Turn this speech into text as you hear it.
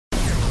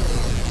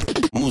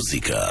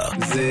מוזיקה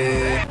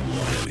זה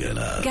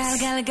גלגלצ.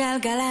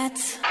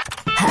 גלגלגלגלצ.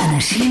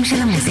 האנשים של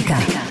המוזיקה.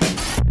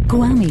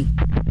 גואמי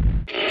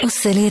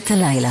עושה לי את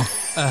הלילה.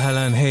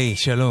 אהלן, היי,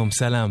 שלום,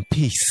 סלם,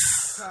 פיס.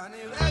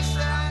 כנראה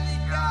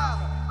שאני גר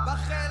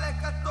בחלק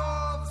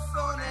הטוב,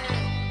 שונא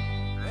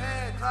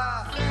את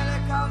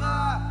החלק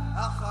הרע.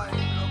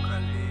 החיים לא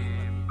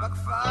קלים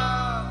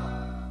בכפר,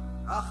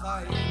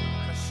 החיים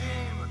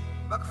קשים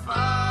בכפר.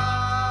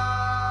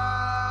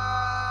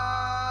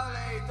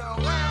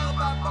 להתעורר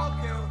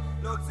בבוקר,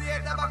 להוציא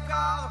את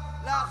הבקר,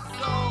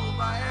 לחזור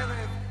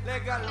בערב,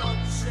 לגלות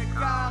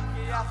שקר,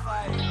 כי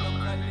החיים לא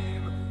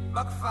קלים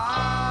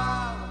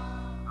בכפר,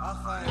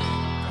 החיים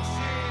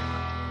קשים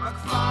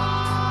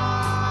בכפר.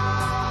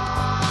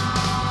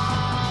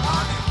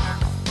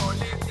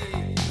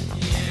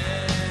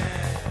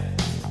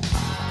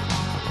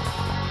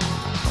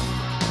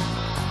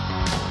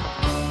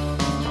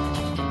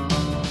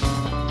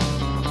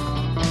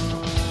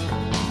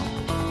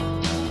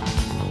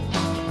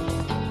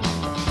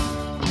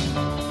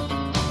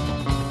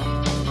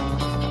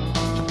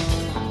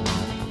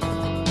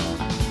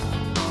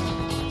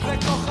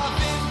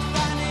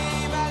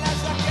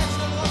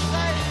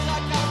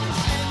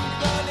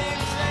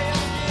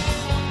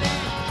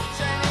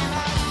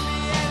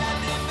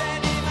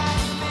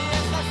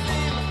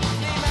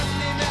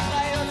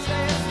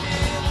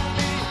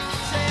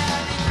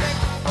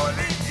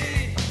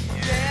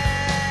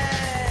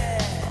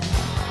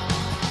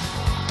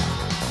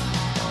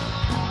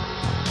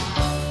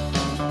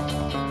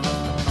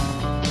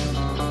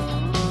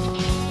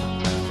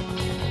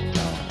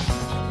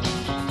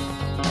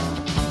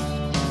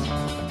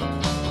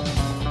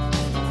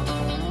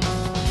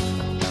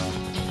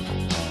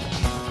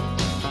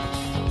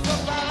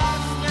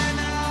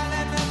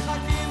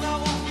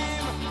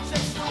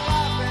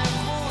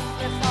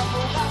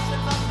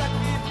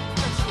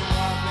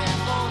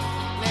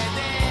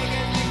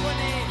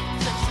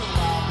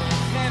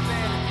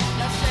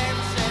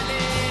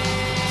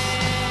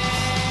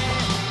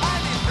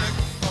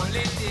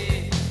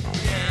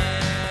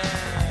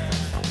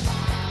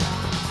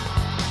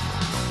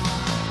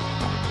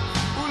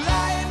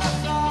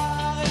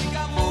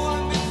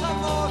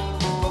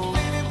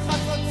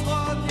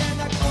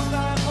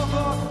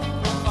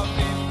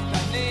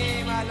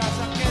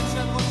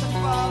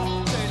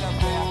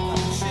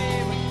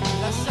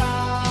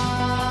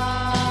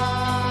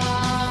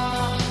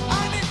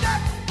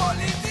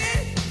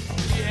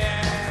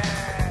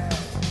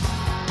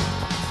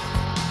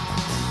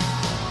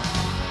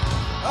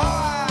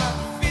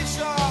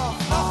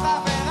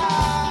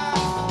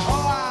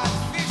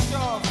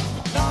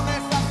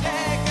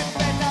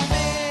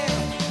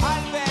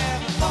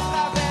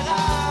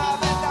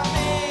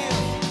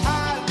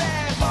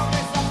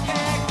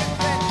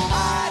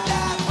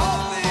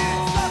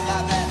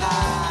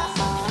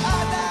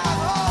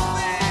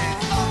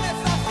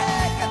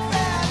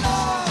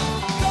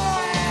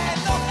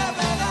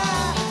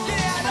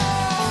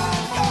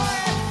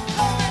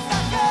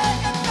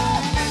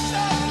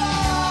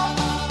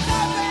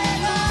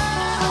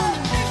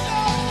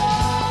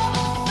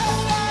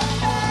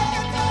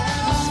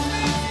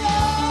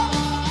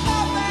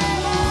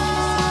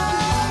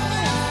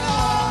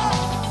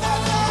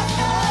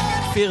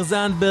 פיר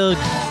זנדברג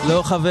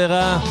לא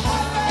חברה,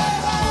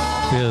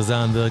 פיר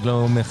זנדברג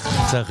לא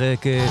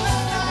משחקת,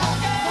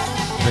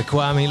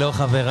 וקוואמי לא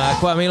חברה,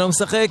 קוואמי לא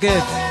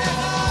משחקת.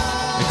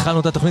 התחלנו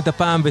את התוכנית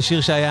הפעם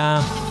בשיר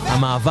שהיה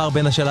המעבר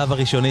בין השלב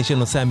הראשוני של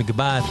נושאי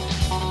המגבעת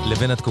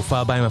לבין התקופה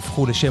הבאה הם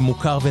הפכו לשם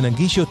מוכר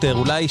ונגיש יותר,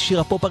 אולי שיר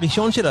הפופ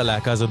הראשון של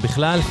הלהקה הזאת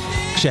בכלל,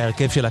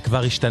 כשההרכב שלה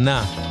כבר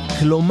השתנה.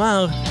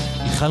 כלומר,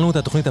 התחלנו את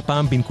התוכנית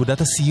הפעם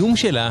בנקודת הסיום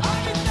שלה,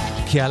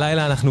 כי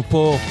הלילה אנחנו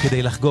פה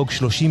כדי לחגוג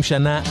 30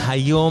 שנה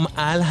היום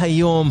על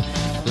היום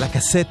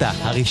לקסטה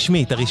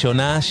הרשמית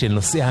הראשונה של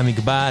נושאי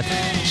המגבעת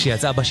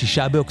שיצאה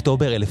ב6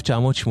 באוקטובר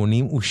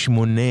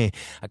 1988.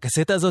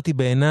 הקסטה הזאת היא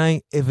בעיניי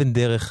אבן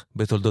דרך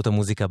בתולדות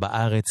המוזיקה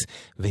בארץ,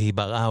 והיא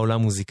בראה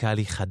עולם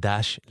מוזיקלי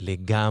חדש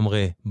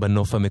לגמרי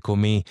בנוף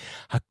המקומי.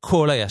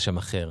 הכל היה שם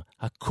אחר,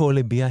 הכל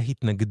הביע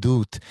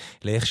התנגדות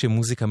לאיך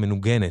שמוזיקה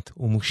מנוגנת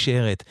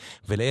ומושרת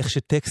ולאיך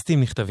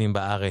שטקסטים נכתבים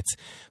בארץ,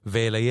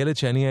 ולילד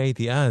שאני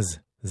הייתי אז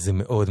זה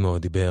מאוד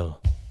מאוד דיבר.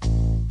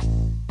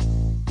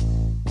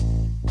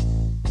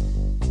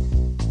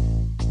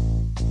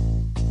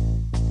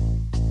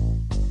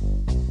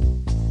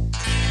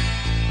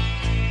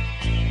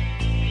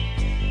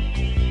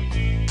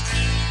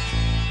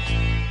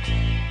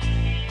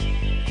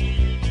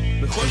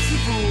 בכל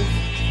סיבוב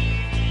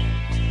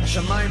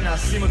השמיים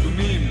נעשים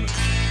אדומים,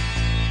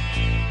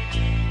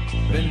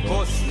 בין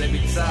בוס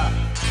לביצה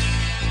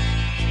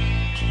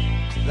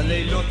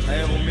ללילות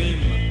העירומים.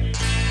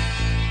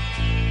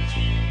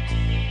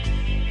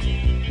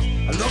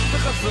 הלוך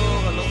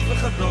וחזור, הלוך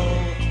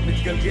וחזור,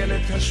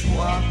 מתגלגלת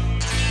השמועה,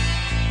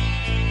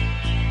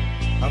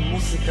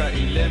 המוסיקה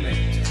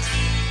אילמת,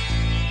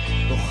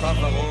 כוכב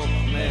הרוק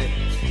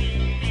מת.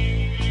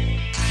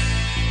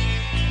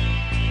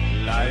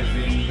 לייב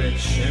אין בית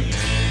שמש,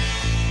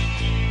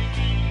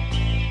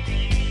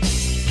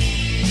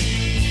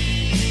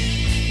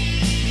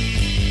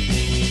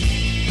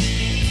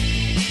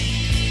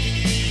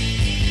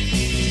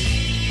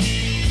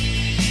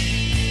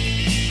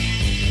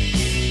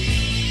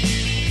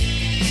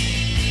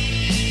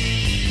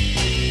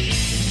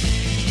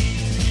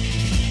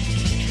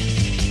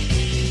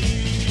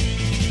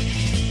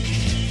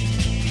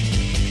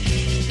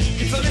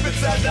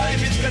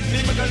 הידיים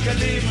מתקדמים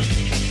בגלגלים,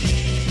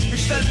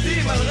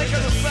 משתלטים על רקע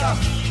נוסף,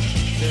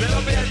 זה לא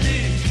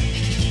בידי.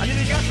 אני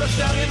ניגש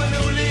לשערים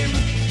הנעולים,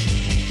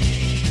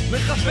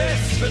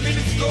 מחפש במי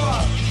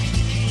לפגוע.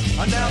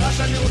 הנערה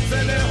שאני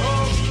רוצה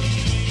לאהוב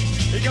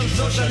היא גם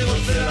זו שאני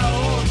רוצה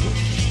להרוג.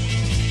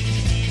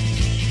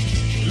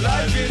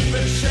 לייבין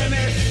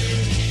בשמש,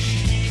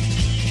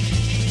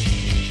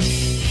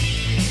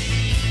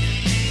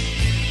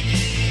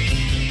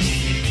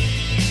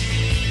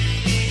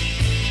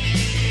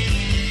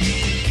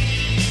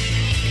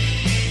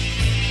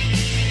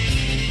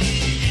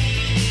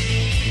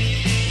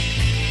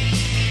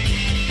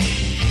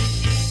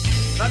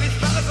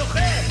 והמספר הזוכה,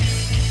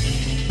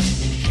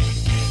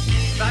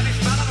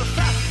 והמספר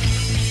הנוסף.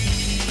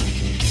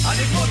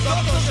 אני כמו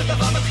דוקטור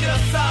שדבר מתחיל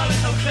הצער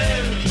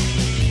לחלחל,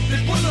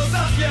 טיפול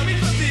נוסף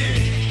יעמיד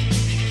אותי.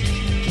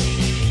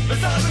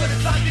 בסך הכל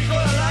הצלחתי כל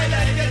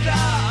הלילה את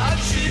ידה עד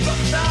שהיא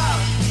בכתה.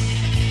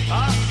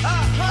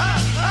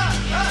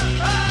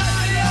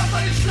 אני יכול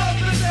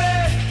לשלוט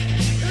בזה,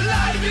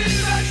 לייבין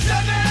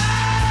ושמש.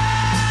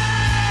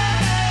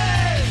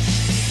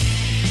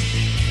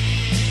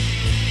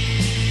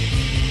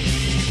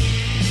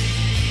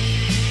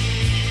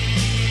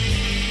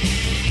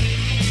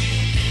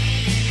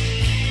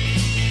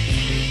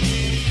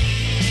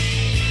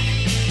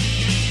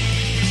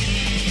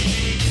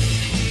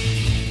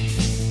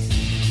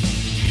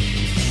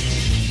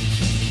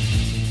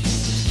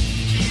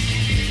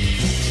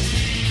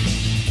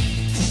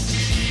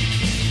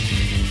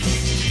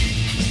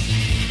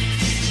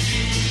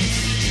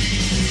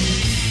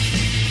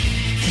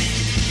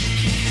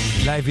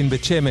 לייבין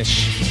בית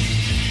שמש,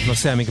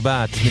 נושאי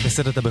המגבעת,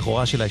 מקסטת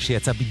הבכורה שלה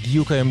שיצא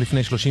בדיוק היום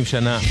לפני 30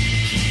 שנה.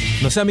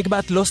 נושאי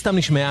המגבעת לא סתם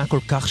נשמעה כל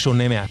כך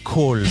שונה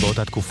מהכל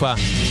באותה תקופה.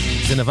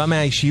 זה נבע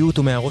מהאישיות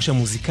ומהראש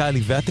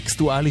המוזיקלי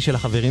והטקסטואלי של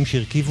החברים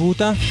שהרכיבו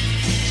אותה,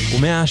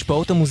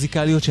 ומההשפעות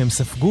המוזיקליות שהם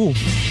ספגו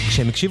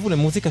כשהם הקשיבו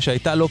למוזיקה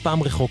שהייתה לא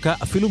פעם רחוקה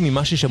אפילו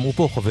ממה ששמעו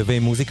פה חובבי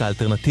מוזיקה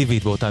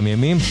אלטרנטיבית באותם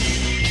ימים.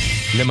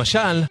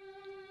 למשל,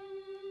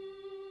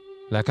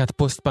 להקת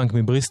פוסט-פאנק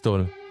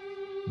מבריסטול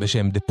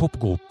בשם The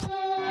Pop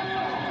Group.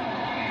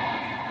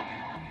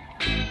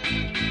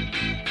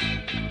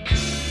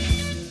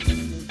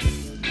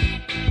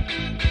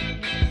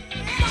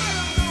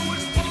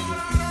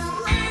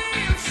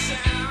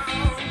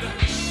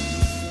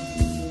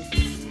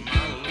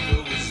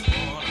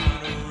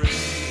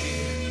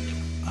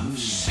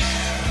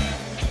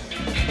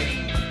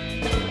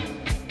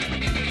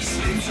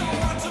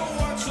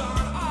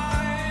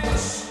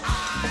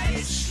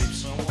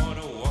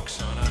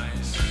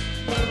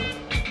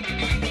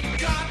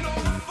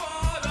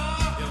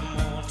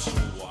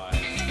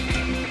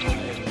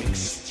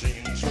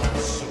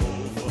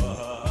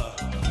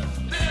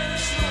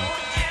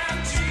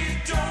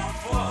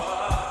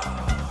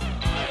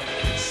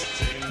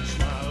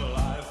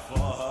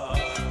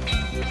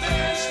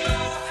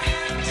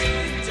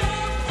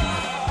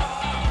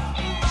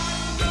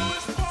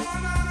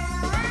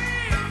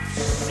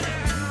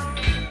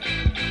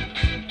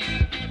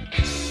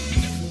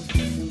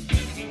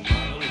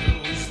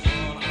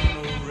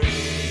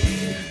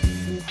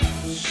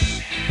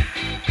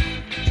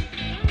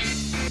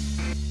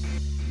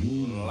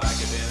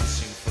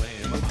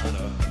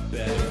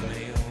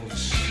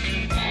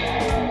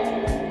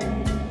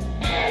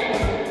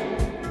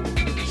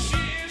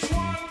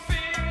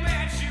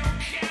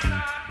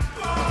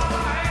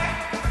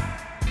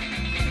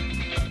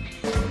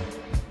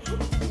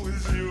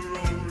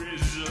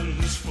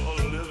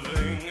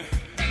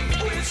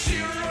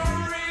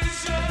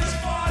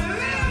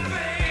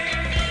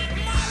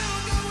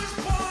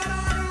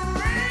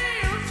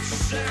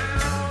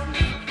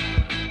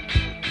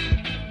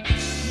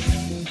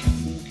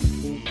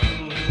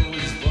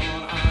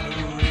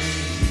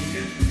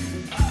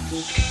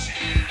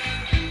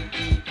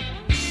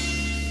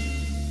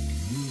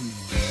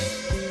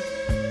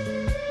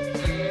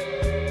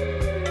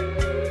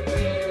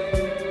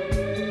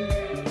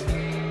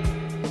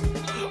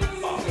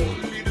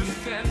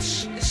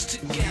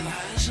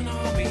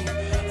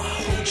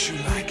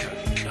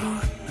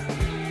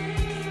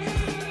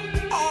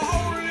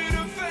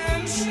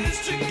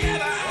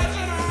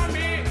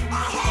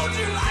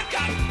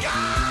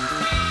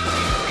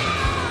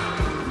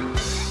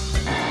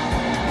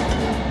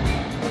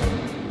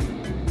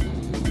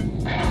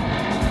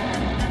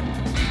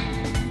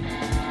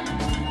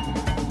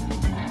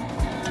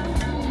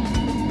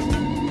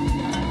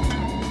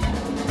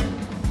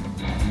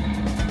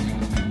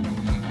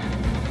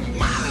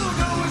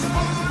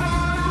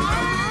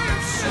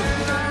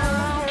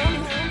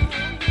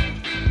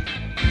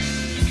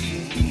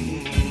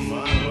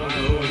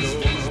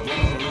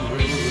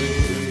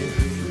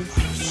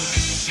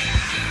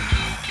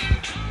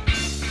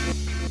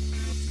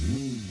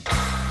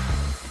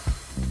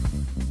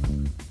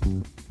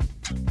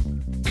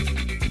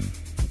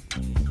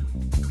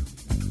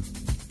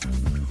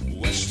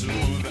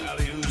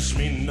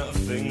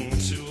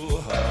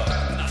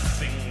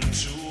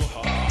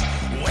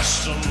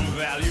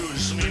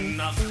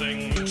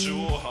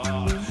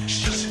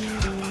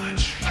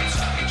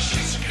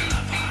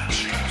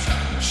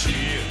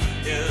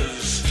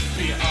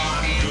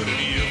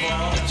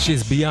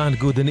 She's Beyond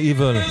Good and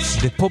Evil,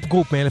 The Pop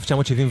Group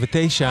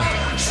מ-1979.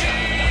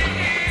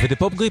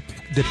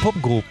 ו-The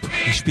Pop Group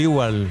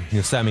השפיעו על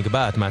נושאי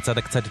המגבעת מהצד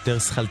הקצת יותר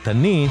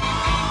שחלטני,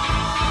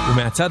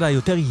 ומהצד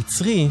היותר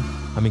יצרי,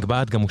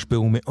 המגבעת גם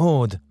הושפעו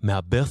מאוד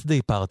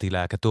מה-Birthday Party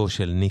להקתו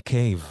של ניק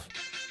קייב.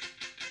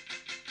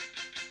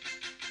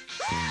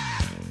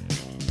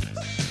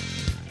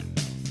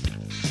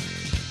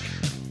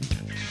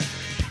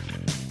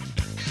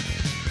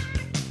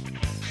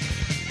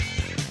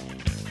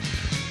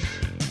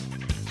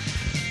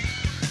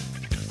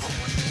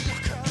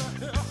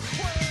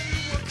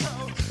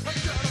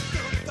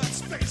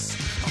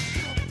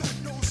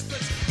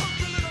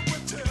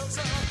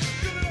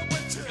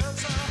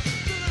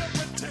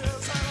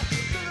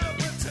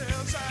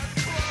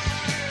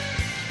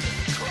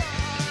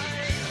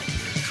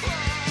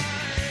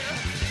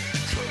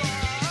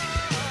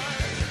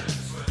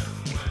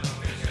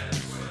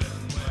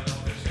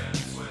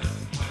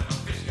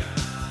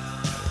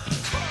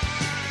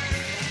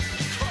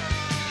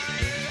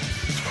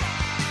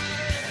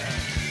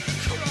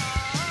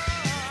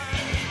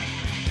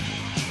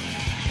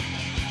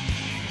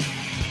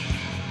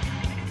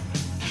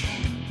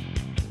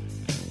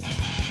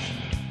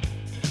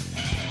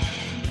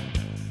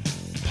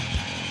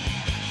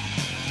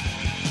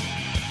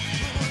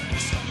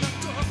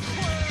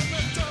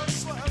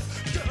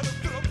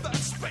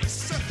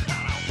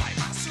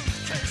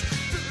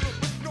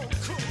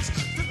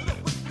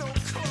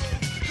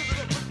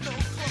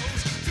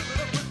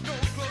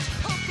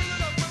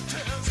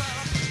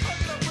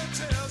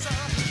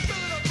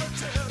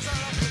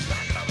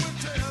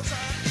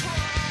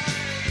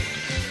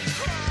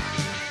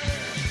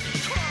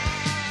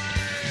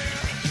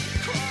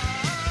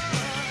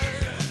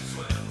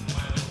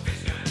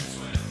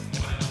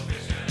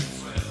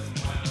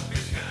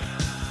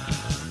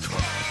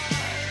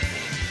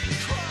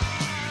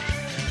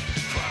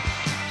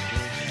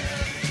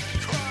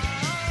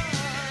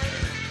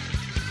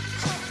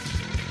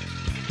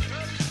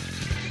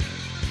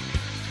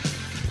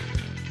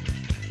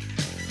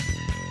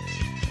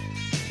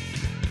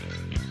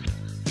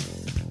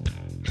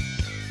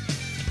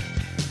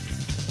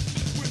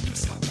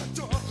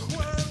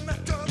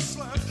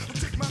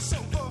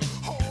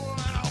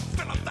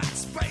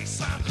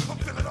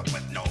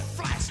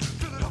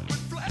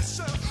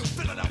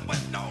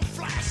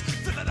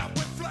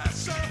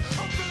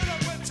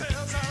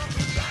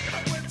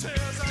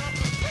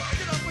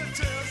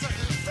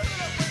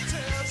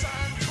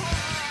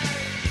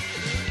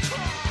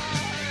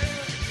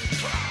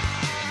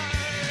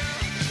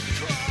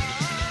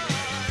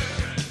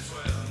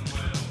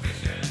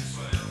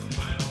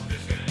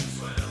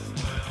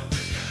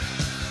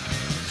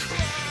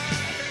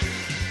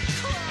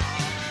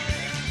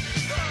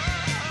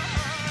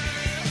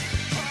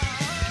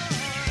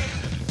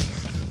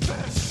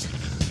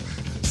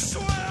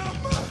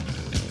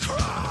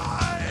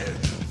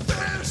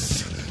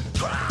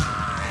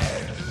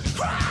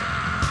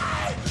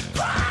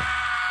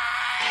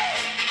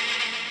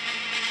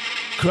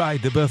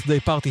 Cry, The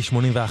Birthday Party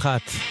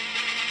 81.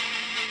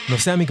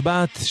 נושאי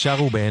המגבעת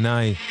שרו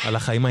בעיניי על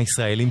החיים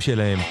הישראלים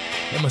שלהם.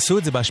 הם עשו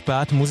את זה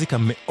בהשפעת מוזיקה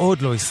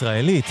מאוד לא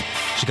ישראלית,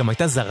 שגם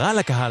הייתה זרה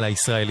לקהל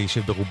הישראלי,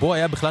 שברובו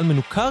היה בכלל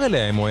מנוכר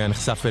אליה אם הוא היה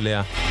נחשף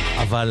אליה.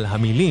 אבל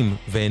המילים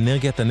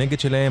ואנרגיית הנגד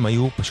שלהם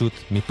היו פשוט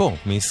מפה,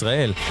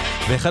 מישראל.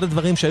 ואחד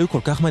הדברים שהיו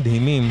כל כך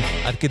מדהימים,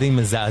 עד כדי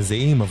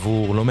מזעזעים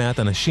עבור לא מעט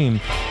אנשים,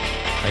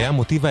 היה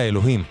מוטיב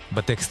האלוהים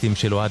בטקסטים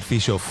של אוהד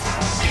פישוף.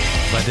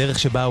 והדרך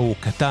שבה הוא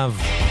כתב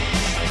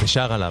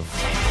ושר עליו.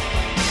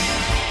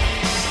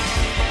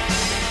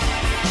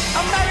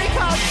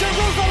 America,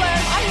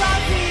 Jerusalem, I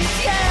love it,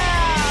 yeah!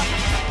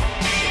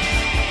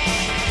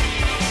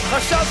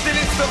 חשבתי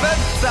להסתובב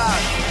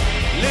קצת,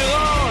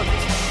 לראות.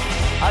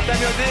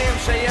 אתם יודעים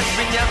שיש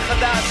בניין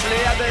חדש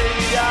ליד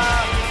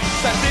העירייה.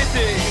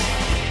 שתיתי,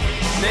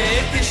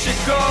 נהייתי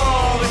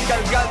שיקור,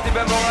 התגלגלתי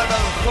במורד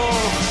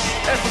הרחוב,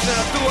 איפה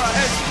שנטוע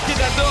את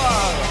פקיד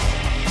הדואר.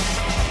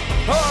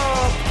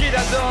 פקיד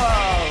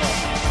הדואר.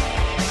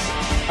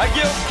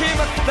 הגיורקים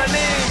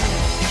הקטנים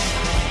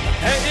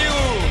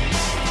העירו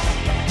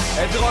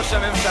את ראש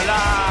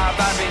הממשלה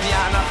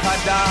בבניין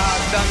החדש.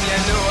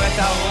 דמיינו את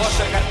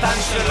הראש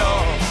הקטן שלו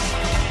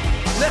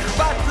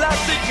נחבט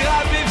לתקרה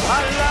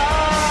בבהלה.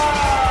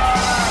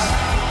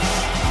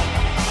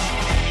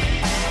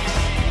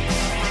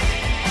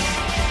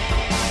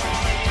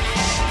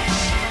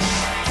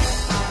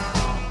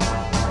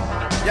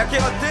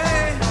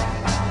 יקירותי,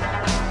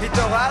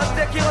 התעוררת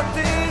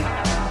יקירותי?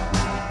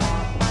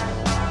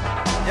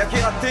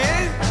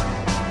 יקירתי?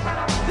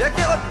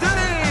 יקירתי!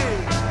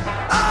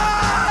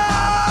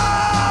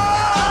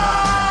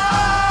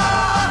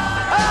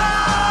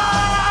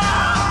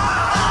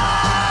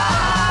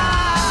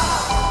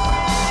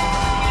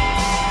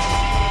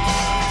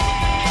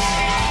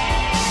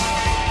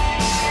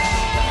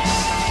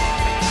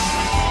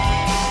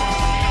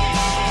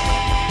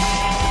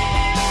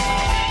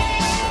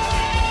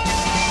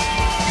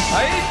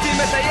 הייתי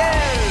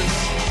מטייל,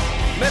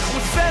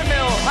 מכוסה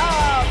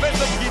מאוהב,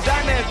 איזו בגידה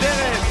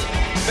נהדרת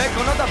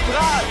בעקרונות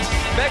הפרט.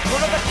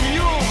 בעקרונות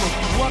הקיום.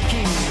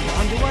 Walking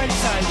on the wild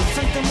side of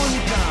Santa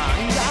Monica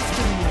in the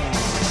afternoon.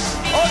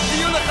 עוד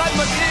דיון אחד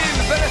מגעיל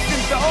בין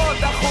הסמטאות,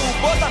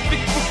 החורבות,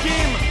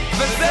 הפקפוקים,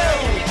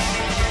 וזהו.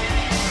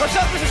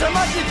 חשבתי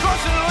ששמעתי קול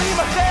של אלוהים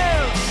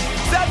אחר.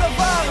 זה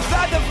הדבר,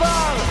 זה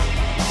הדבר.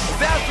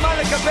 זה הזמן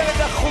לקבל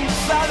את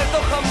החומצה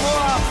לתוך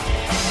המוח.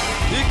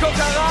 היא כה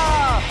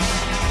קרה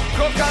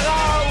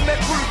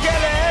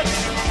ומקולקלת.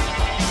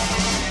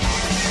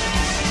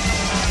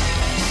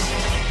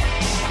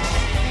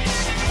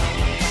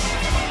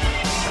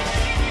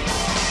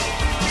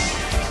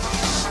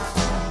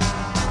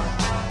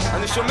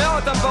 אני שומע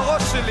אותם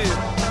בראש שלי,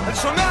 אני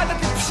שומע את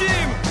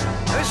הטיפשים,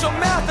 אני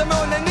שומע את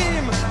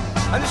המעוננים,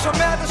 אני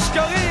שומע את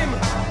השקרים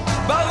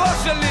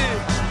בראש שלי,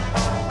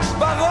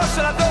 בראש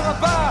של הדור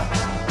הבא,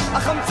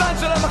 החמצן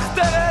של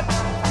המחתרת,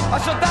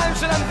 השדיים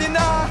של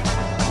המדינה.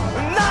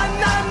 נה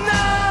נה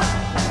נה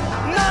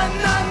נה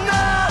נה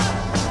נה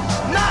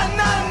נה נה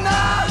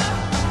נה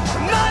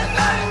נה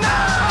נה נה.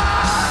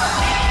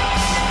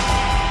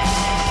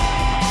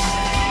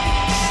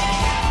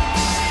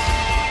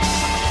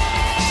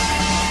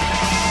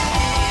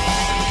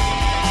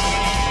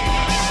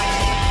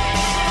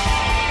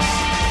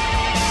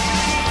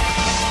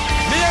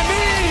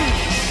 מימין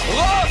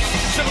ראש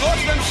של ראש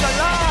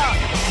ממשלה,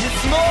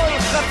 משמאל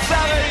חצר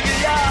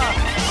העירייה,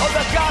 עוד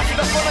דקה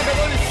שדפון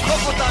הגדול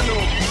לסחוף אותנו.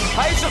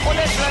 האיש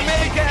החולה של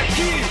אמריקה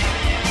יקיא,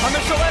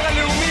 המשורר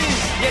הלאומי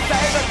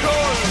יתעד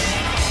הכל.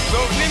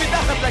 ועובדים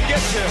מתחת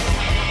לגשר,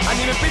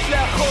 אני מביט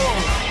לאחור,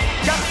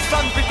 כך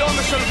סתם פתאום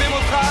משלבים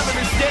אותך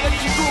במסגרת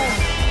שיקום.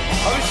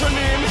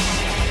 הראשונים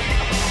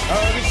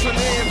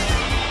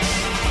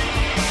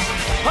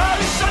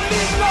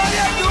לא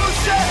ידעו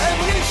שהם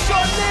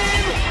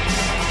ראשונים,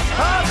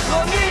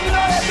 האחרונים לא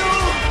ידעו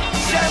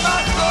שהם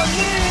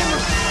אחרונים.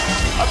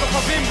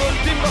 הכוכבים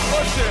בולטים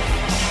בחושך,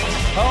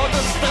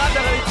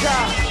 האוטוסטרדה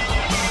ריקה.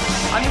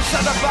 אני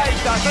שד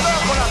הביתה, אתה לא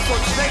יכול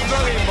לעשות שני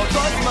דברים באותו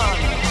זמן.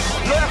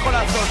 לא יכול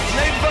לעשות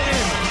שני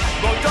דברים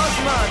באותו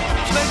זמן.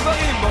 שני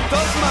דברים באותו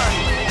זמן.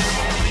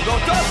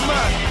 באותו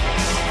זמן.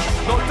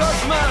 באותו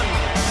זמן.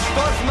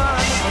 באותו זמן.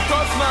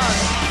 באותו זמן.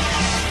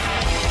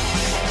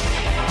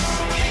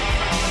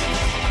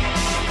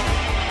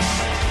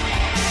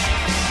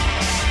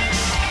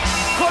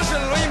 קול של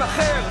אלוהים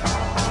אחר.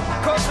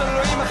 קול של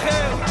אלוהים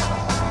אחר.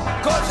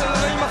 קול של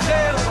אלוהים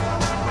אחר.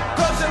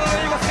 קול של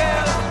אלוהים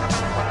אחר.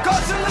 קול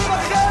של אלוהים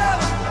אחר.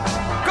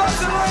 קול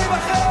של אלוהים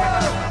אחר.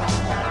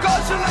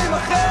 קול של אלוהים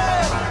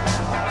אחר.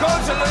 קול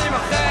של אלוהים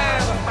אחר.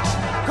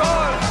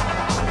 קול.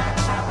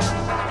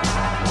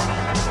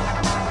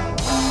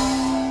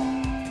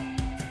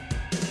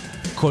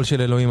 קול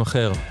של אלוהים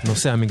אחר,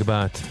 נושאי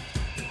המגבעת.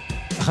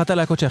 אחת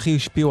הלהקות שהכי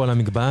השפיעו על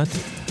המגבעת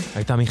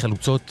הייתה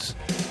מחלוצות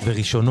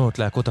וראשונות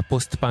להקות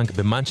הפוסט-פאנק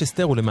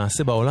במנצ'סטר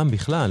ולמעשה בעולם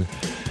בכלל.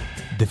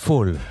 The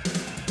Fall.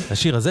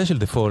 השיר הזה של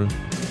The Fall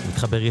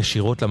מתחבר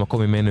ישירות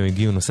למקום ממנו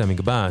הגיעו נושאי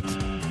המגבעת,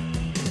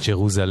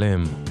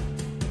 ג'רוזלם.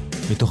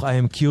 מתוך I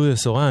am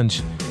Curious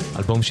Orange,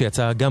 אלבום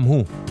שיצא גם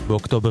הוא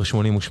באוקטובר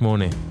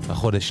 88,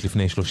 החודש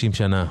לפני 30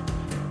 שנה.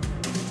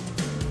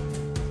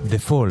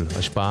 The Fall,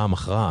 השפעה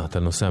מכרעת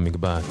על נושאי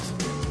המגבעת.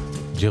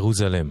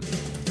 ג'רוזלם.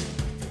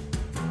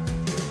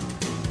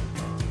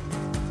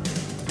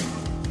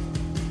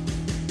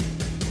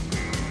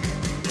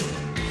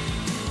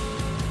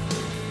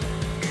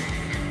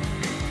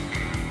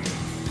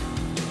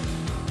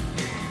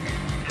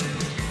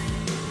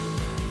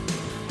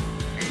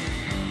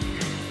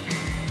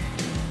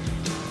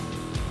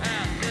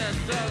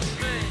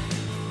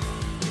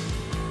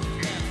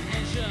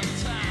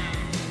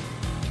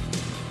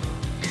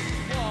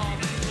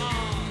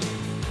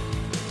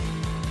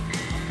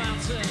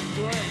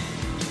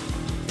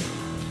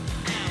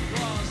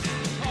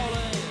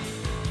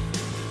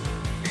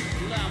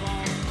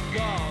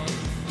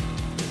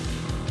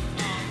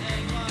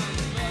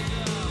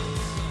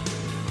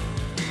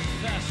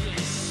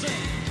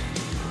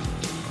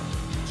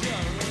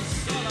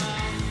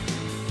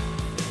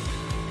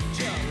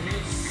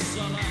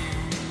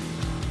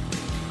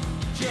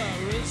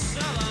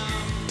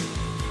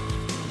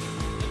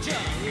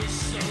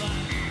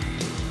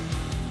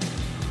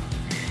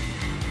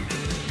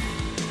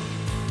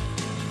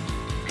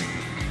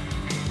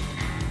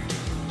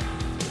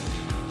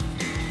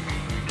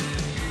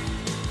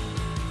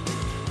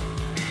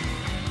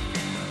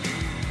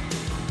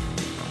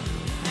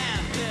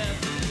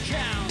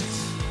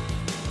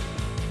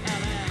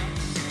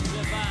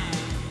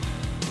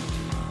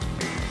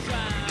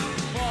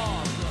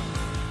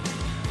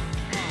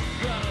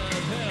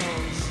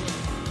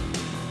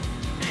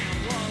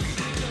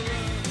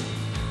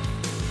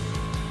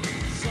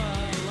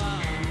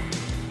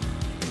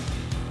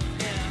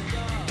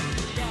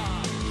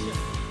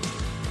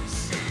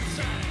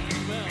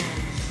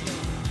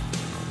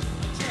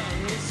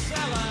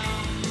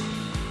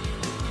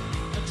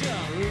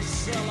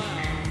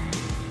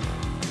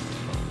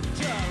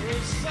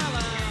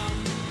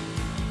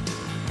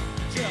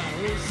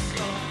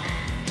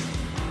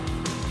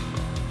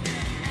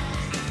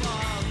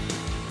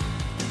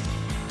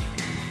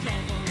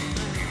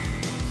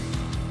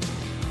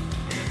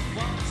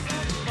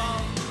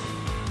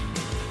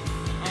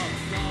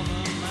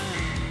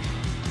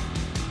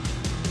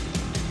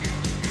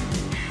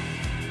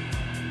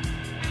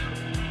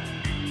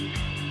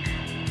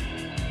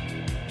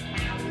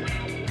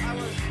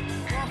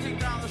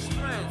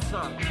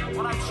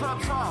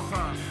 stripped off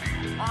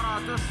on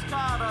a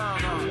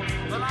discarded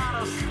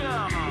banana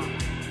skin.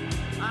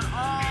 And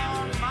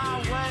on my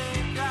way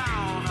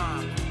down,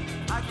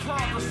 I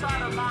caught the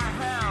side of my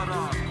head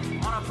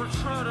on a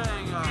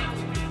protruding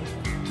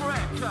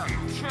brick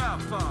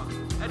chip.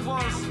 It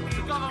was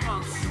the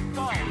government's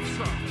fault.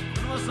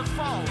 It was the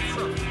fault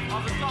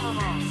of the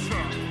government.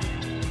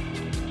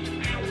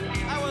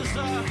 I was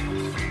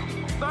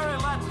very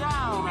let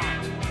down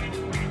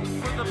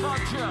with the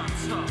budget.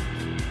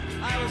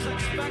 I was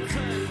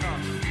expecting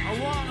a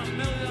 1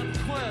 million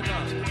quid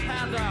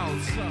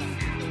handout.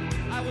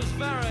 I was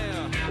very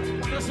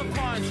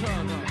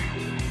disappointed.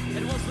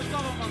 It was the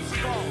government's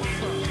fault.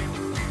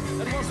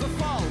 It was the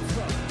fault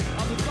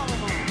of the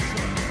government.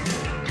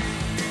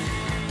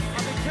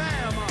 I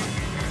became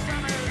a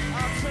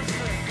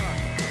semi-artistic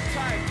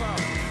type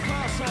of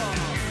person.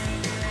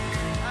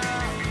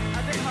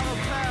 I didn't have a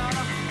pen.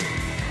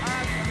 I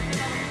didn't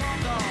have a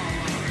condom.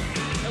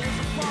 It was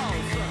the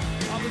fault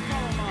of the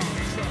government.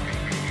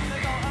 I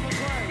think I'll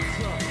emigrate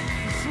to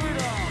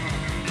Sweden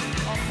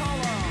or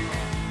Poland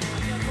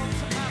and get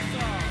looked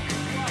after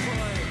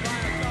properly by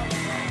a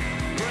government.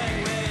 Bring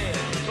me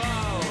the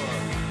bow,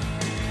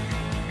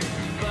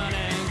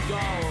 burning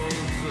gold.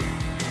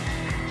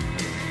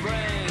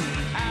 Bring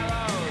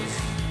arrows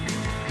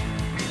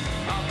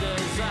of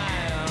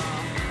desire.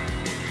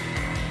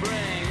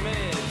 Bring me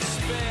the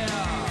spear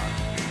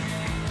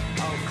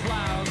of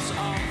clouds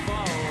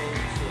unfold.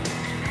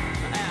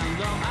 And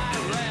though I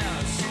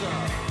rest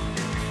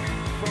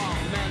from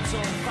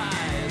mental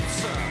fights,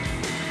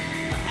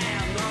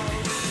 and no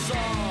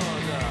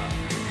sword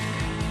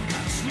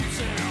sweeps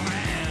in your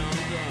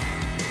hand,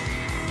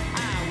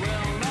 I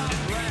will not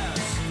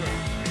rest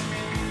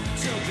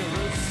till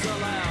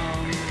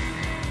Jerusalem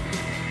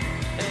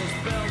is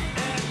built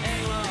in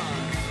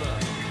England,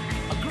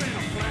 a green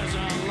and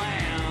pleasant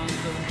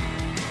land.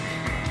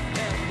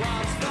 It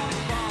was the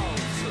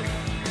fault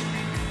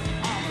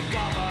of the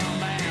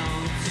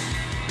government.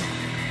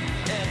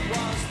 It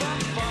was the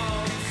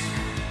fault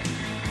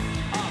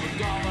of the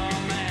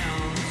government.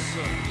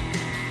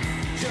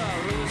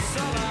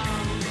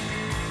 Jerusalem,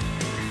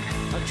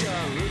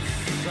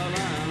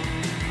 Jerusalem,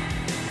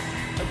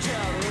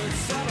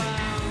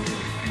 Jerusalem,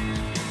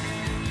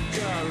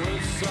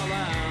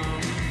 Jerusalem.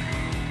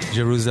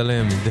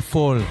 ג'רוזלם, The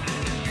Fall.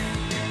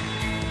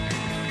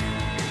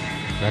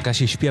 להקה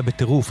שהשפיעה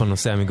בטירוף על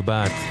נושא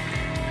המגבעת.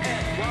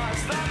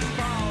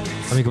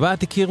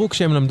 המגבעת הכירו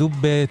כשהם למדו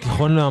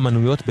בתיכון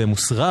לאמנויות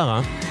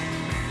במוסררה,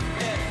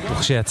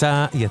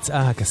 וכשיצאה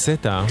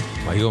הקסטה,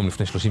 היום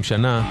לפני 30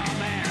 שנה,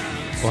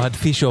 אוהד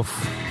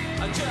פישוף,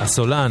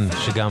 הסולן,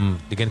 שגם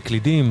ניגן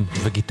קלידים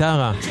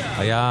וגיטרה,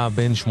 היה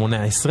בן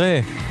 18.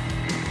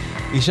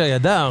 איש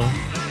הידר,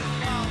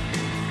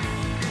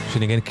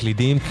 שניגן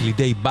קלידים,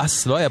 קלידי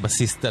בס, לא היה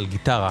בסיסט על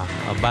גיטרה,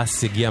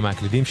 הבס הגיע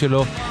מהקלידים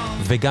שלו,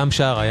 וגם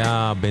שר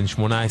היה בן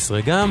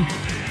 18 גם.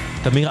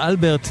 תמיר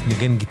אלברט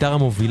ניגן גיטרה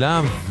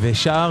מובילה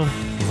ושר,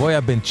 והוא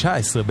היה בן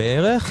 19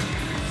 בערך,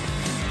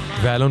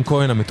 ואלון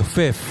כהן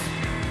המתופף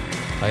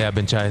היה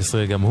בן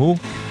 19 גם הוא.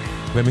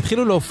 והם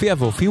התחילו להופיע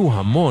והופיעו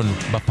המון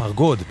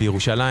בפרגוד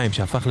בירושלים,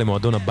 שהפך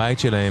למועדון הבית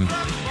שלהם.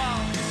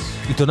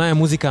 עיתונאי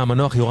המוזיקה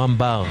המנוח יורם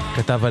בר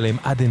כתב עליהם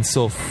עד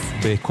אינסוף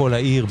בכל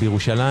העיר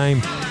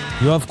בירושלים.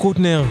 יואב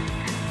קוטנר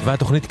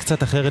והתוכנית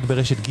קצת אחרת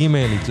ברשת ג'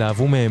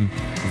 התלהבו מהם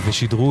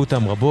ושידרו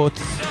אותם רבות.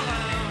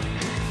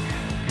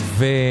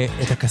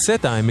 ואת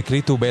הקסטה הם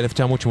הקליטו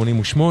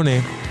ב-1988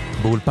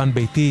 באולפן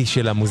ביתי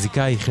של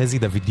המוזיקאי חזי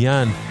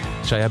דוידיאן,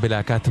 שהיה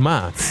בלהקת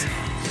מעץ.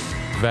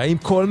 והאם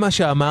כל מה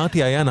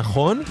שאמרתי היה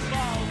נכון?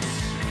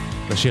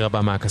 לשיר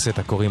הבא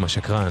מהקסטה קוראים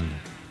השקרן.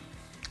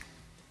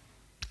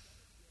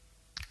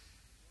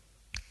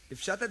 You've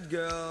shot that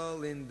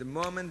girl in the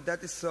moment that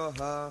you saw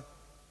her.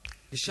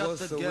 You shot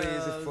that girl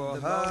easy for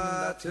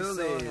her to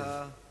live.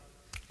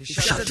 You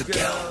shot the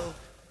girl.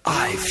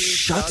 I've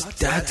shot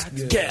that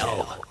girl.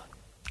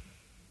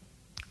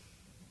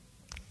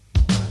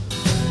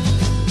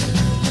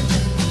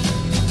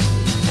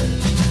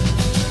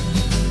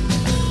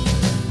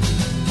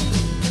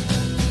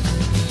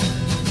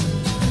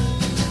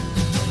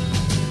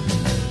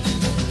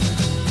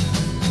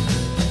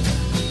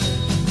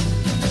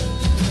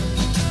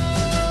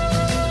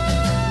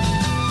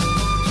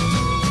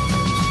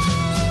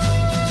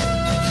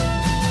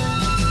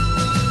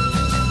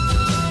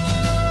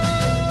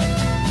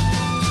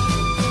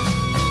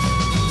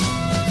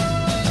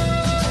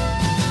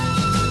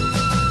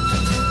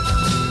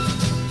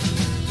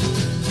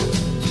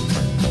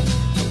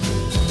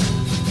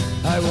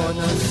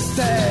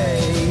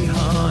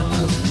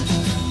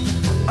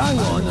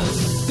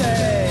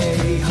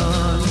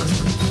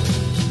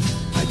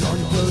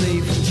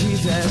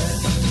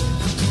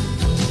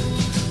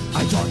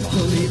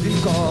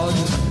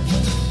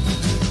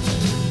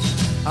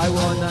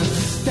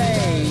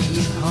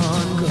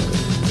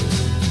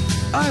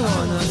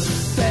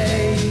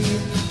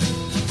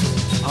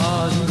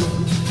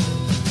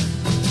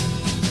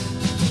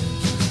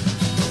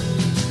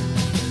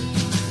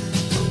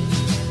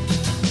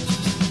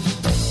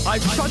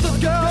 I've shot that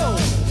girl,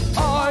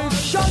 I've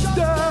shot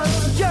that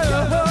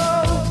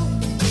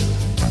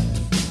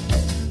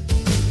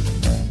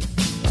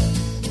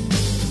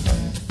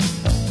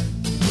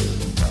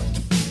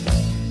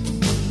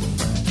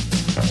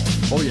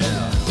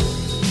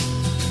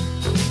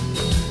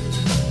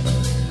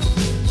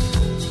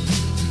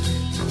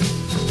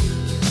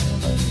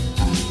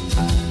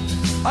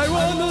I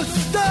want to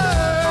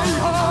stay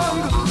hung.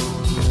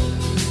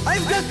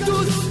 I've got to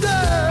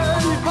stay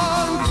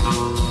hung.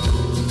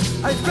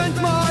 I spent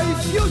my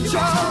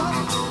future.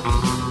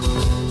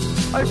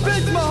 I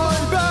spent my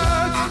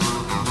back.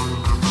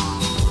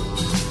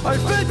 I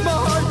spent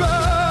my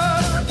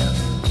back.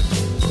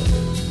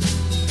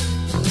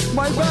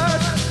 My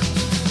back.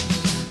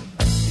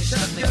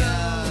 Shut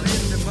down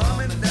in the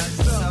moment that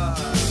saw.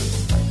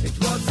 It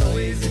was so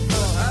easy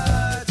for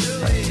her to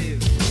leave.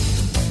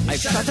 I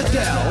shut it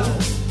down.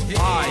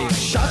 I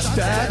shut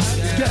that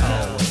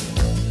down.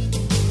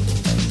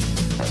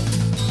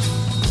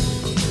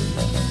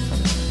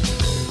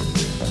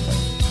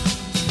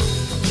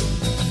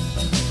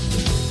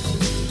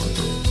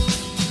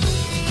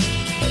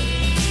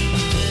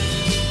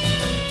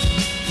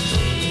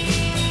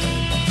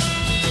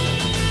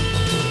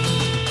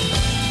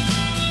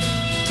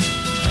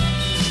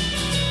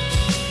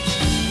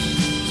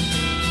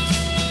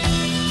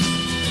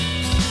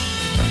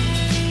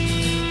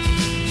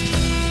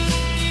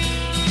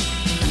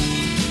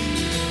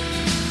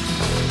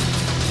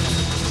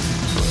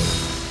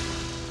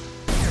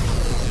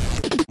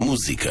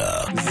 מוזיקה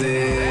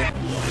זה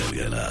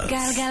גלגלצ.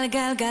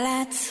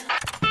 גלגלגלגלצ.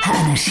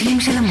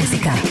 האנשים של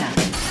המוזיקה.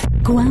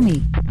 קוואמי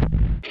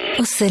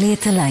עושה לי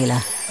את הלילה.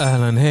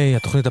 אהלן, היי,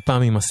 התוכנית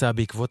הפעם היא מסע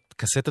בעקבות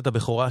קסטת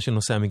הבכורה של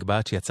נושאי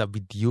המגבעת שיצא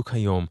בדיוק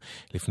היום,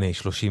 לפני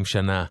 30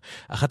 שנה.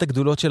 אחת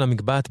הגדולות של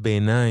המגבעת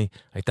בעיניי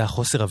הייתה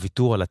חוסר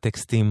הוויתור על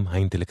הטקסטים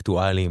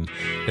האינטלקטואליים.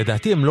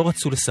 לדעתי הם לא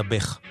רצו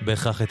לסבך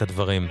בהכרח את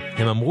הדברים.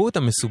 הם אמרו את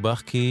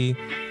המסובך כי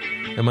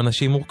הם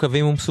אנשים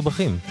מורכבים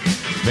ומסובכים.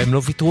 והם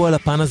לא ויתרו על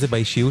הפן הזה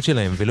באישיות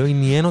שלהם, ולא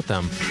עניין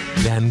אותם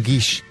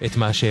להנגיש את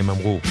מה שהם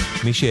אמרו.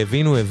 מי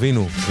שהבינו,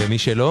 הבינו, ומי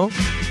שלא,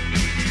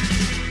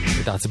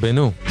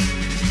 התעצבנו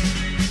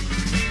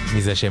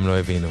מזה שהם לא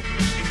הבינו.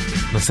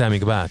 נושאי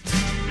המגבעת.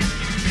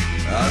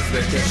 אז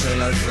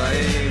בקשר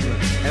לזרעים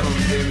הם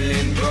עומדים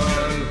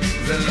לנבול,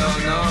 זה לא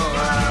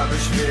נורא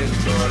בשביל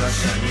כל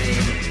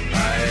השנים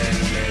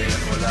האלה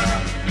יכולה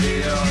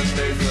להיות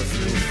איזו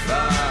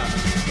סלופה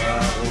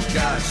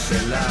בארוכה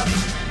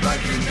שלך,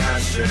 בגינה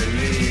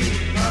שלי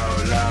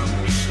העולם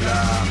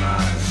מושלם,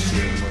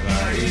 אנשים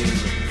רעים,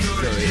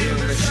 זו עיר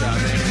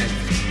משעממת,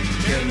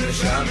 כן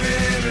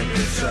משעממת,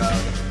 אפשר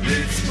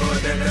לצפות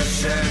את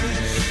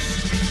השמש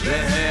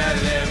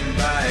להיעלם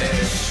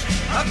באש.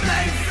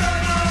 אבני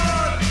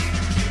זונות,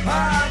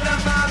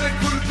 האדמה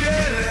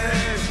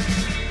מקולקלת,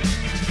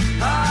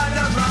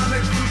 האדמה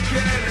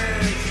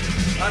מקולקלת,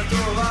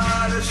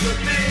 התורה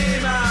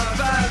לשוטים,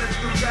 אהבה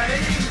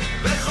לתוקעים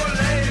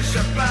וחולי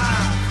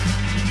שפעת.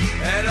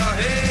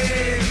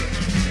 אלוהים,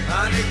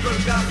 אני כל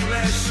כך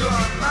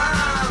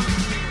משועמם.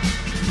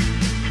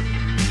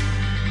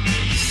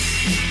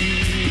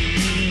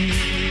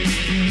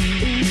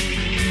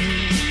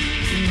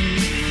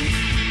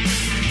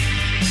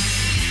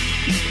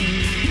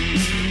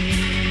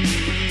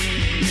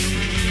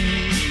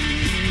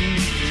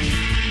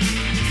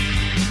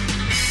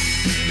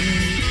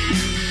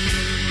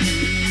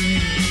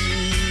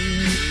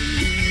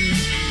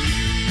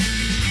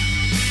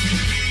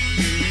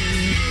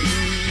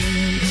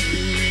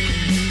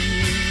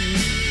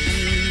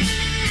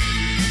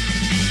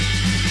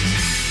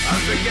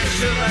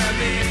 בקשר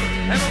לימים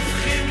הם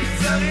הופכים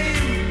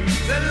קצרים,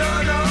 זה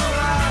לא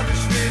נורא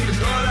בשביל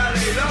כל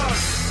הלילות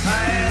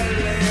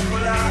האלה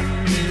יכולה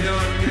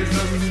להיות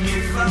כזאת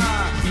סנופה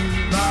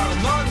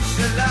בארמון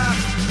שלך,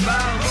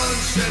 בארמון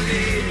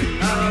שלי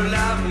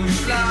העולם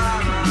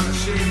מושלם,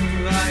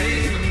 אנשים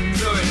רעים,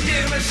 זו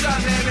עיר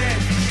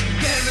משעממת,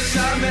 כן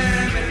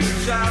משעממת,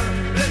 אפשר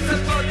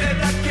לצפות את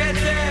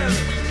הכתר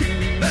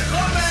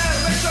בחומר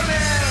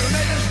ושומר,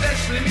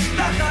 מדשדש לי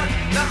מתחת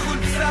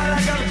לחולצה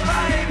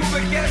לגרביים,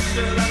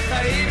 ובקשר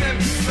לחיים הם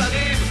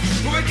קצרים,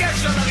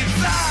 ובקשר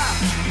לריצה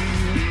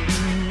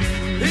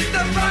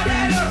התאפה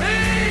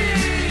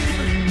לאלוהים.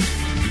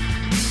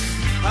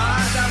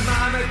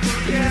 האדמה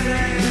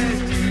מקולקלת,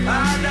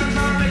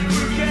 האדמה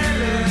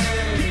מקולקלת,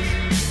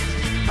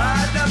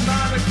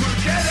 האדמה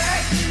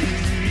מקולקלת,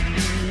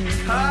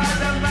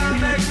 האדמה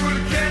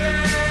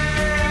מקולקלת.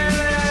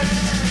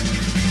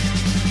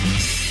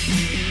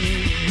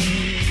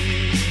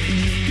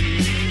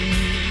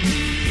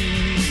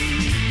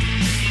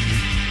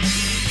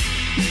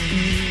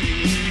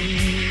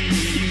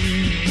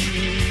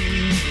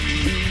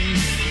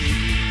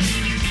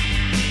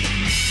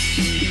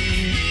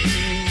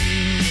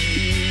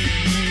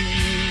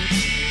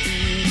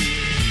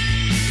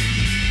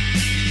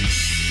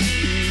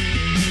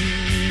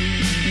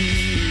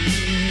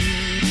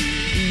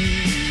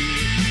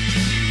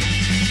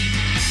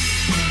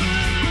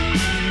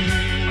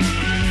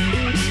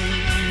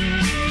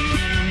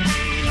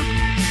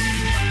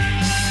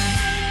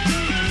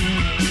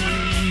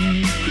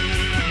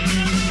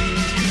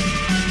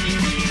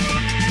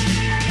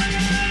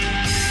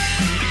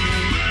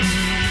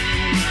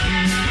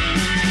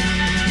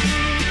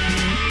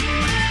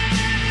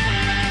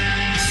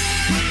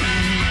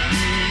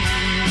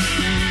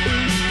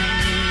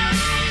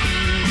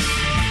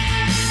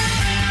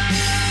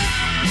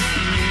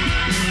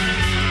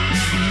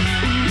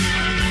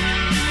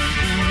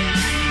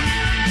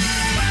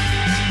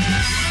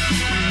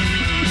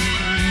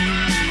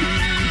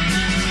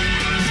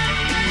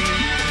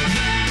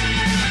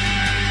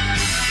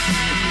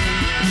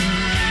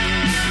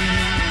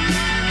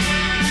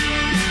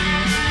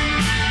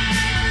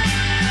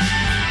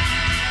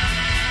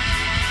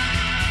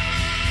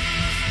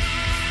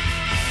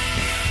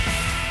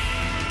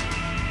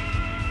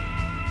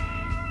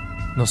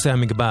 נושאי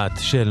המגבעת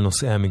של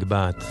נושאי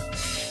המגבעת.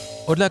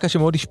 עוד להקה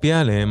שמאוד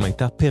השפיעה עליהם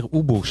הייתה פר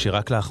אובו,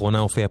 שרק לאחרונה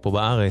הופיע פה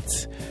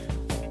בארץ.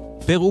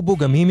 פר אובו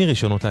גם היא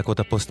מראשונות להקות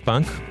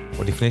הפוסט-פאנק,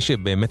 עוד לפני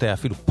שבאמת היה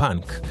אפילו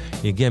פאנק.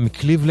 היא הגיעה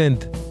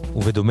מקליבלנד,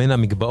 ובדומה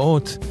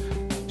למגבעות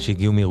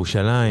שהגיעו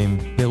מירושלים.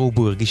 פר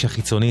אובו הרגישה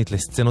חיצונית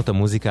לסצנות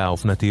המוזיקה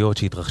האופנתיות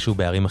שהתרחשו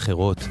בערים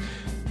אחרות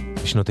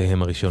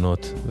בשנותיהם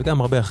הראשונות,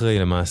 וגם הרבה אחרי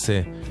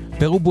למעשה.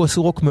 פר אובו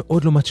עשו רוק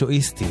מאוד לא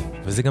מצ'ואיסטי,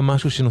 וזה גם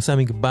משהו שנושאי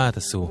המגבעת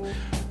עשו.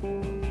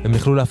 הם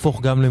יכלו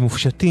להפוך גם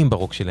למופשטים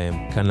ברוק שלהם,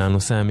 כאן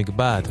לנושאי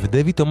המגבעת,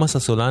 ודויד תומאס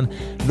הסולן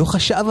לא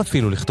חשב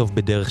אפילו לכתוב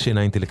בדרך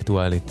שאינה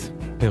אינטלקטואלית.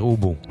 פר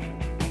אובו.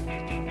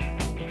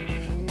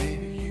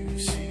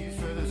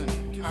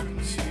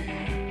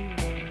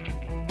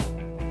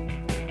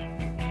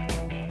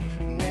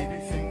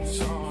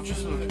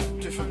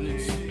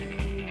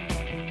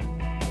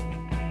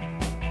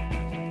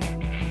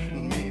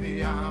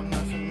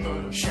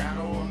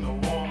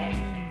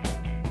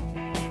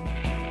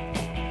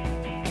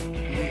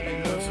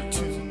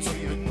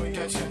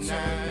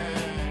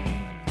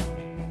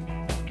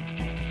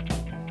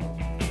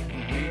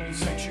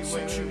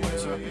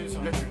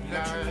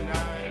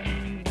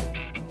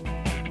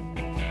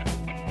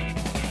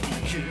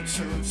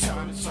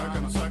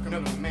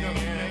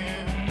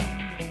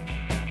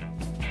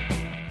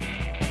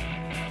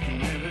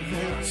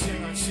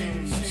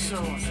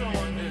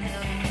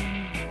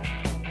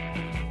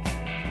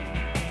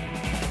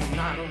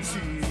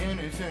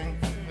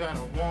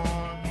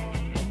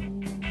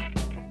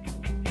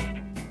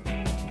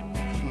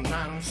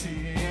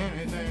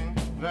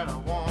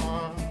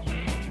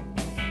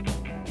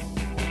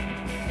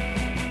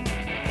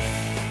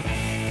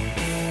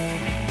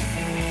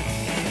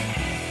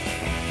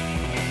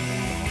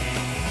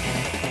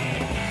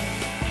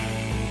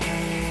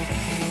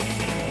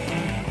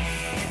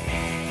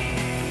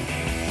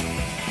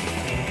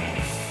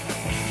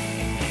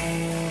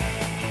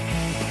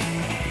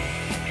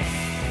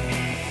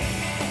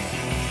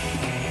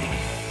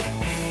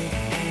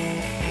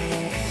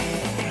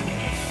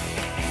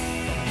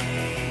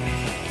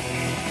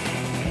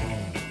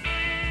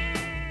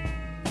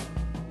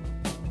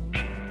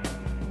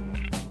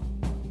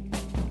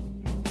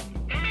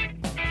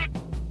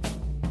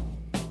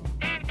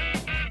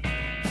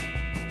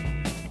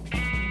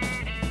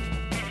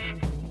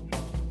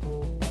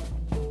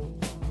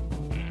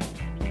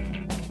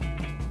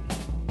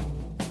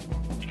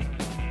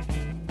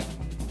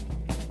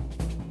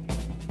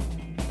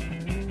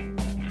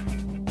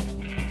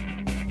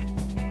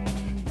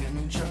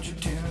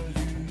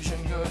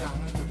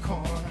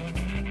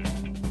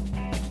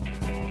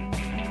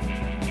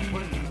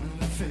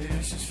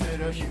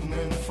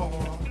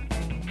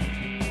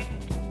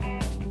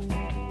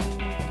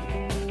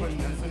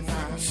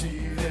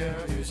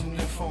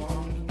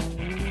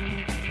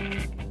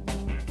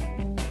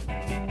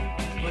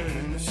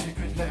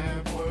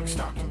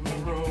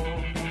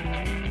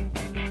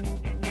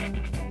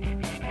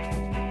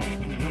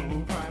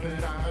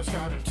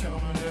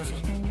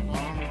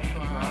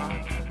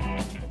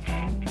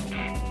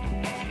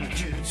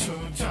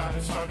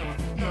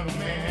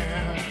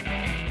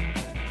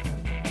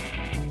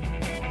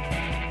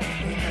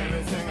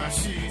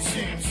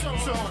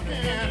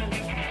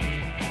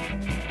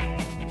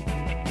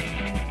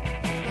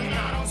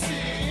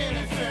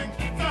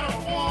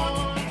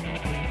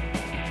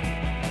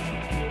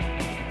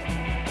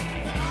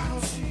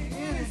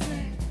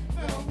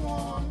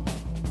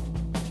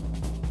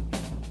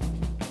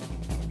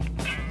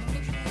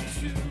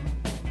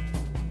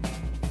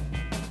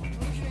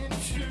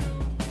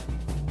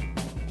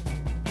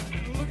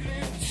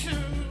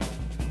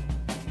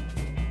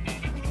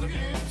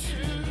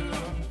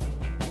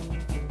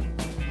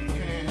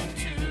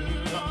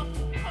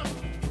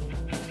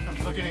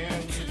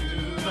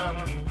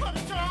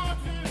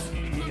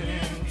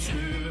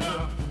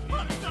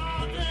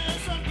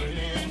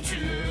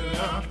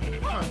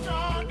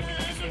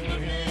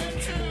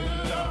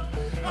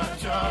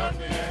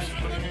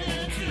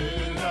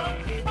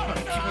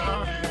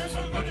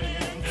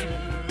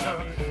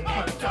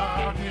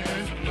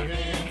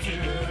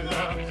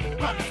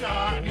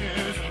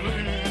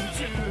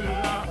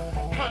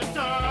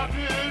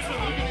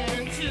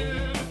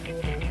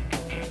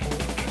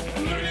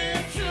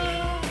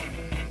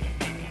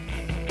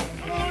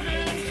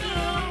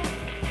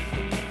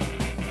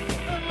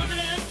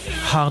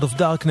 Heart of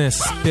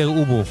Darkness, פר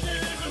אובו,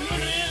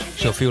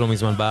 שהופיעו לא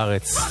מזמן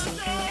בארץ.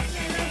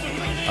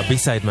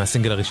 הבי-סייד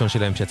מהסינגל הראשון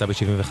שלהם שיצא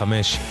ב-75.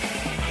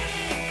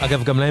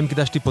 אגב, גם להם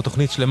קדשתי פה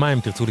תוכנית שלמה, אם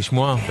תרצו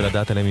לשמוע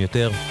ולדעת עליהם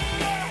יותר.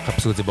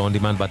 חפשו את זה באון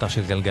דימנד באתר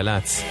של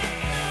גלגלץ.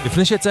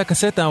 לפני שיצא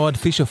הקסטה, אוהד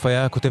פישוף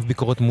היה כותב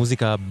ביקורות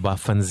מוזיקה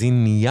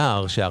בפנזין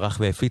נייר שערך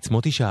והפיץ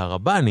מוטי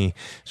שהרבני,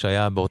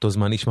 שהיה באותו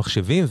זמן איש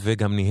מחשבים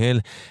וגם ניהל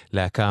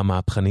להקה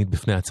מהפכנית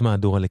בפני עצמה,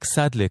 דור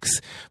לקסטה.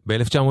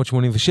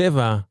 ב-1987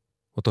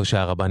 אותו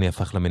שהרבני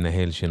הפך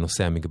למנהל של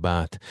נושאי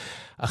המגבעת.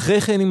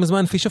 אחרי כן עם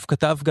הזמן פישוף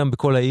כתב גם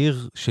בכל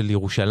העיר של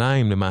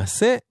ירושלים.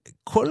 למעשה,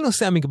 כל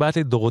נושאי המגבעת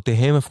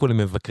לדורותיהם הפכו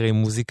למבקרי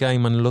מוזיקה,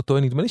 אם אני לא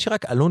טועה. נדמה לי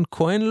שרק אלון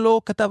כהן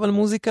לא כתב על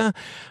מוזיקה,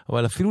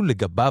 אבל אפילו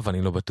לגביו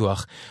אני לא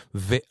בטוח.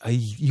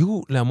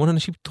 והיו להמון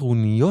אנשים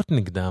טרוניות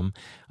נגדם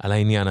על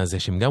העניין הזה,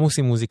 שהם גם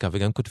עושים מוזיקה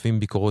וגם כותבים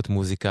ביקורות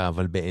מוזיקה,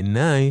 אבל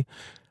בעיניי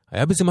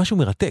היה בזה משהו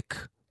מרתק,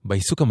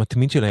 בעיסוק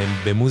המתמיד שלהם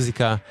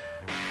במוזיקה,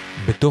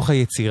 בתוך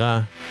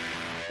היצירה,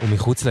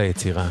 ומחוץ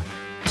ליצירה.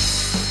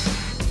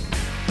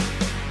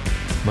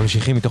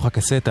 ממשיכים מתוך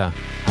הקסטה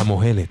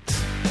המוהלת.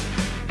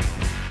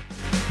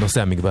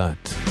 נושא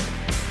המגבעת.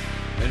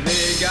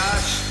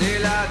 ניגשתי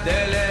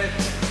לדלת,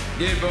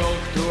 גיבור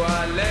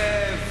קטוע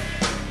לב,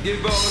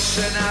 גיבור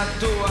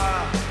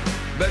שנטוע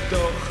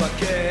בתוך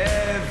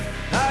הכאב.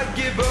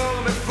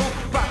 הגיבור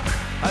מפוקפק,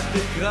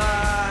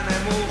 התקרה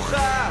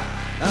נמוכה,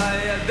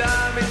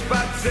 הילדה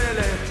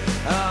מתפצלת,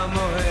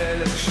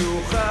 המוהלת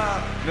קשוחה,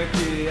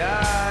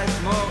 מקיאה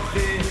את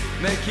מוחי,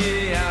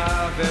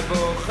 מקיאה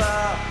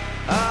ובוכה.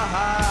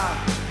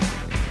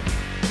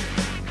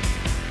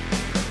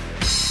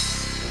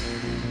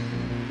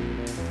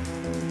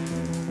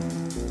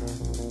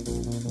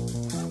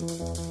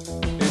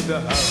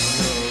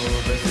 התאהבנו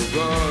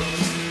בזוגות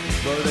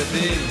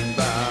בודדים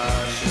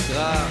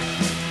בשגרה,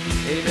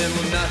 עם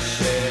אמונה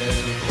של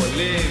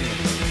חולים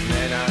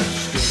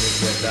מנשקים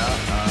את ידה.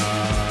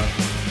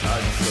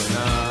 את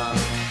זונה,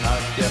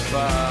 את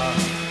יפה,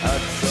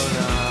 את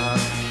זונה.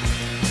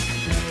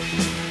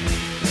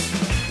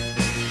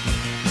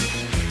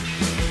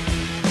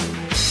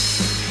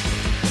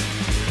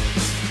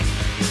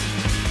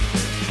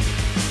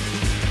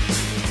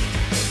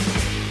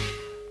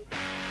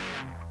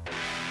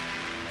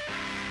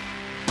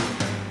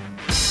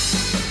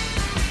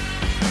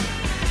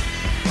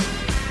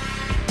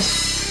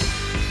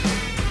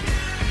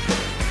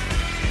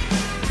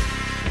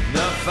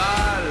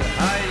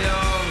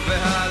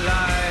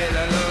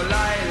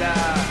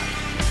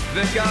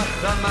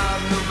 וכך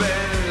עמדנו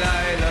בין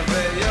לילה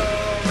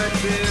ויום,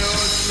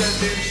 מציאות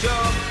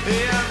שתנשום,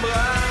 היא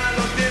אמרה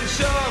לא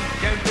תנשום,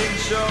 כן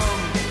תנשום.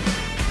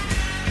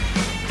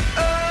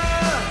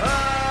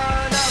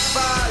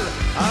 נפל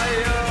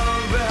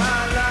היום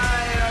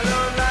והלילה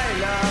לא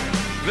לילה,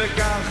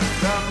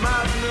 וכך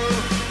עמדנו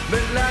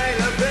בין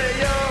לילה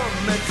ויום,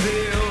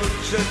 מציאות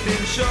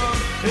שתנשום,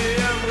 היא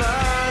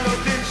אמרה לא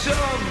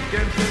תנשום,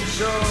 כן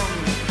תנשום.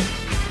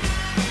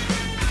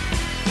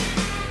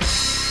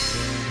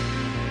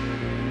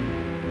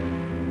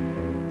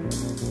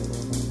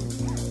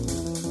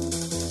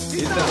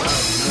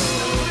 התאהבנו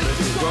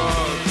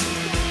בזוגות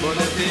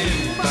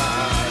בודדים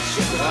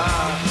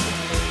בשגרה,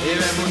 עם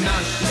אמונה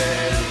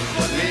של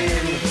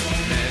חולים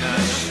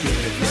מנשקים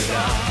את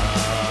ידה.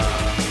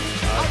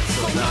 את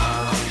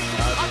זונה,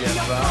 את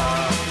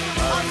יפה,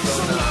 את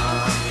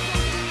זונה.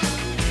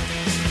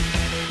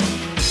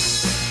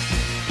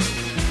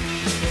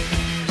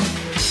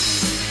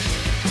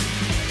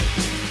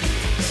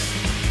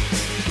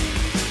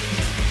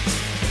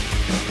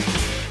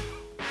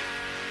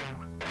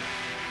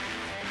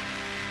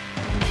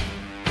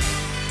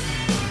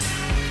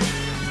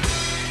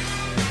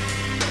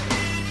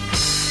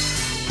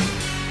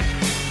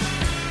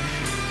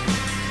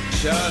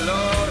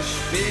 שלוש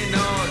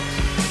פינות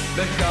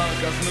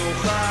בקרקע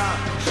זנוחה,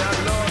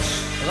 שלוש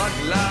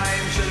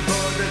רגליים של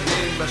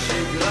בודדים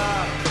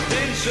בשגרה.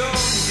 תנשום,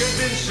 כן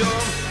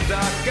תנשום,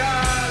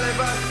 דקה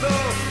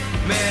לבסוף,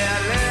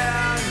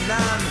 מעליה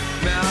ענן,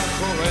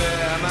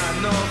 מאחורי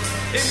המנוף.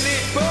 אם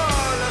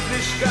ניפול אז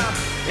נשכח,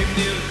 אם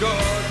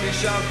נרקוד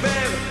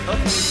נשבר, עוד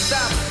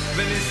נפתח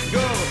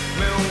ונסגור,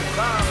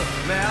 מאוחר,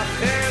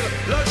 מאחר,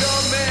 לא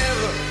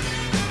גומר.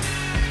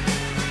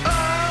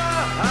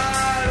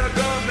 לא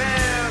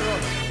גומר.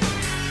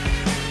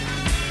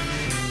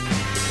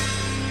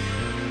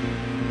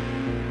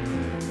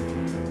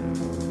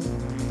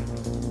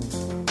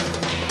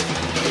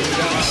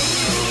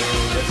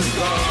 התאהבנו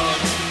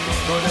בזוגות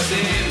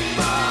בודדים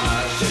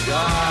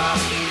בשגרה,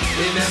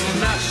 עם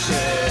אמונה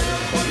של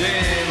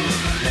חולים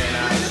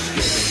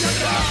מנשקים את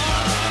ידה.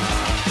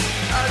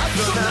 את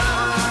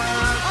זונה,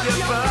 את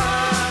יפה,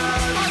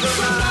 את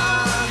זונה.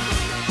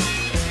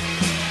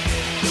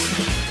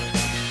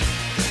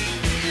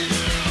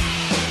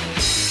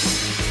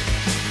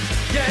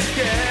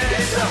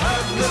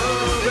 התאהבנו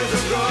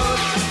בזוגות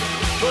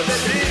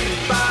בודדים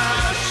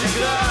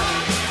בשגרה,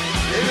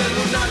 עם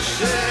אמונה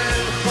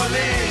של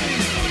חולים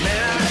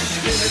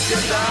מנשקים את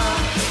ידה.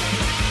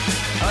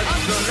 את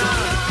זונה,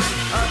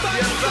 את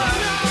יפה,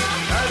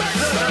 את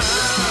זונה.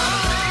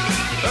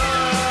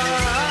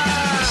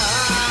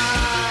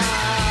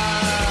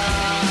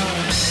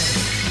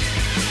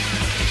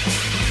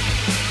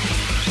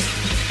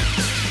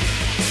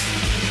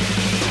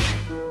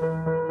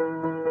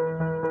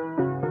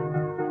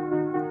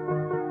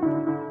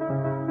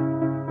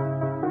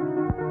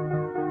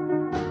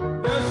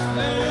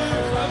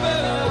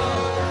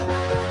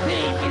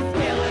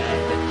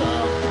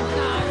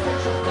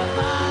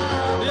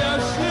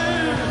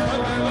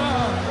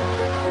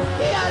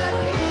 יאללה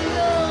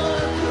קילו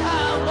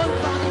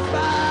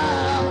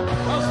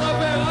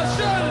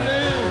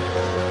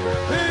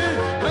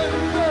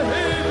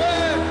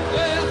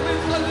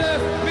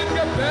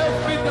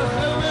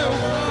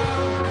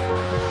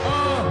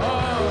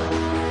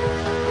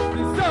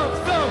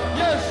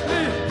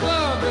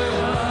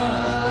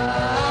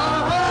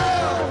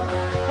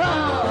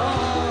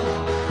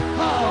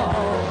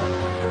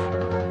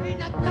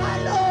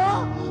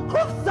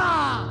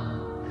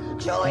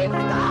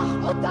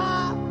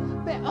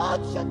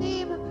עוד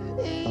שנים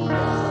יהיו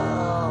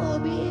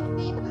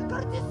בפנים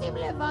כרטיסים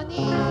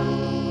לבנים.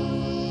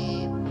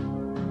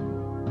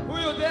 הוא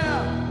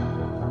יודע,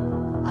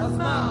 אז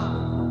מה?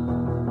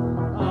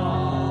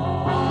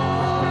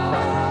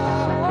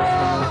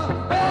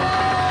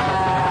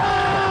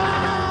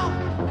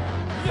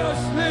 יש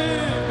לי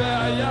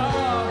בעיה.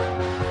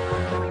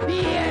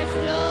 יש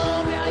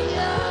לו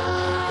בעיה.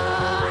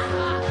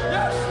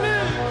 יש לי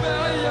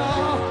בעיה.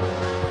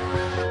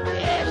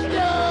 יש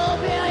לו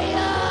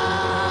בעיה.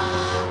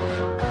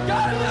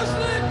 כאן יש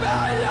לי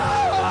בעיה.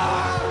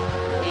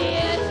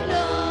 יש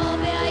לו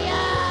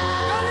בעיה.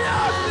 כאן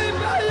יש לי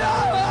בעיה.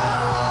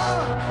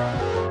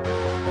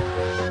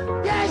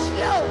 יש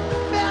לו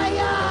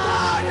בעיה.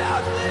 כאן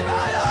יש לי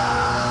בעיה.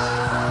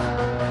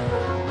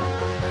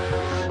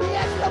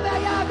 יש לו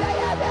בעיה,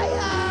 בעיה,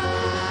 בעיה.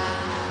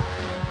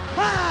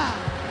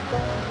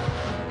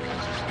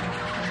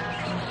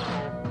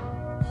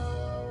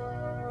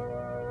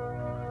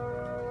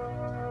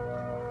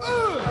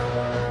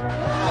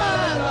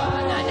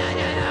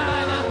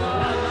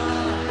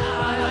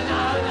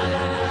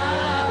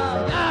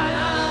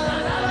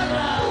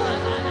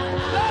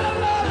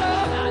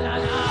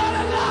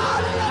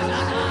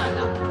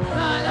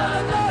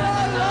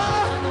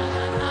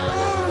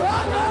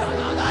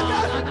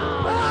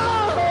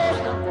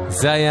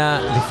 זה היה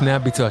לפני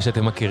הביצוע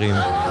שאתם מכירים.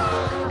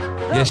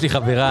 יש לי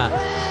חברה,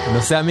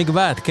 נושאי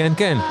המגבעת, כן,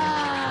 כן.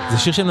 זה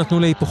שיר שהם נתנו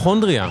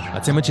להיפוכונדריה,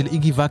 הצמד של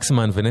איגי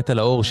וקסמן ונטע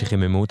לאור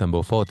שחיממו אותם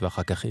בהופעות,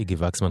 ואחר כך איגי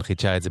וקסמן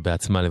חידשה את זה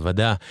בעצמה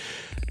לבדה.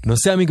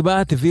 נושאי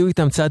המגבעת הביאו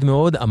איתם צעד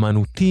מאוד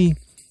אמנותי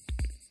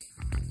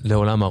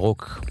לעולם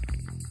הרוק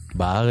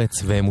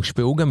בארץ, והם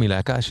הושפעו גם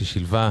מלהקה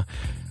ששילבה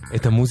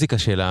את המוזיקה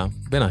שלה,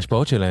 בין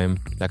ההשפעות שלהם,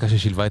 להקה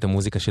ששילבה את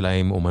המוזיקה שלה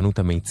עם אומנות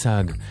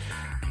המיצג,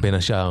 בין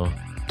השאר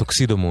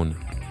טוקסידומון.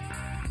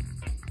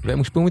 והם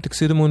הושפעו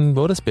מטוקסידומון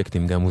בעוד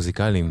אספקטים, גם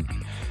מוזיקליים.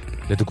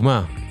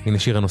 לדוגמה, הנה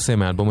שיר הנושא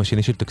מהאלבום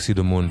השני של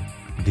טוקסידומון,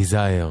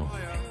 Desire.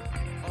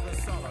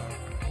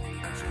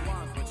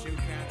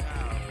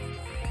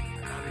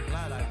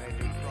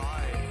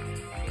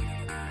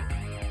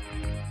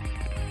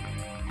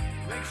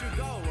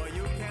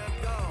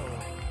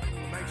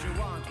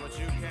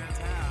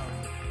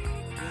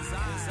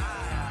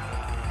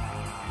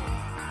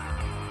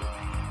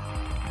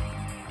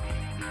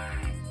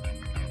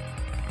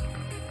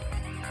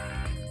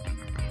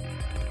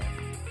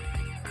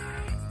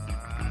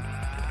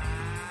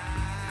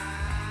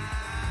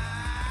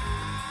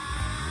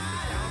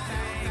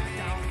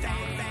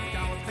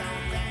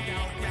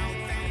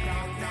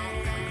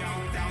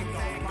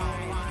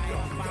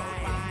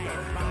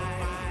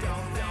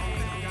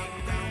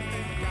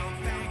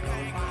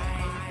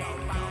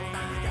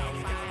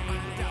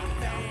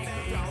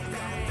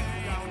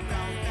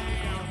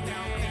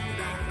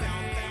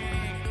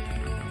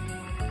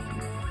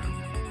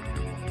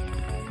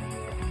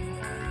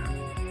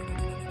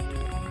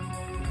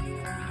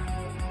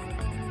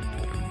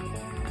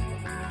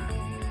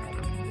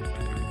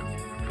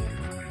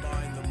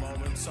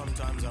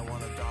 Sometimes I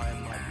want to die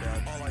in my bed.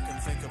 All I can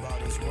think about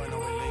is when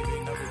are we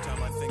leaving. Every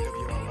time I think of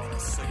you, I want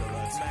a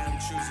cigarette. Man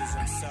chooses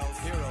himself,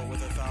 hero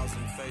with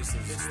 1,000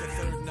 faces. It's the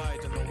third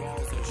night and the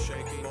walls are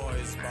shaking.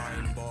 Boys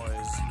buying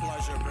boys,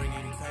 pleasure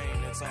bringing pain.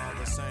 It's all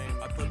the same.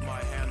 I put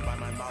my hand by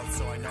my mouth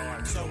so I know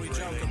I'm so we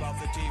joke about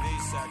the TV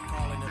set,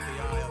 calling it the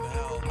eye of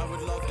hell. I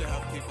would love to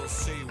have people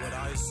see what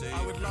I see.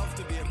 I would love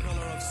to be a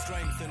pillar of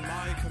strength in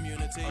my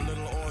community. A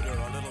little order,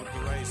 a little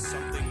grace,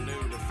 something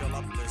new to fill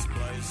up this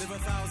place. Live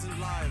 1,000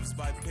 lives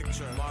by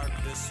picture. Mark,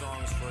 this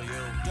song's for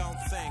you. Don't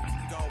think,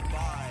 go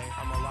by.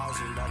 I'm a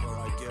lousy lover,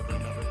 I give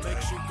and never take.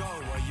 Makes you go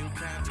where you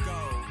can't go.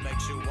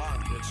 Makes you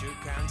want what you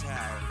can't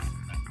have.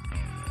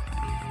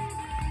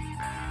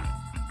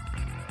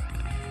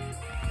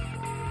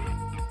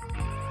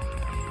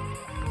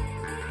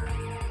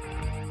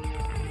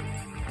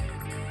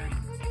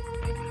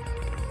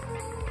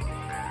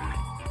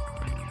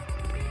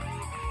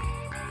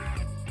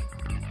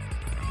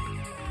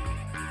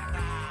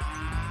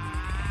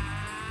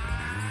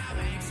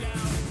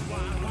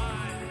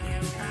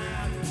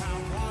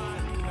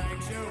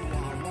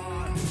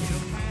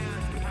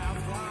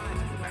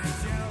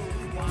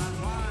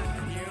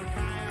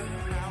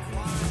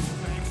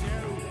 Makes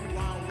you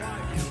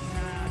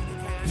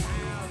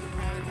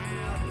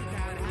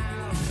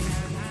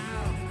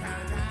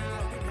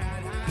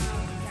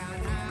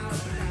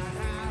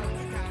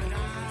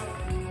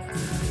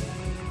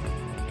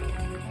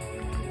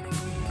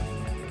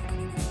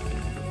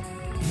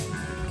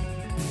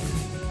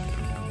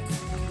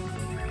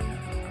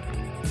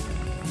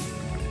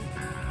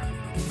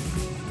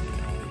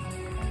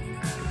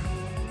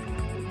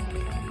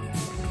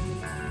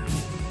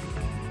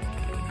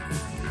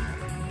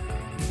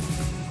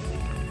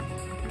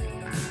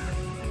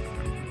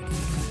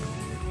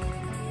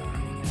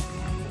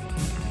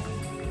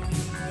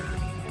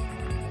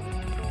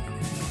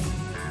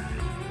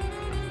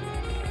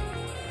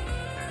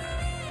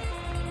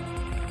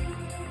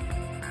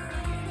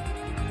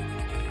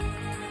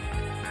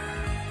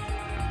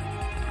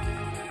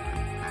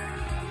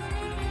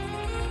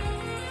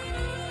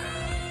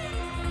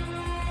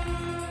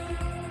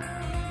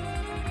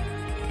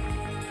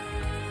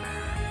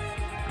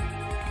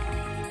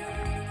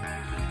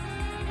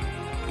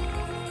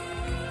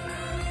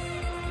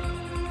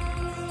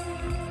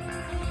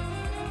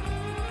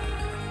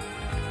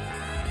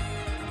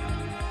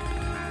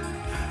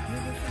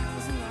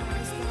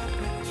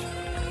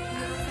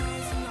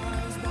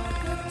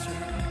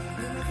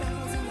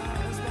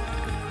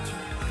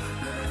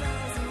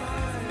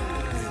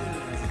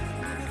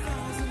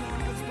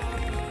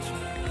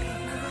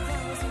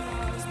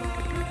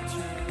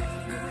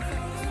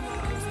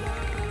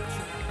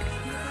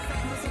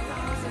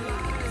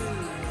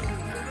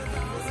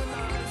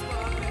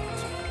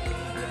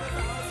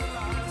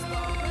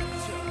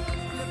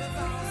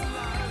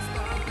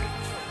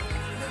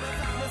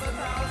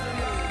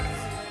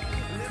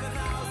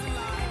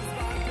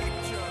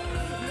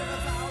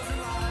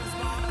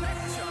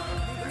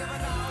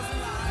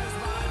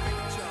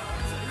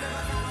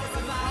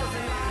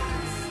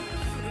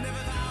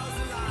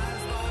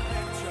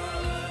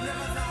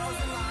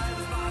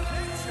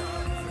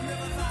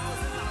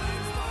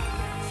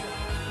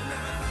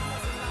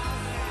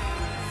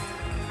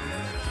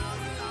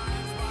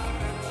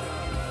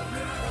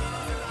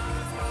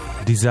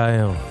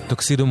Desire,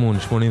 טוקסידו מון,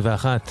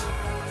 81.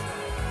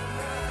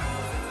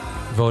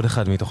 ועוד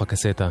אחד מתוך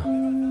הקסטה.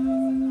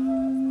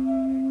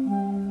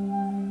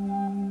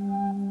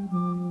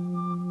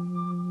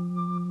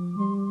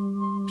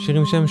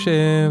 שירים שם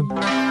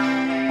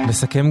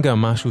שמסכם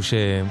גם משהו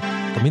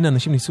שתמיד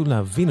אנשים ניסו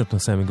להבין את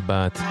נושא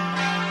המגבעת,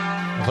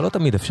 אבל לא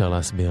תמיד אפשר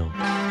להסביר.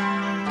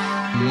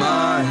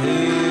 מה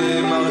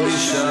היא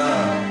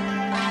מרגישה?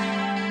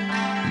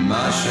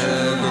 מה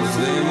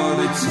שגוזרים עוד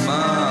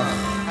יצמח,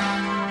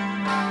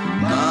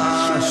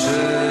 מה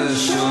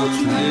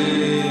ששותלים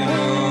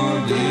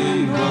עוד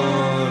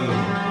יבול.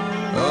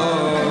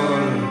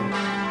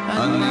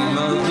 אני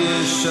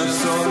מרגיש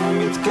אסון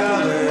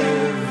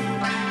מתקרב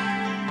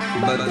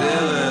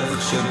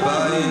בדרך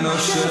שבה היא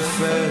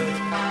נושפת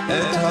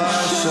את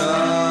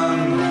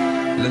העשן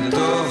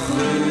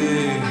לתוכי.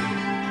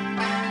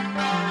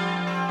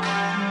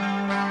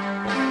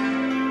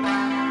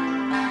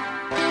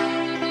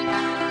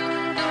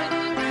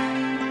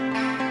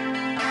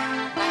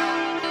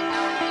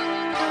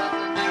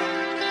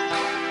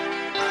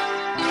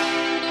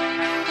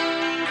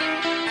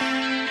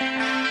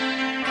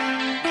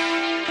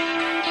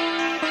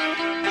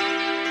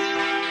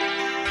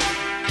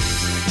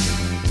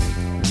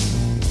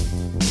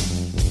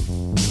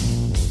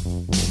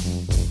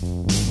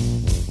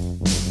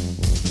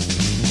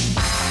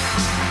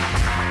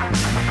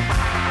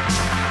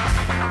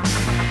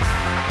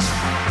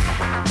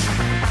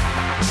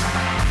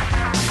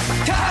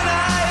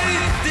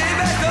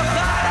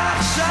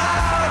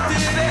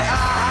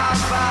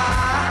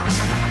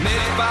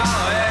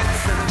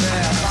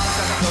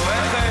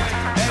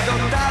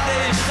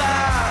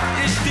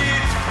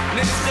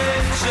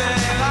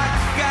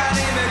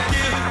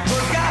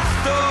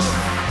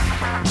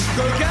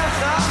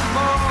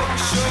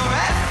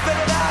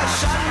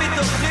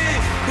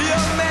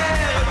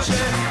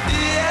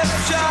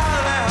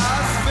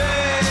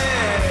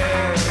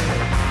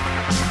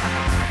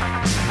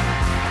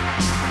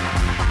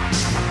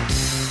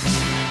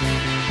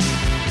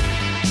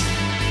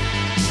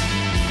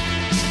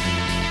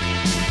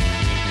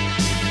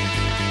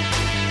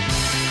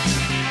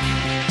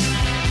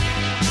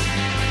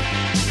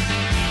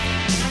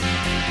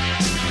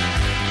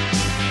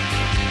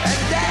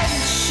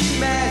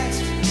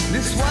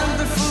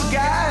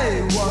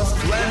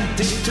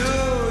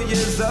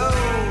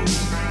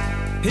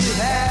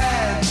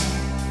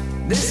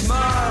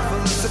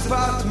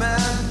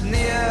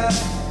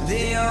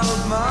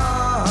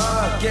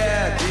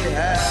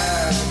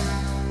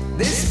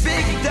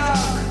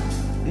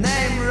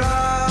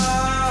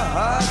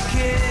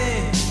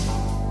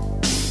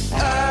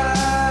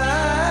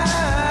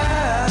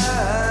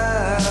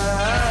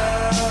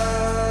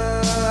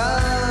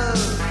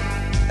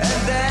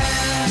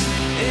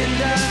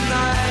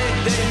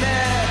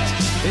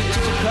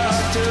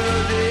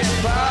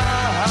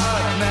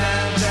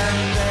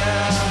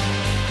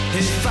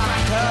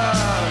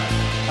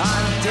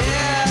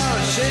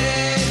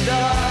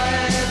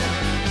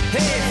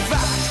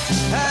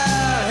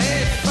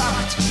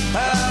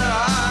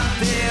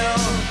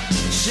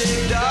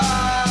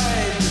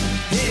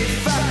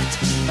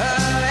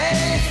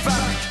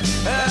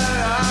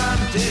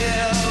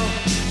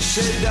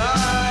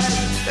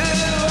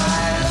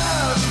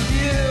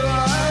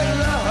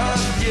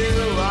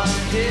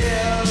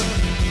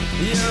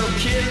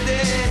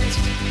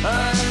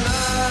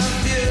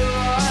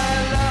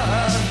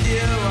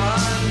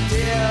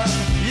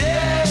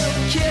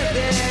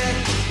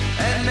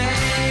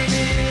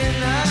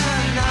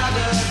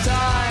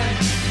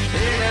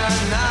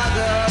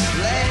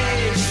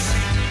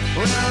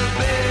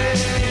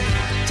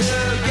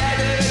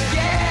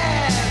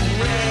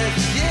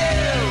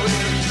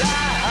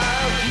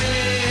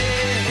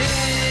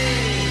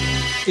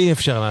 אי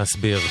אפשר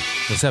להסביר.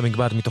 נושא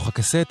המגבעת מתוך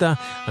הקסטה.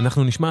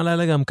 אנחנו נשמע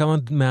לילה גם כמה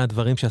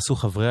מהדברים שעשו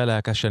חברי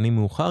הלהקה שנים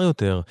מאוחר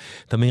יותר.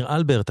 תמיר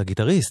אלברט,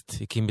 הגיטריסט,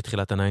 הקים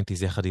בתחילת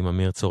ה-90s יחד עם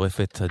אמיר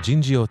צורפת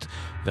הג'ינג'יות,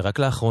 ורק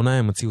לאחרונה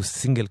הם הוציאו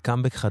סינגל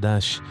קאמבק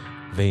חדש,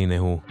 והנה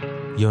הוא,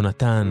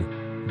 יונתן,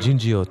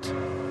 ג'ינג'יות,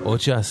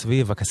 עוד שעה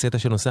סביב הקסטה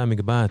של נושא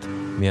המגבעת,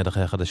 מיד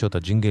אחרי החדשות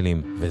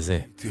הג'ינגלים, וזה.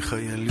 הייתי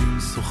חיילים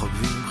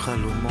סוחבים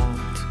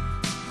חלומות,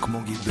 כמו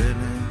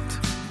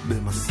גיבנת,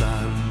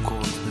 במסל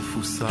קוד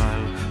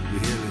מפוסל,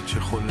 וילד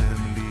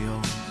שחולם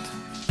להיות.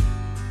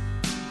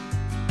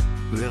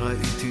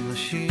 וראיתי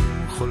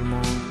נשים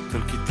חולמות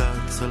על כיתת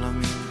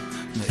צלמים,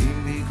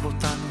 נעים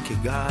בעקבותן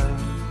כגל,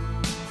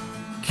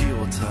 כי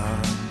רוצה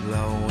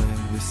להורג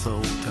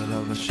ושרוט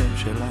עליו השם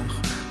שלך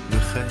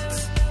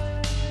וחץ.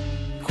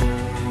 כל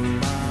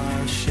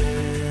מה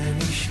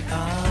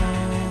שנשאר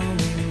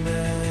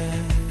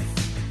ממך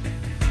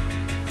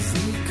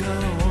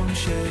זיכרון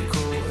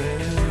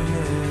שכואב,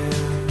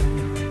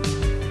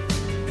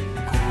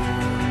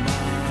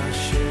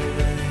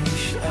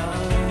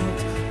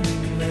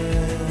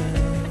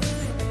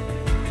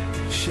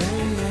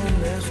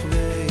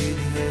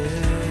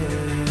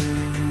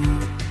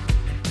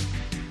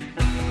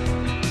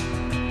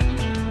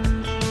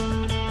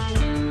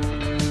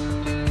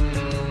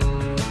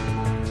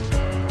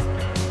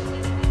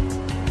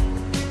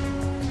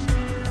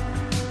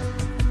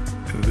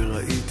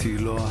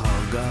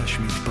 רעש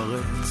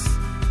מתפרץ,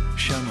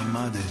 שם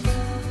עמדת,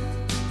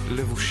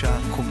 לבושה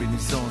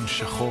קומביניזון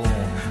שחור,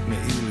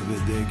 מעיל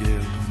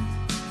ודגל.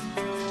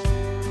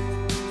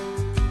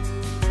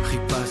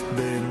 חיפשת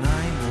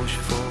בעיניים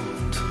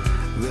רושפות,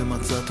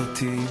 ומצאת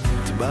אותי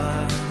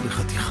נטבעת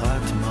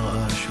בחתיכת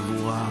מראה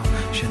שבורה,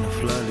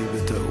 שנפלה לי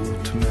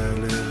בטעות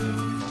מהלב.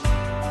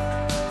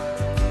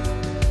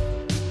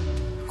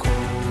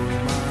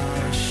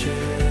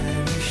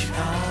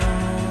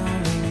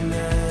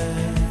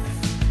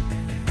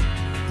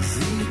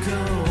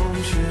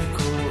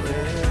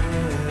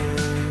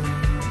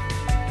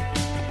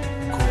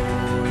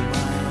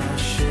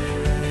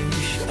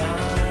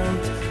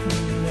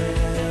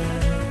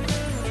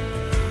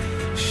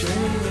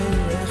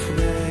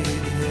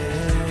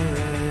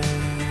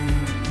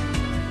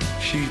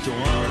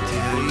 שהתעוררתי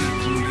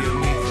היית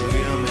תלוימית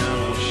תלויה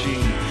מעל ראשי,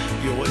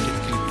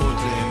 יורקת קליפות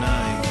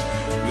לעיניי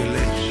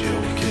ולב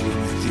שעורקל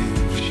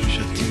נתיב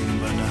ששתים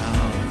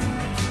בנהר.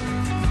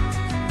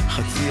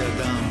 חצי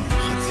אדם,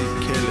 חצי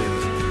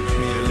כלב,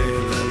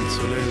 מיילל על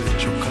צוללת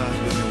שוקעת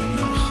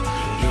במאונח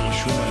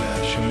ורשום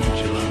עליה שמות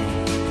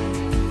שלנו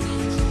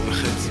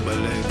וחץ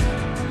בלב.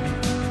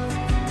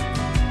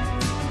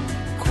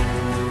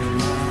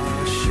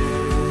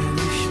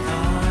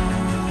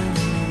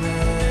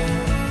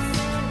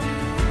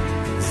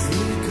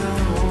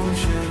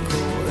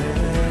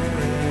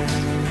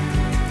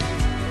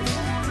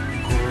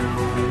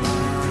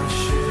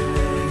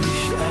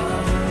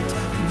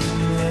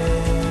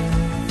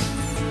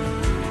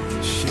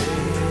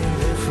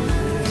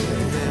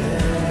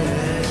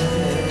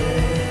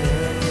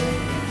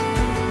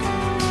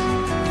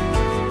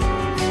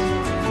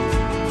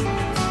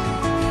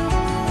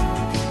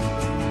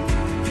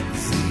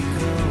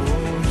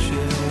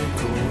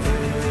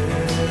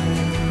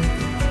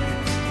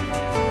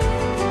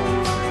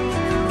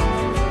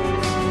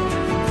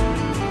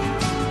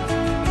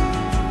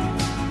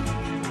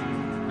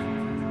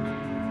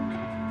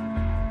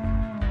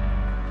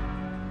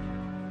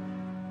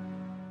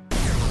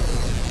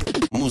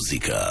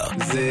 מוזיקה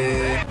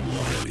זה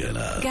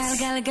גלגלצ.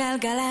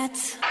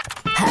 גלגלגלגלצ.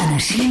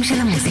 האנשים של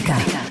המוזיקה.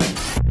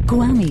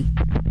 קוואמי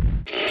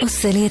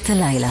עושה לי את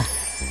הלילה.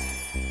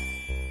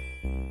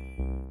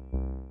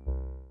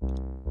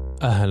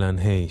 אהלן,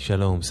 היי,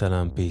 שלום,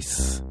 סלאם,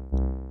 פיס.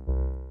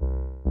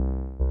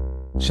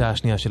 שעה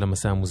שנייה של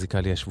המסע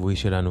המוזיקלי השבועי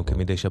שלנו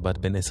כמדי שבת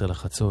בין 10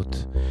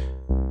 לחצות.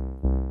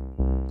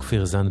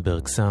 כפיר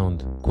זנדברג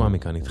סאונד, קוואמי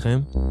כאן איתכם.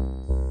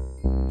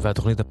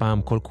 והתוכנית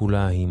הפעם כל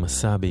כולה היא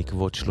מסע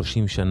בעקבות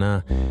 30 שנה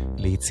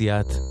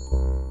ליציאת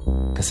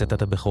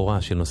קסטת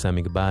הבכורה של נושאי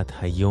המגבעת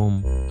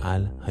היום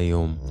על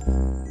היום,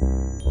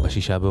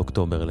 ב6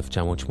 באוקטובר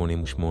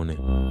 1988.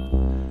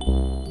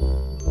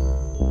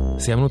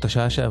 סיימנו את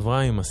השעה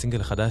שעברה עם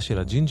הסינגל החדש של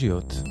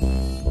הג'ינג'יות,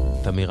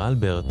 תמיר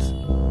אלברט,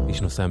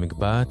 איש נושאי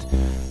המגבעת,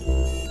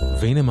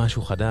 והנה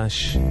משהו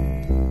חדש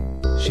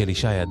של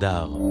ישי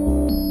הדר,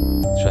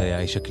 שהיה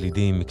איש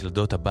הקלידים,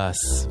 מקלדות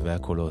הבאס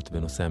והקולות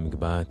בנושאי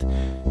המגבעת.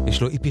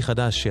 יש לו איפי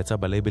חדש שיצא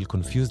בלייבל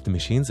Confused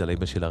Machines,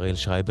 הלייבל של הראל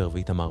שרייבר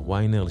ואיתמר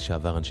ויינר,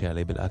 לשעבר אנשי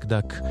הלייבל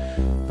אקדק.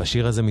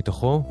 והשיר הזה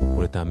מתוכו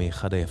הוא לטעמי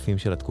אחד היפים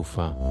של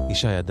התקופה,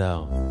 ישי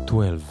הדר,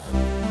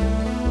 12.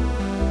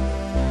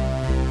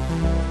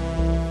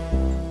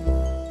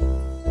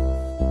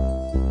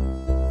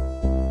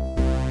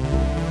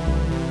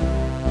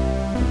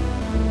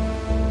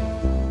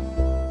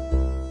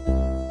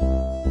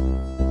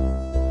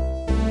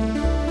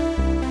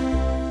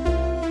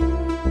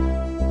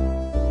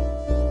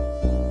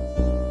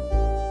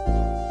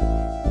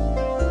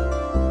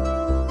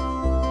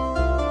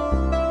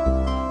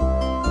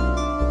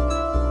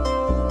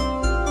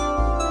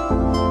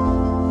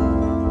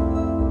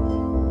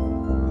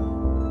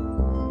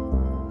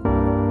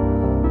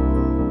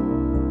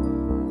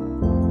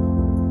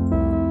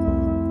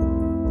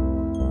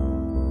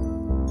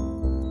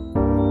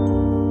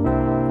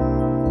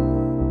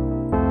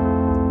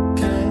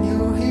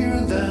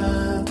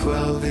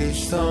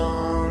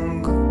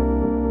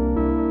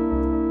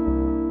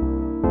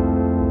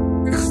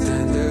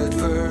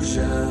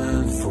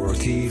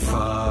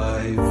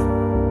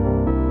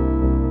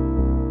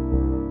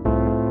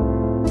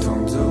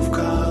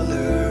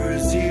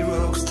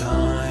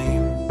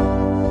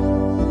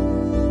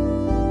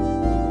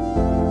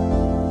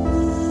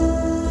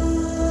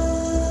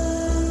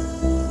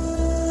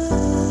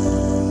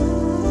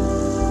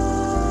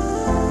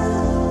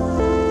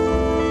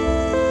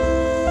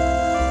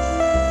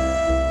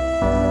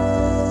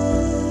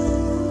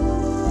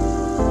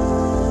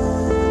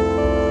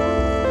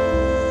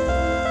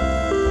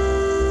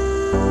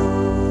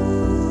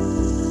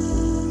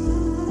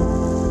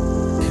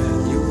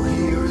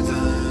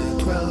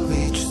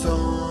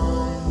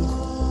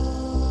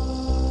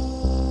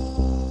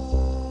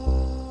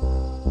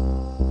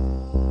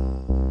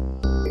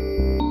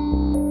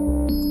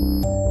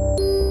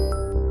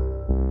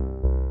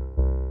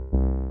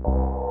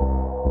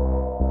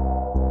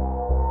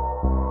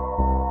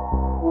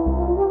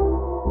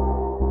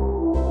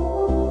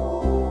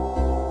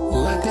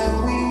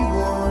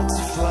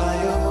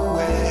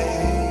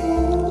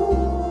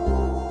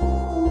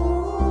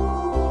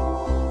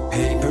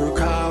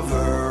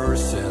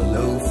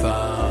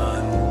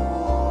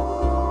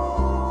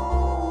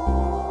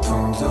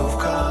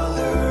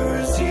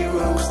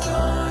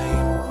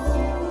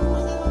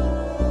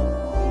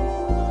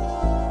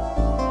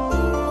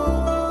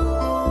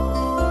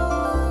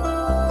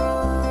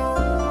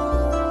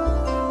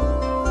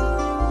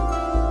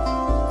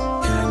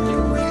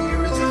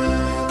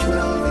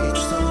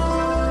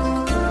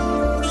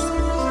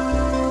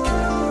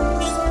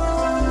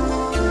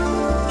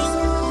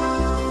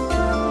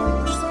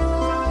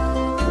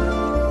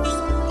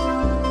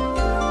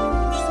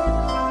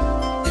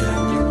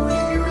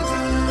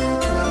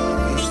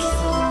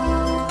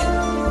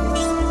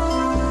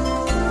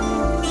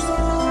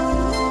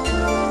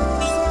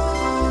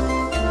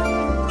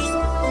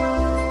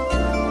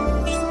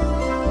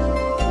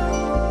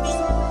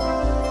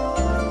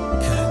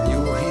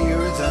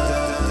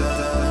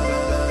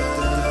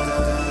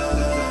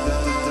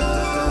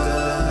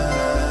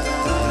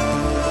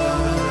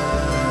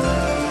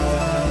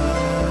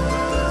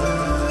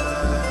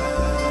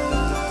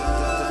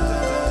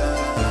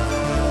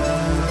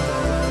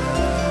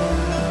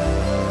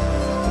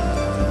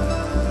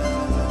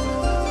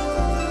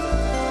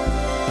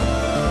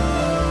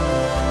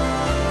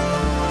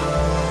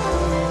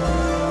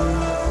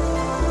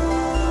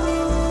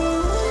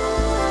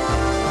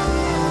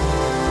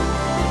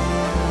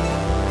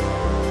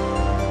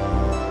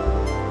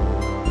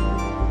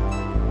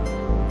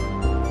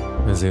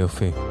 איזה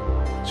יופי.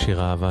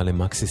 שיר אהבה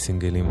למקסי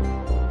סינגלים.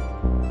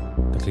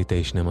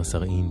 תקליטי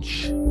 12 אינץ'.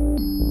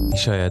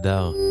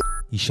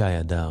 אישה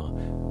ידר.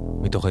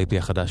 מתוך ה-IP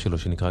החדש שלו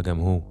שנקרא גם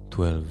הוא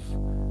 12.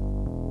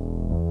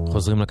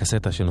 חוזרים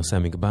לקסטה של נושאי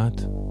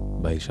המגבעת.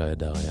 באישה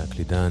ידר היה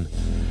קלידן.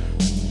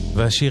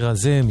 והשיר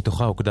הזה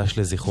מתוכה הוקדש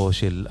לזכרו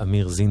של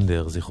אמיר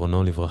זינדר,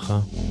 זיכרונו לברכה.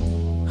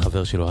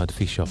 חבר שלו עד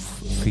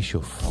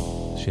פישוף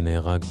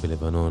שנהרג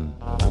בלבנון.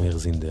 אמיר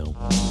זינדר.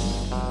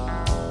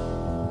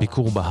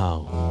 ביקור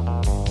בהר.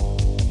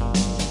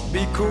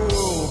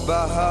 ביקור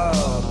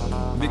בהר,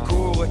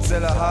 ביקור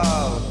אצל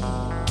ההר.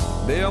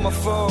 ביום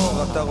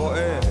אפור אתה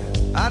רואה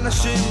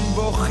אנשים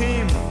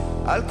בוכים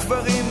על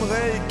קברים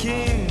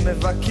ריקים,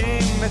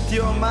 מבקים את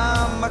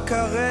יומם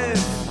הקרב.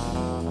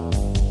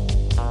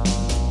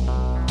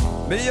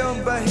 ביום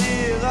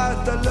בהיר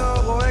אתה לא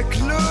רואה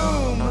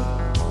כלום.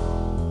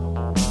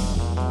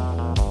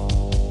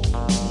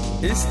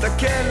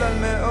 הסתכל על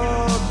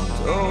מאות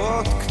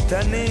אורות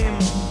קטנים,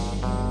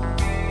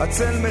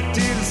 הצל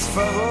מטיל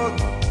ספרות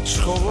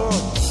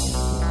שחורות.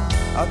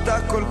 אתה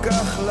כל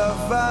כך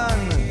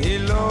לבן, היא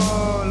לא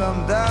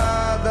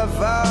למדה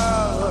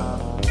דבר.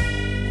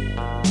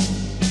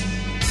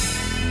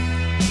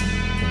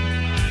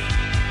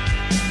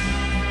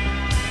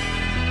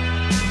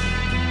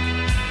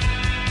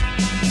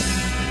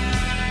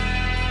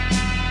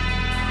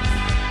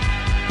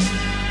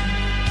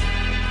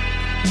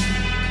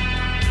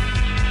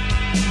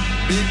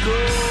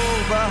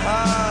 ביקור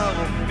בהר,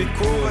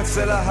 ביקור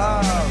אצל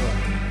ההר.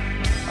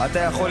 אתה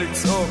יכול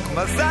לצעוק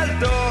מזל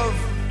טוב,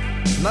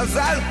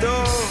 מזל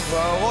טוב.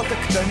 האורות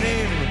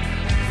הקטנים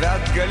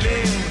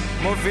והדגלים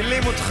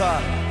מובילים אותך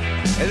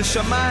אל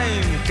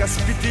שמיים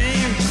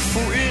כספיתיים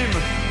קפואים.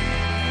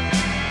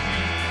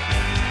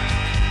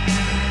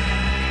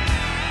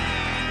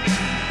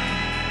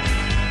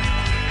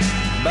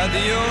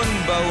 בדיון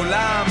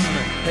באולם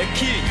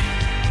הקיא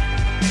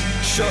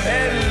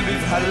שואל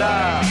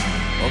בבהלה,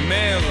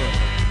 אומר,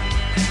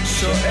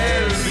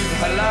 שואל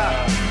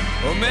בבהלה,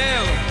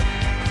 אומר,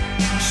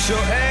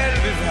 שואל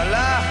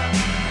בבהלה,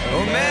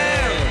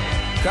 אומר,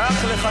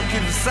 קח לך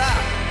כבשה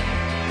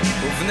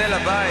ובנה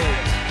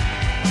לבית.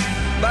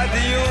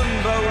 בדיון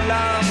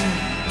באולם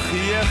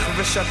חייך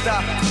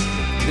ושתק,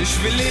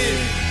 בשבילי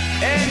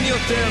אין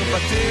יותר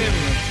בתים.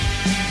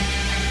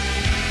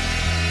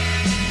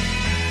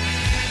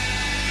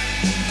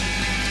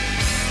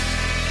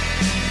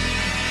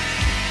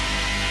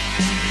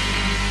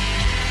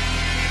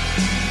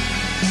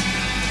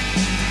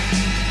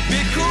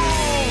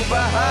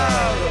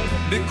 בהר,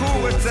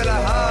 ביקור אצל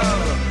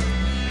ההר.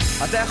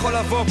 אתה יכול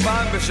לבוא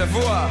פעם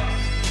בשבוע.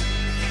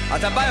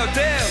 אתה בא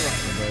יותר.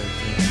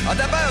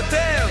 אתה בא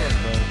יותר.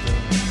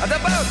 אתה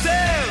בא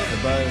יותר.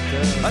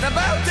 אתה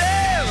בא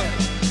יותר.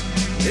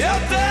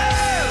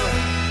 יותר.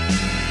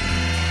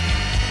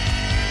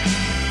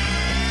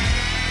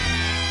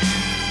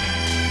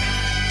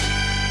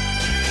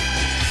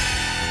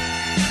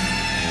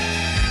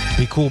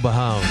 ביקור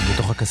בהר,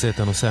 מתוך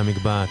הקסטה נושאי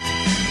המגבעת.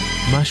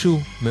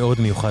 משהו מאוד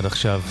מיוחד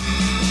עכשיו.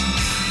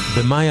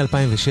 במאי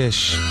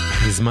 2006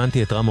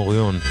 הזמנתי את רם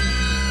אוריון.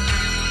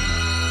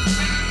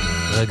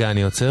 רגע,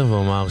 אני עוצר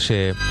ואומר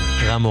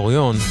שרם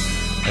אוריון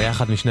היה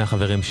אחד משני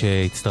החברים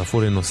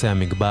שהצטרפו לנושאי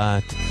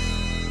המגבעת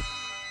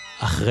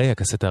אחרי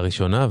הקסטה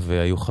הראשונה,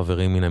 והיו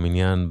חברים מן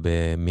המניין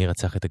במי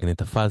רצח את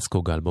אגנטה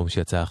פלסקו, האלבום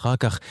שיצא אחר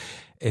כך.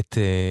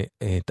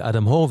 את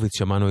אדם הורוביץ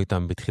שמענו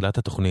איתם בתחילת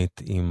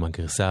התוכנית עם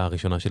הגרסה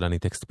הראשונה של אני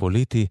טקסט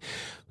פוליטי,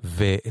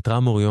 ואת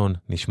רם אוריון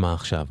נשמע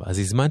עכשיו. אז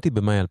הזמנתי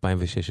במאי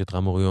 2006 את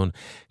רם אוריון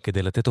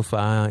כדי לתת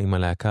הופעה עם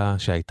הלהקה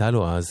שהייתה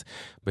לו אז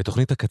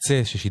בתוכנית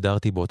הקצה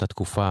ששידרתי באותה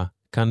תקופה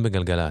כאן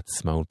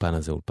בגלגלץ, מהאולפן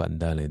הזה, אולפן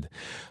ד'.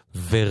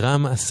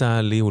 ורם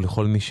עשה לי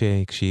ולכל מי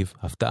שהקשיב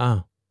הפתעה,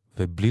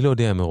 ובלי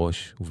להודיע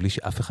מראש ובלי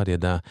שאף אחד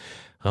ידע,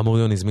 רם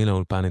אוריון הזמין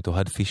לאולפן את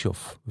אוהד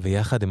פישוף,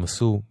 ויחד הם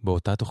עשו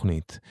באותה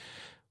תוכנית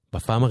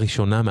בפעם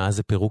הראשונה מאז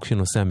הפירוק של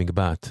נושאי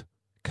המגבעת,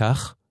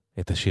 כך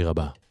את השיר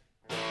הבא.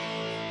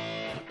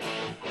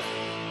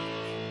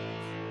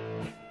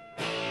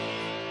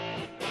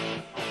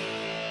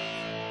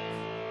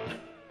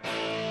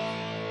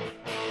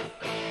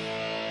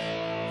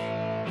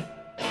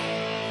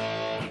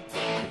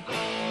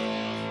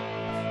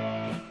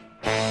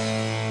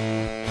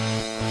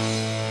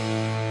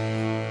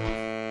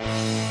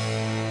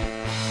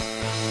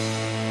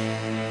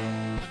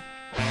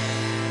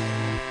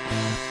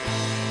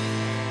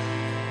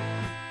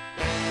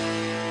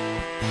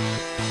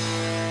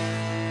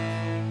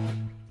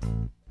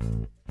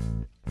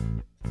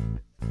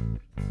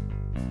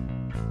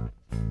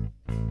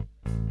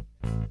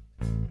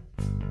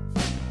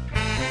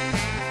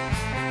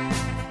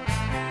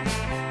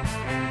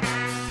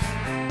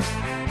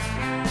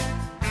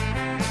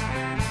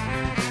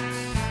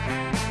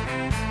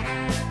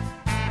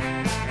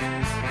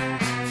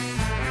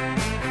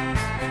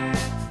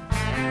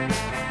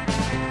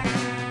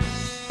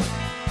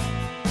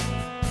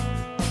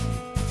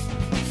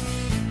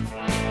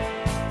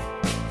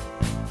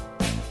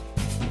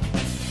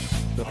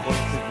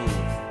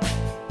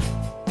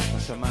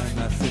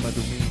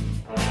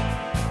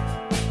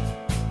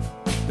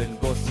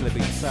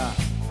 מסע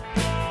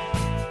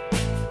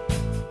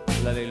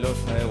ללילות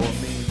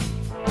העירומים.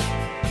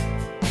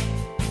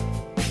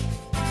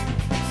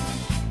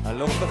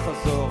 הלוך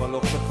וחזור,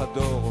 הלוך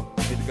וחדור,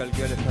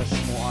 מתגלגלת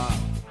השמועה.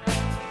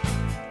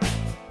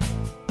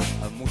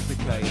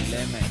 המוזיקה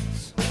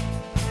אילמת,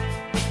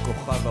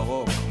 כוכב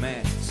הרוק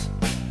מת.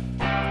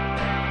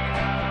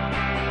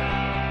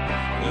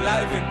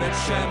 לייב אין בית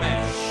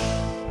שמש.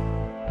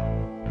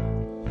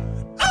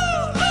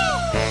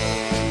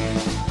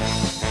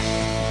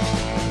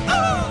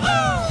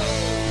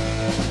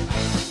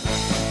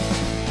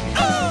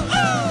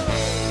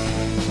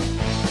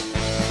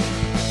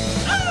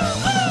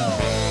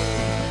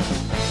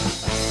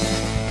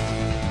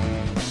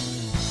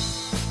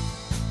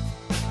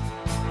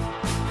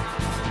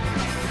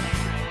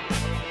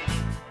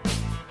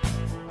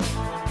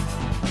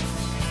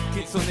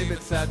 קיצוני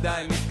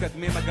בצעדיי,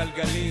 מתקדמים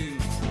הגלגלים,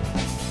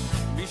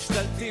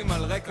 משתלטים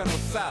על רקע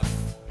נוסף,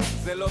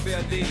 זה לא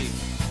בידי.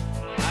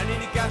 אני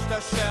ניגש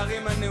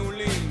לשערים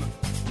הנעולים,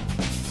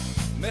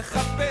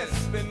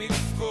 מחפש במי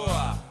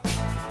לפגוע.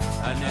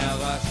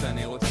 הנערה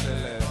שאני רוצה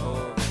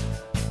לאהוב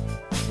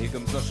היא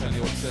גם זו שאני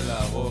רוצה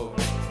להרוג.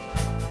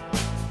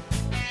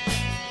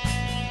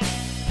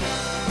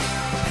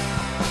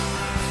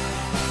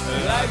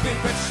 לייב אין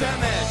בית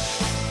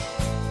שמש.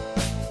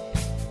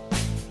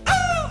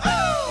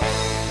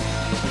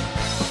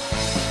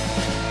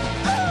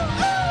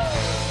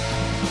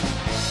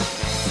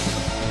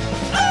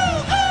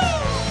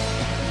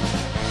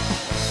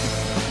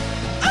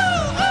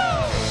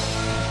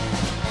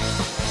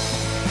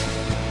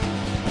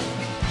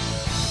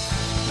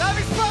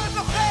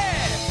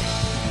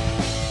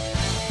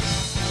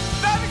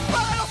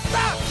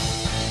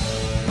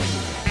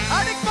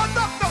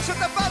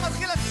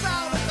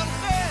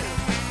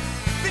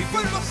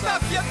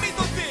 ימיד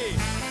אותי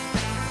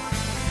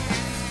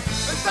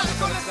וסך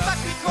הכל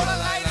הסתכלי כל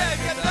הלילה את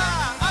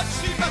ידה עד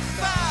שהיא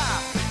בסה.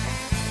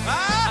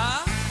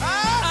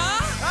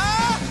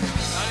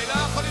 אני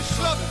לא יכול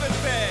לשלוט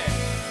בזה.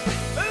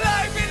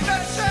 לייב אין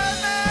בית שמש.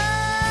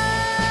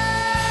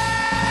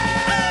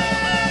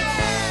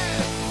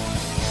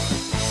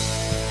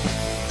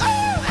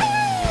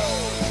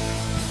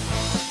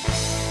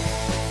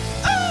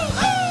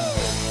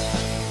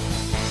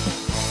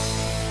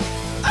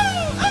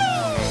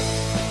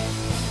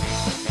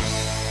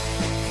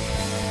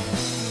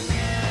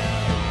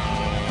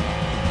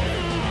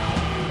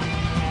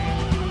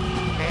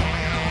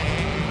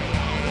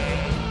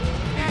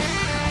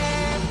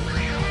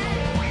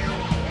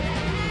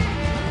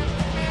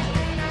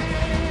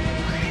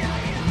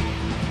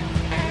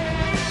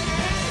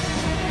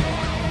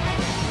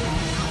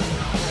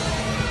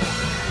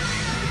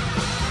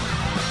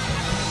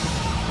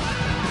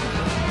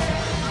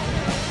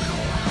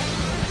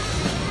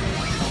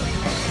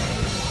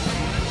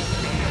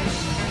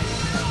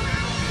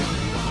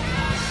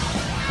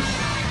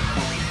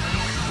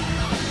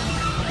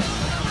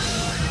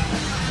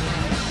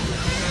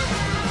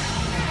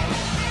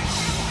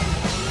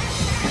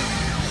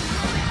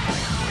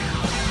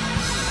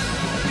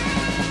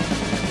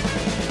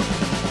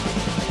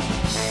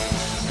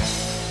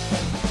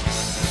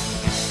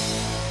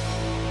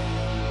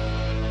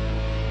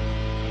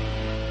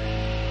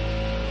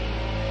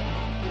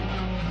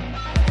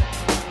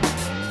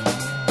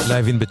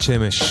 לייב אין בית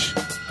שמש,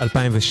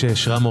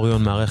 2006, רם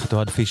אוריון מערכת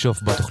אוהד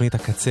פישוף בתוכנית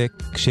הקצה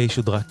כשהיא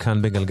שודרה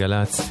כאן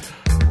בגלגלץ.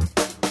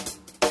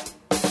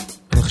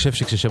 אני חושב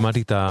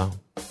שכששמעתי את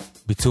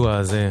הביצוע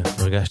הזה,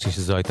 הרגשתי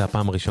שזו הייתה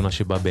הפעם הראשונה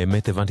שבה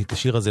באמת הבנתי את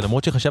השיר הזה,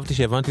 למרות שחשבתי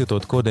שהבנתי אותו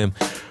עוד קודם,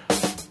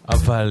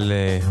 אבל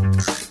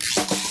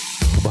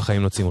הוא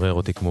בחיים לא צמרר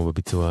אותי כמו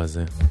בביצוע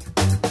הזה.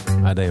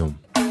 עד היום.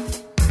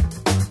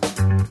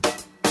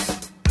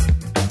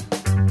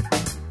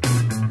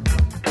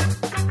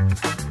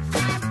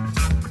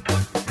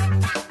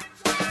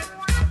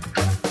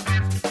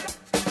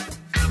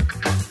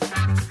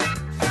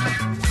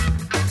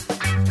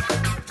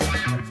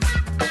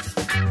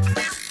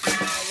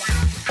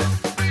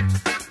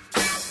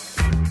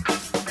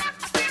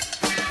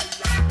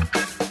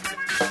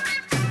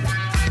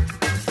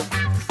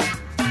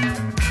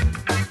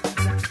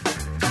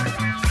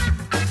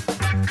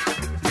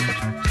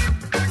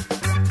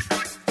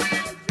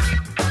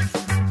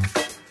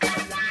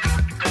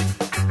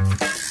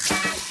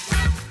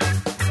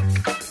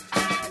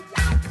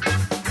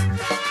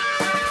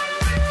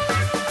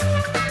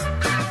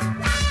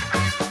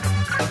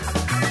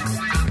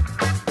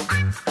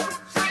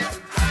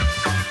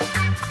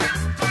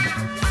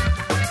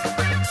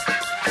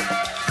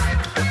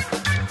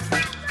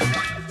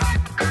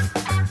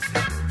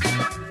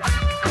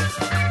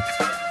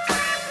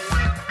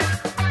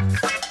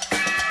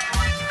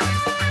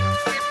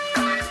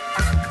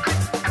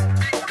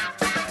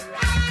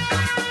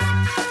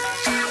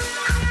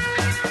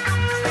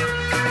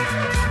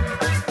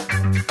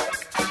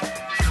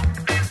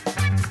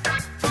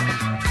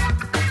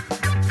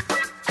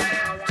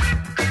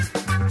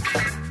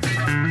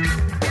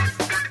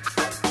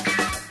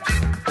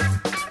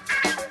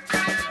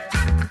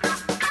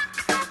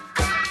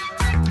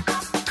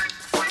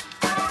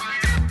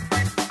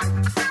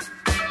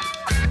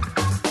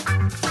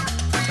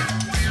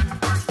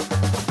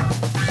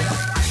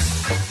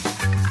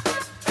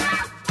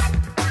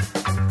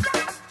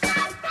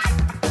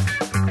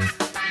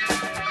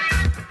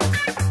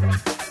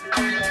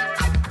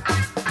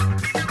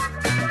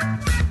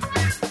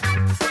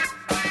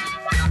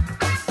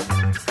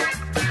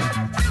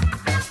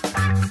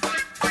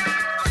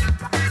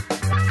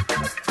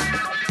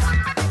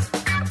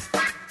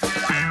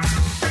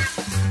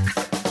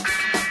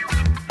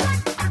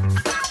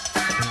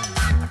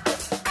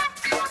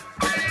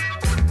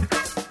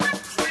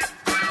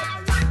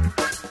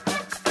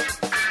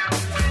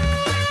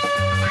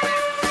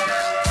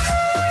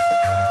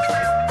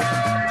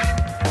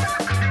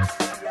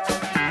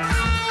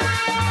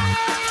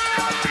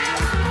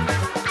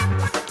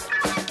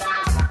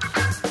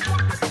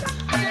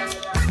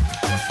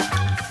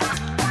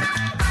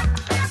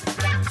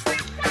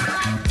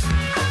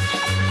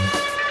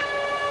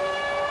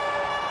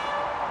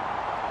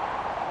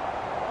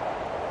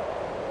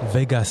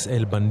 וגאס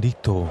אל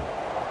בנדיטו.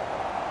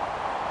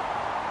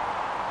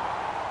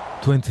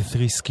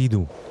 23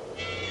 סקידו.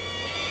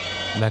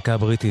 להקה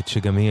בריטית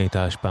שגם היא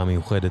הייתה השפעה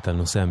מיוחדת על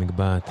נושא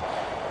המגבעת.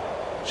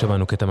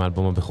 שמענו קטע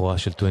מאלבום הבכורה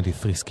של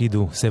 23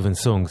 סקידו, 7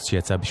 Songs,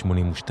 שיצא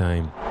ב-82.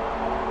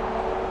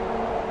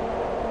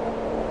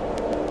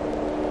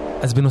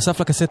 אז בנוסף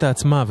לקסטה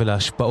עצמה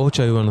ולהשפעות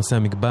שהיו על נושא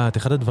המגבעת,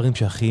 אחד הדברים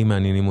שהכי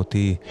מעניינים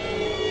אותי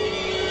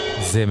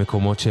זה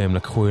מקומות שהם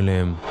לקחו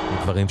אליהם,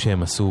 דברים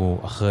שהם עשו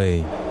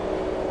אחרי.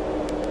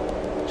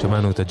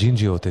 שמענו את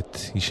הג'ינג'יות, את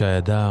ישי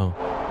הדר,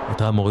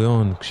 את רם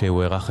אוריון,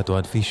 כשהוא ערך את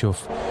אוהד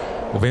פישוף.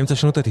 ובאמצע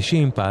שנות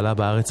ה-90 פעלה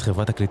בארץ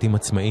חברת תקליטים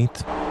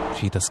עצמאית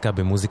שהתעסקה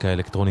במוזיקה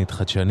אלקטרונית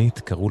חדשנית,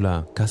 קראו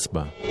לה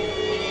קסבה.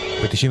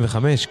 ב-95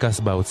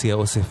 קסבה הוציאה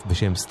אוסף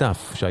בשם סטאפ,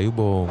 שהיה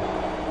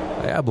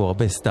בו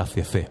הרבה סטאפ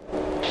יפה.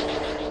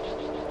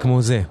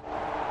 כמו זה,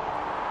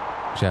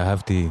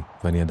 שאהבתי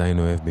ואני עדיין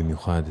אוהב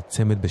במיוחד,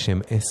 צמד בשם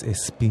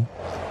SSP,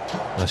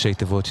 ראשי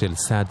תיבות של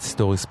Sad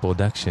Stories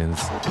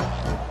Productions.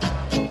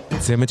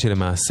 צמד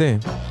שלמעשה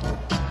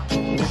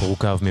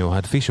הורכב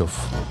מאוהד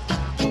פישוף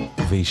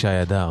וישי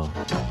הדר.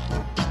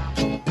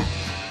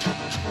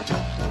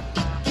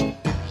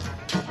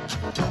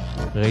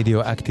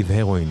 רדיו-אקטיב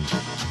הרואין.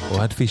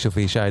 אוהד פישוף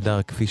וישי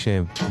הדר, כפי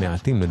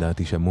שמעטים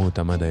לדעתי שמעו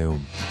אותם עד היום.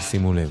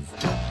 שימו לב.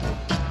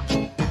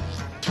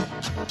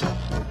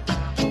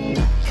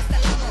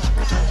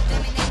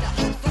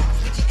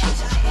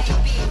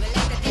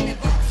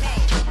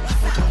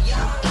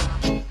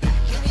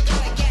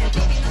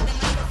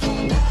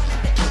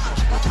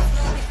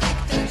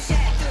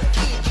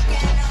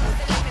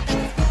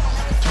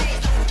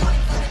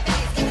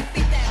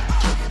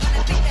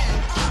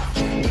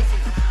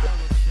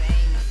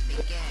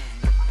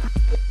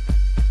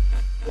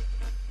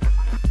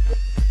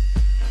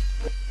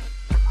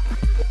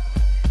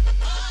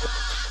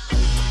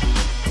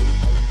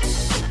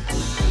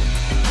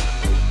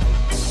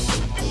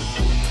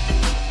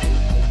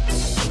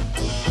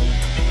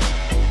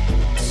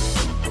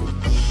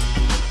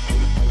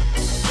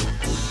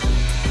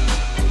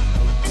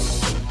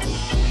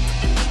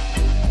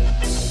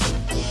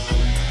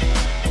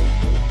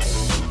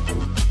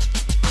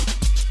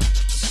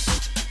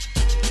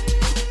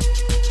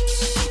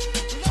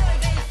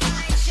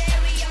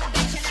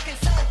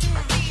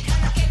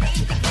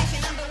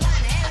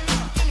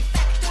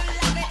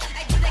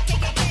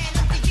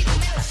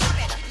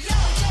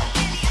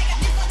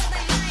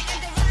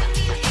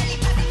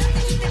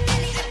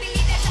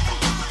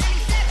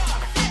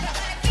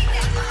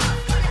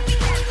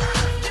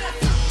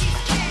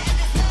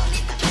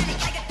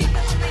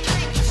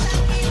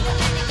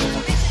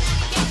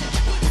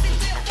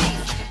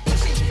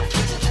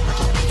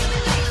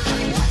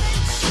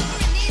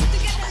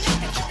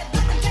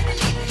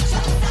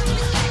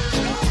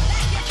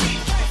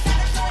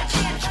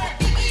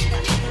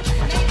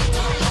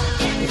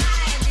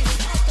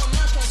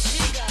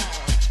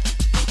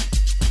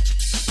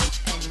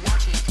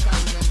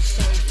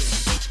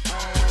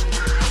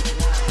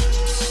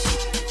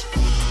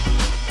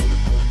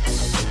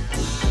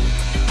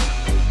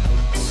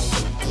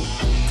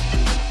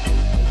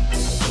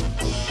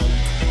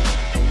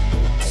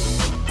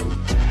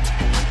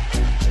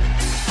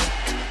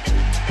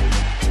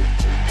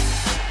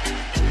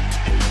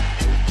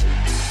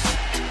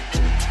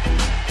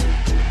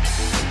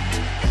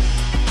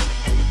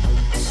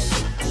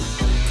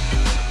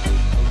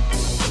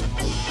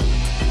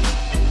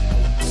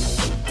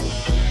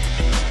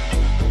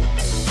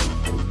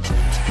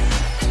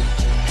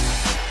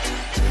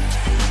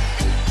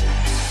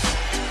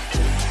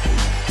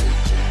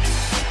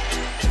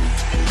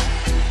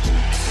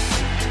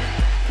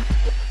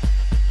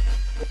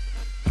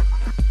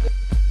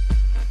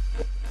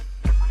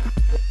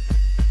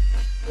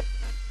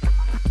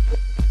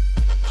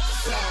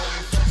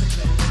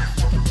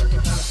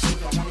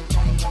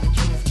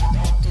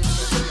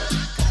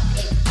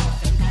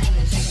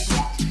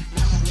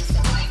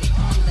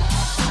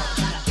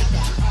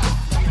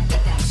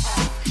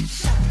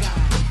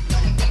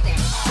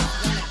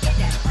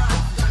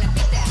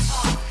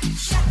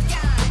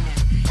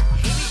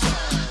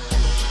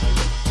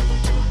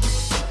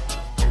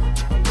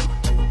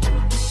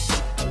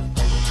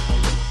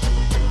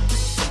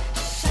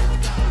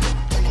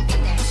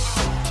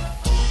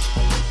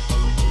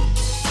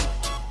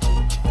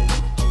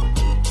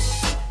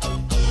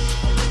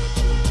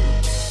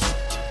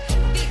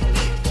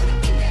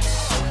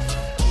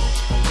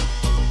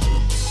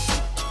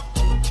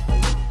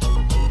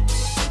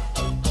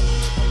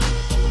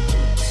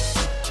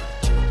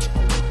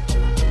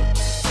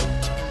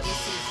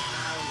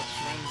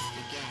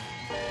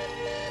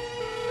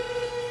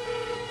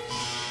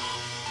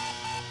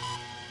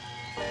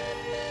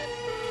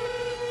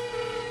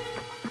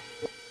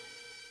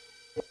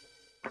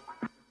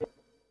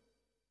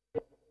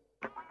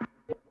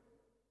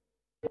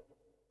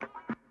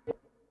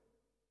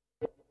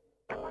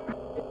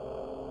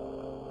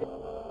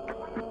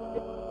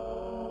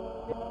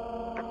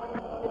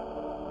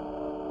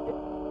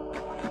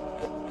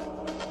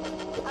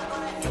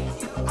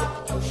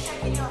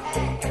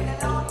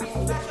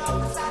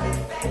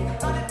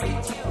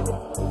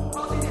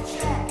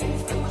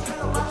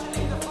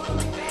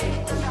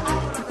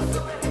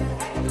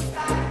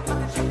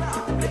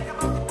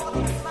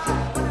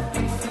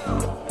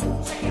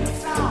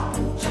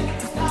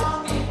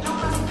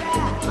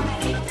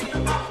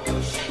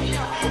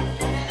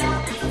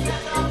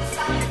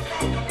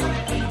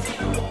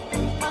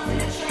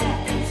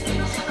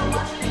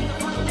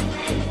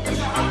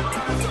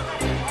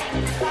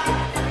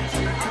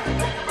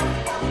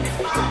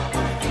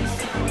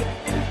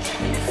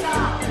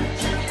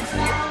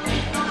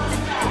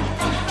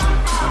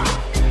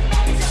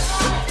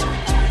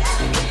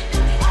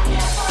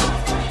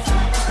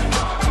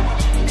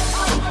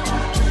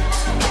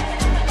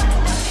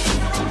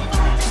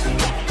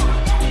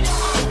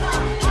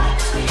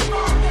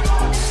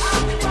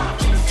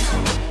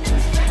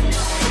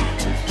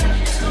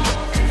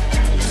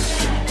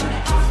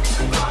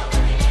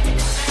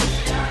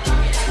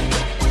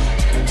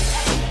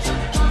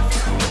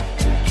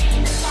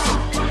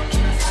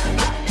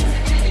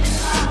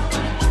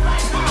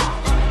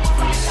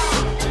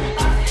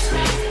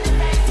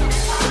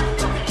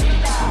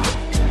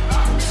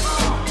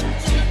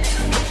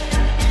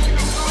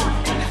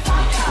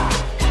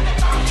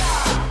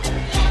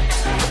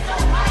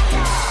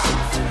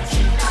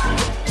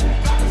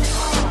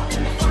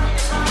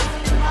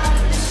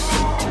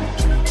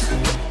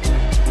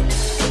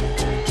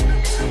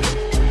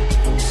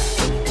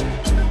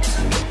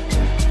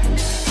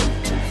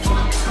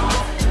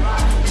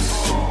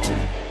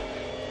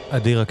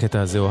 אדיר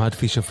הקטע הזה, אוהד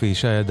פישר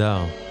וישי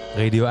הדר,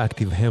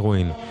 רדיואקטיב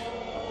הרואין,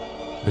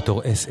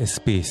 בתור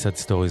SSP,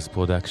 Sad Stories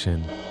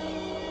Productions,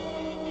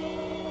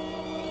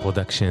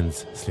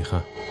 סליחה.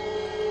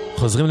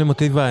 חוזרים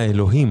למוטיב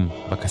האלוהים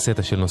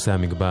בקסטה של נושאי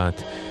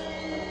המגבעת,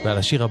 ועל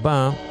השיר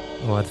הבא,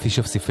 אוהד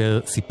פישר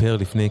סיפר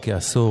לפני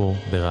כעשור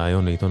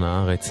ברעיון לעיתון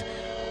הארץ,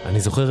 אני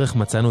זוכר איך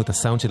מצאנו את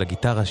הסאונד של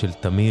הגיטרה של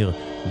תמיר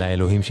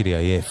לאלוהים שלי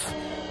עייף.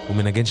 הוא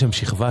מנגן שם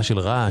שכבה של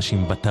רעש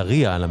עם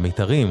בטריה על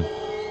המיתרים,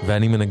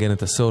 ואני מנגן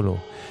את הסולו.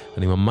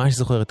 אני ממש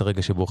זוכר את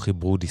הרגע שבו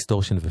חיברו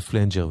דיסטורשן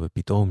ופלנג'ר,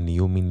 ופתאום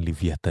נהיו מין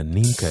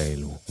לוויתנים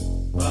כאלו.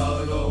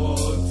 כבר לא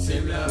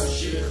רוצים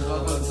להמשיך,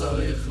 אבל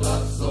צריך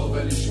לחזור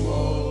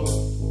ולשמור.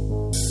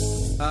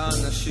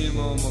 האנשים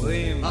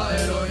אומרים,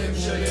 האלוהים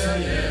שלי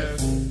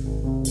עייף.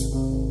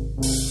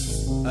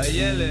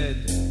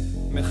 הילד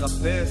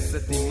מחפש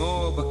את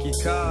אמו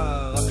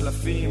בכיכר,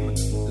 הקלפים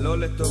לא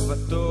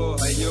לטובתו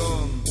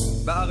היום.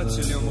 בארץ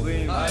שלי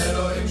אומרים,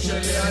 האלוהים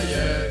שלי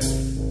עייף.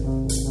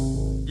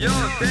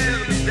 יותר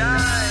מדי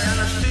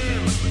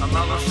אנשים,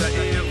 אמר ראש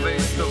העיר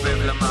והסתובב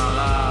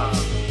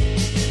למערב.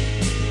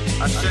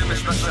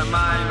 השמש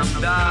בשמיים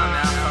עמדה,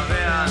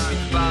 מאחריה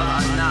מדבר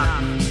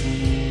ענק.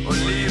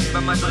 עולים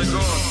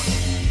במדרגות,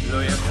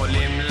 לא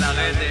יכולים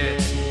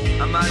לרדת.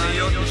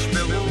 המעליות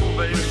נשברו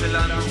בעיר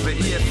שלנו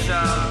ואי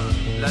אפשר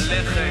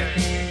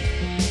ללכת.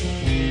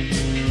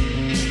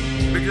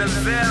 בגלל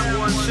זה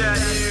אמרו אנשי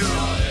העיר,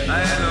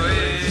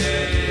 האלוהים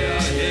שלי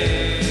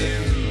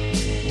עייף.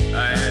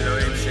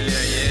 האלוהים שלי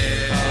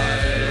עייף.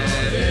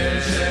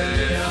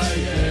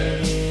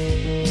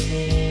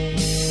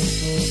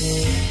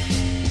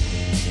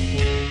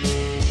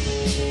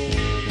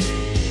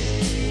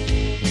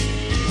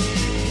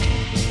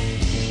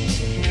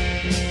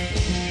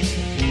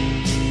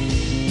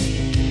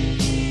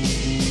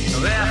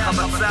 ריח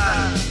הבצל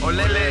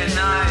עולה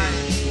לעיניי,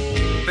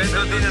 בן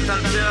דודי נתן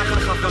פרח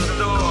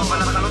לחברתו,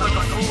 אבל החלום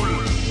הכפול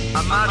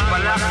עמד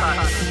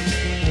בלחץ.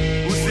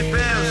 הוא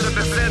סיפר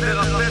שבסדר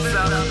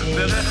הפסח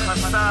ברך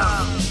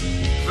חסר,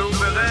 והוא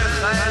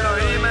ברך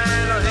האלוהים,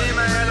 האלוהים,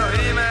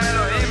 האלוהים,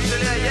 האלוהים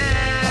שלי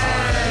עייף.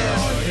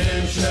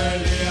 האלוהים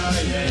שלי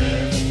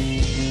עייף.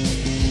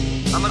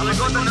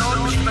 המדרגות הנאות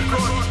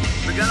משתקות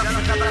בגלל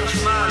הפסקת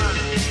החשמל,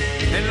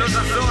 הן לא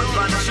זזות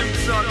ואנשים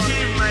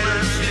צועקים,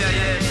 האלוהים שלי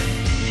עייף.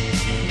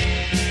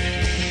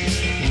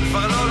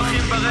 כבר לא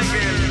הולכים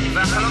ברגל,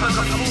 והחלום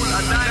הכפול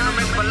עדיין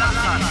עומד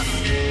בלחץ.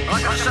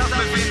 רק עכשיו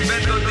מבין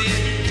בן דודי,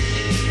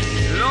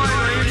 לא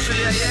האלוהים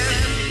שלי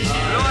עייף,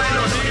 לא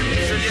האלוהים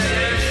שלי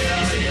עייף,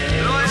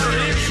 לא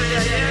האלוהים שלי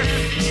עייף,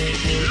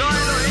 לא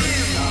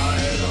האלוהים,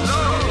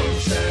 לא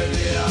שלי עייף.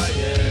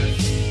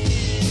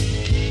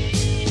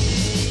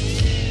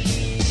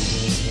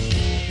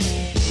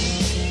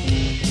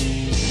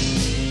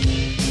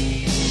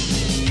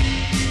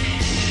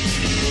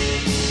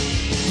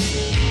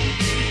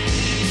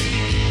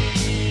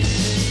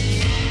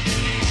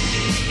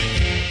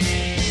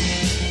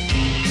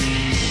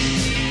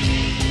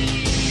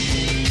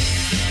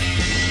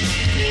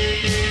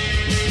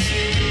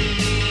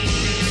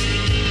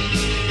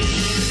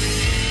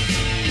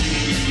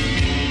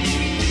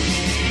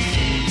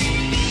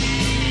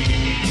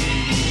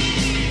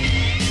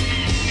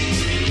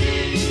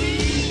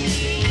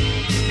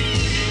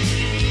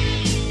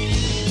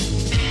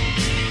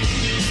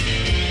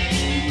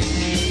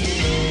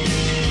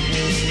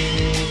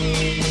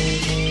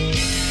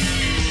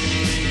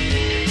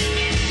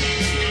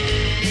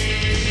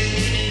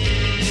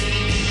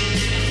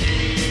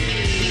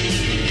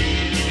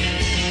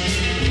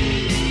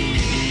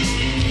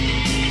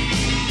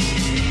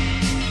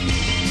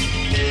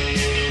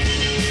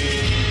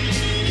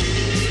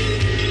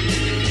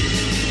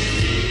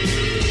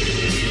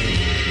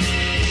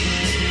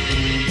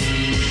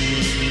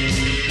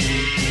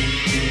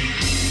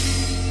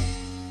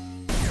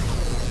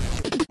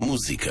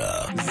 מוזיקה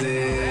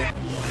זה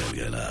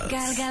גלגלצ.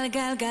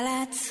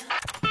 גלגלגלגלצ.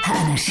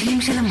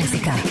 האנשים של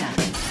המוזיקה.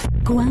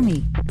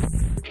 קוואמי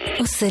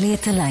עושה לי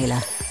את הלילה.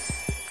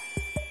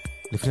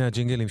 לפני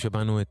הג'ינגלים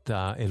שבאנו את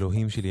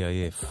האלוהים שלי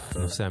עייף,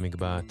 נושאי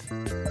המגבעת.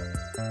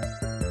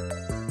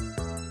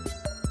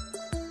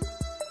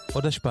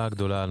 עוד השפעה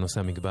גדולה על נושא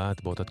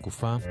המגבעת באותה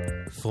תקופה,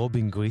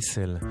 ת'רובינג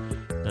גריסל,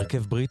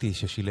 הרכב בריטי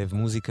ששילב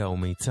מוזיקה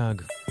ומיצג,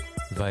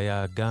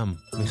 והיה גם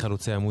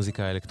מחלוצי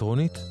המוזיקה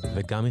האלקטרונית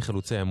וגם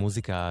מחלוצי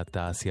המוזיקה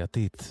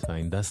התעשייתית,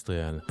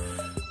 האינדסטריאל.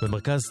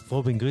 במרכז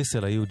ת'רובינג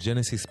גריסל היו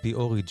ג'נסיס פי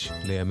אוריג'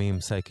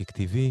 לימים סייקיק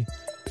טיווי,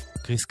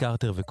 קריס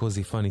קארטר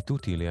וקוזי פאני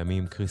טוטי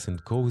לימים קריס אנד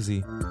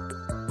קוזי,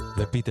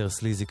 ופיטר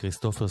סליזי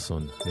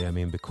קריסטופרסון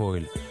לימים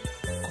בקויל.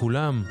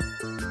 כולם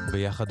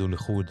ביחד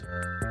ולחוד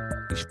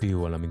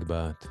השפיעו על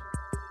המגבעת.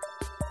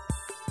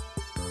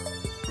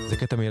 זה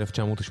קטע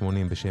מ-1980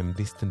 בשם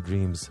Distant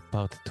Dreams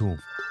Part 2,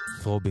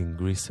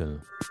 Throbbing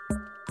Gristle.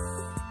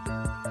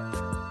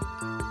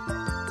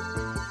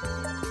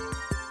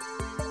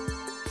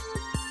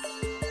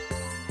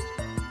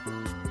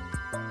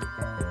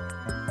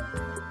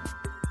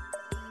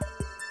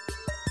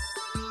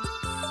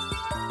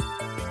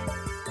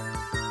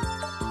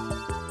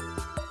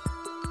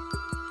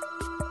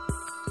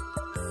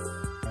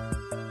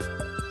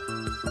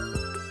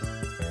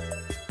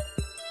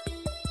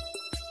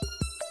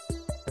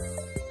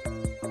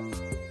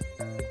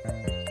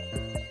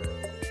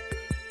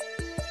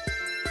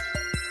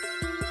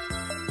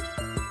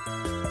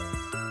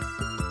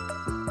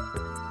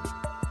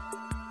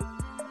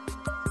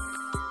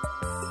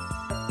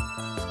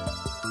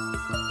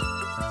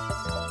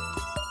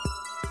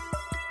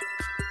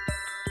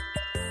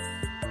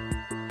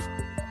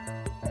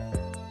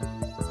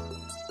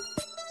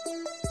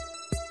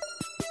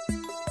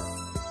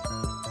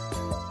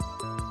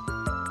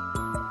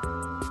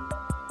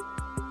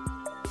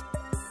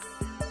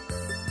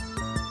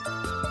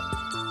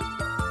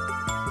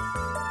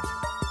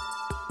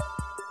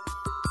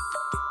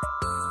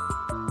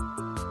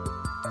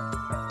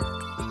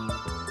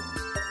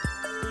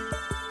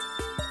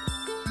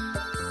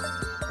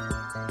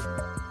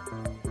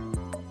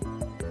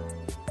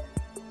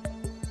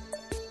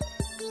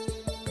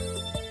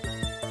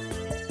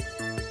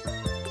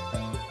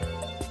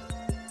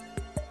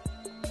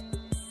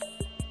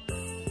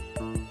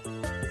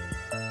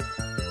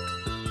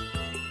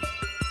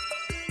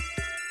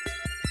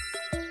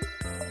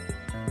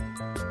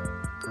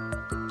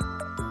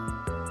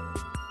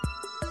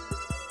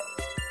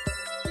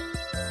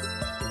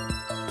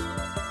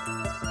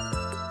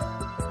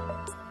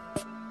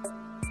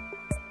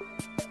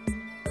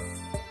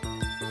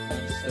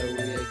 so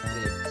we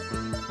exist.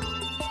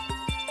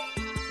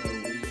 So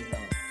we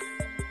know.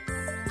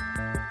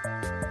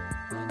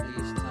 And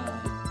these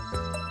times,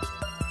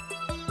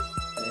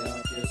 they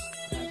are just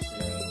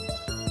passing.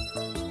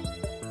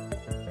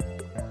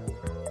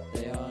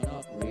 They are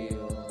not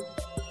real.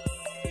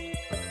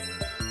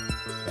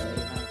 They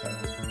happen.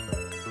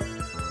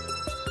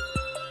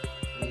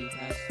 We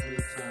pass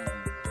through time.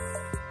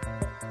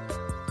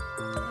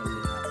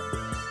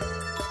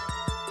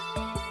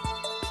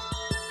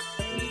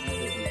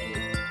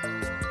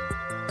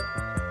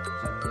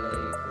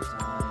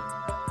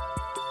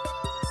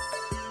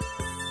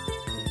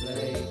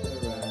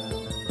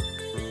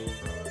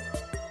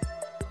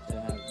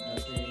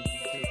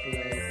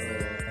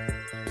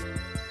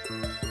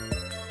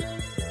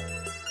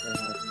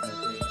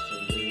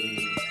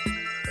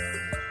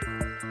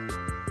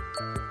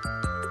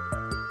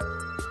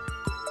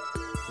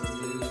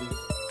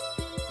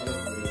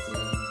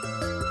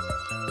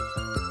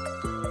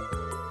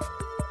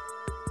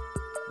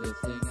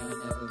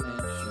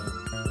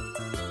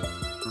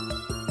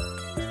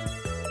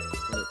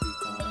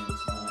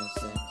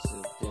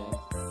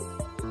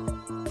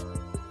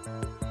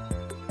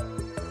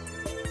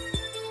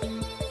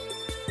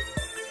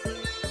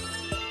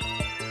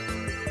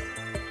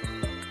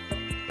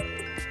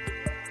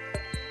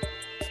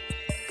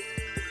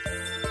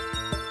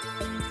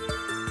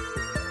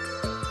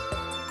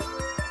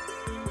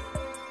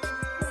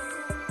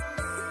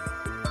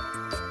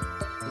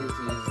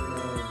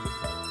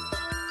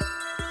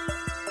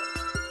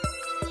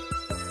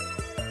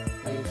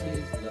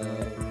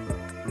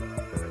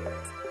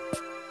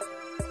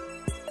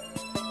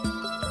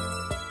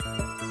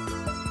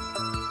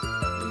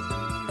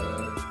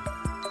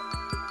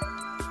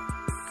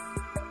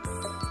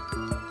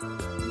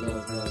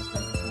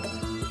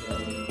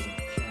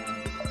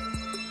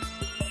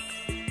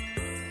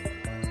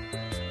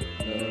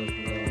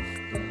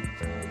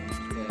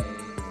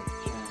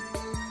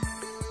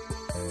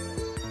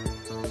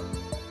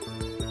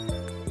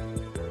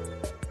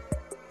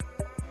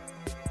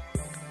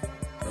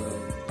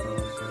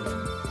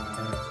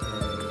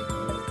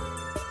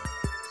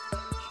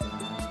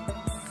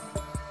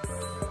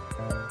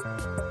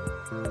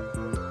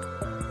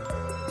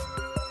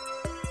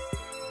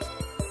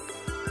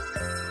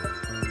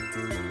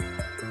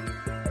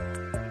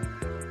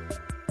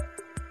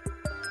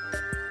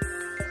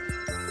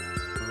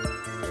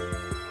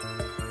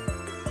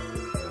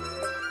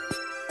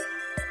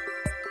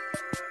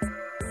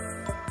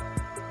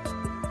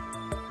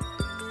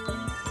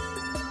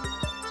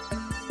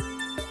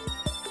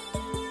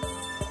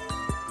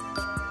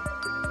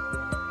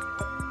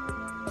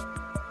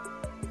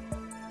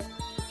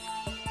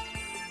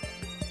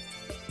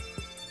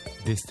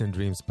 Distant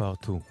Dreams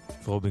Part 2,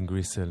 רובין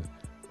גריסל,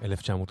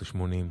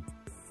 1980.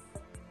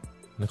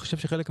 אני חושב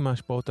שחלק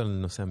מההשפעות על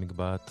נושא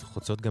המגבעת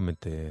חוצות גם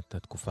את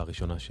התקופה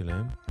הראשונה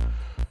שלהם.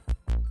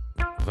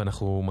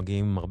 ואנחנו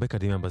מגיעים הרבה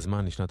קדימה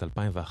בזמן, לשנת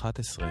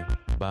 2011,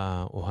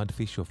 בה אוהד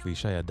פישוף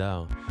וישי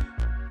אדר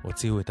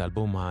הוציאו את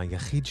האלבום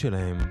היחיד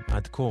שלהם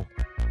עד כה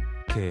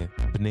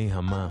כבני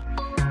המה.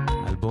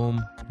 אלבום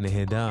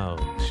נהדר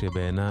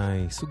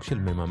שבעיניי סוג של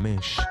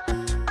מממש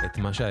את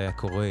מה שהיה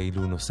קורה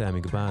אילו נושא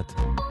המגבעת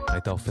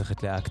הייתה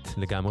הופכת לאקט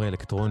לגמרי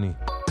אלקטרוני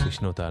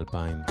בשנות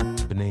ה-2000.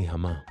 בני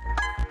המה.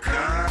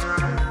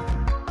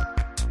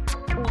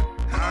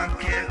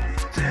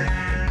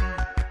 הקפטן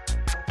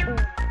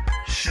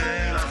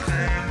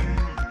שלכם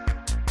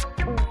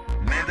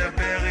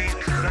מדבר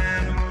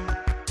איתכם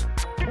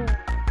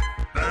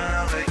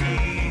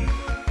בראי,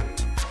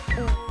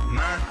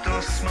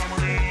 מטוס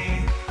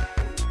ממריא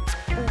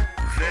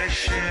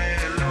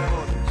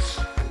ושאלות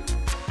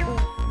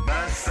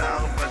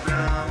בשר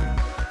ודם.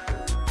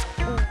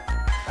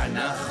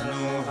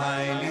 אנחנו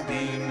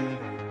הילידים,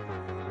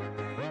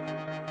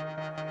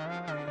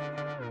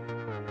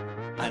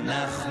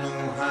 אנחנו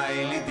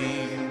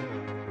הילידים,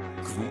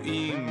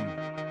 קבועים,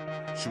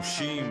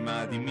 שושים,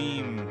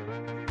 מאדימים.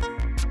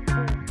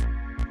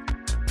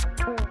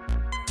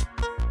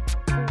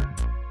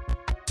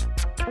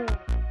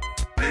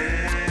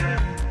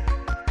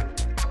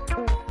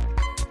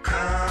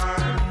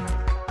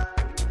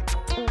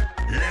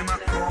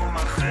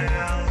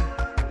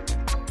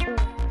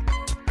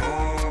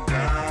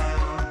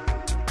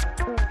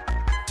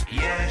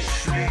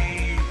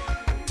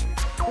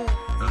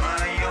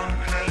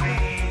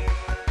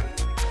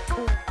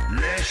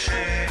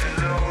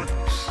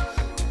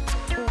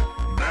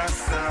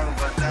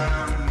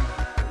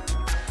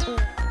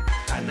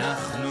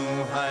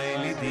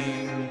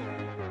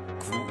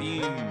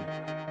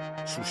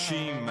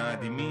 שושים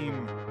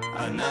מאדימים,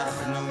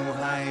 אנחנו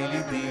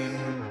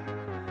הילידים,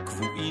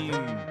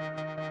 קבועים,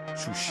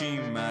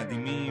 שושים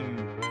מאדימים.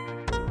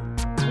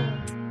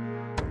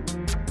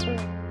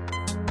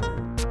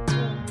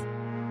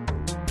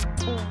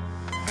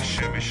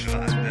 השמש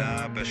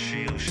רעדה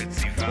בשיר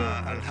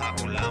שציווה על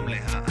העולם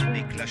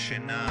להעניק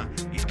לשינה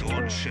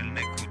יתרון של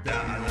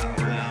נקודה. על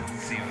העולם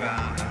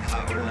ציווה, על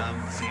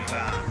העולם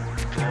ציווה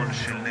יתרון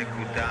של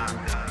נקודה.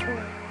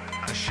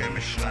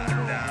 השמש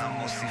רעדה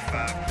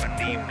מוסיפה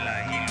פנים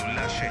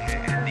להילולה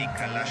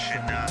שהעניקה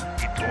לשינה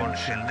יתרון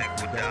של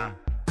נקודה.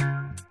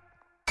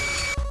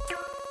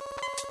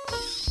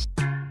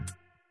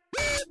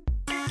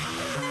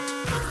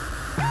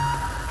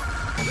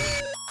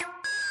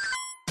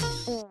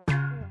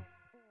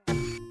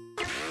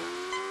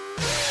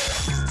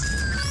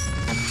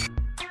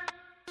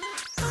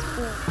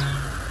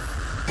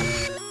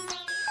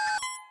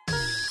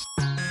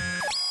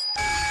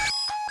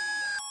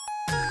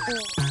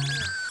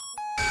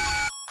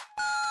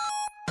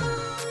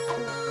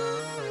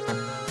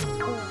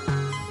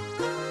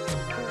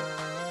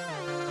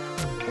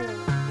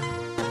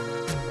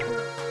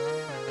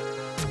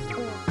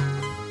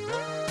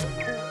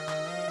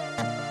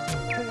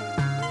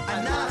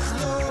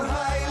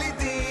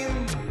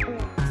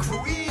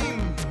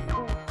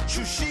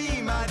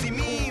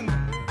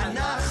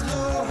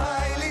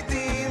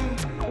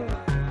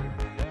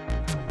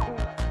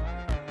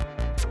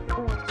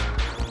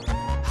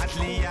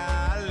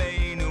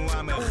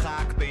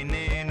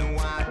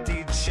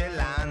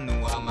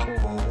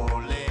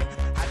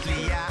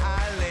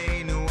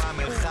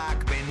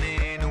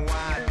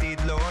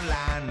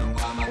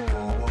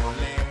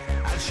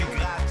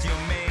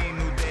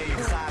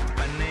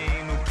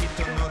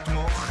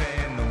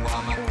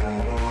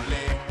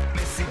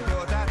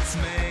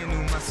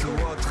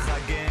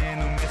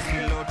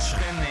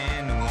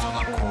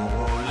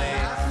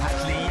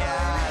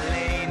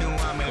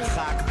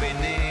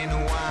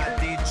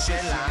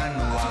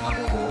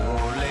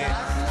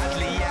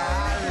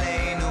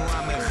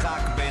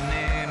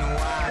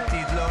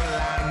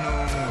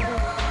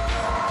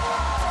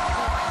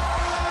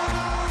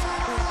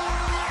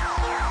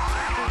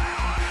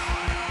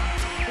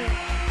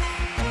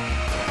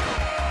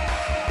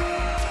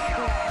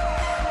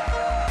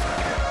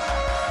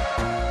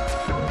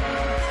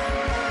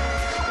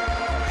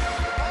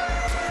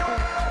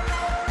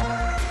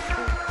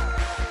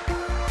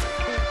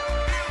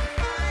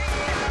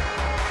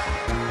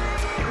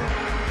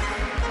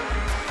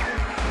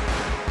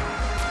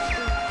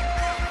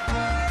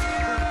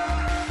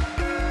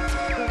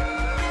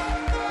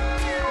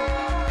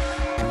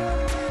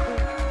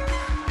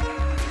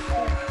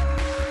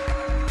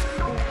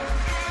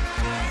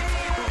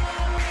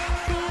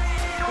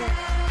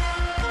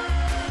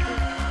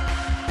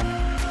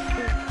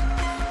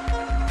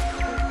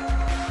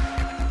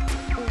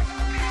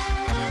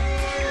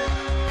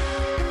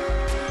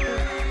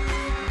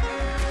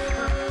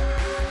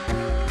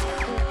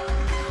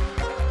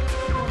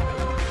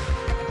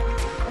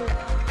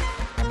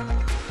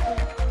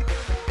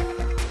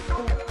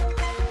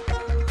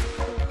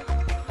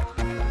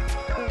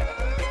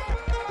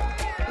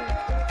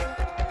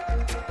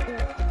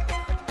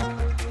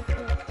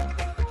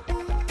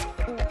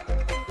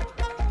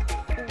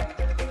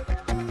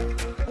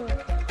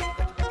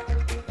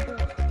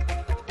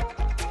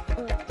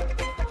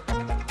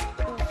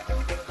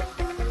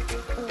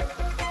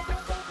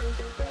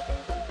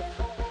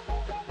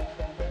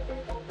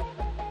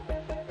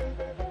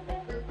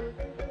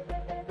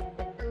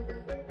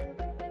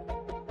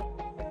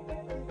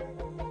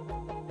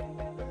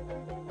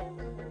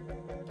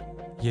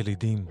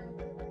 ילידים,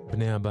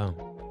 בני הבא,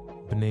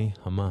 בני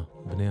המה,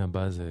 בני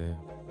הבא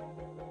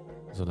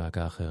זו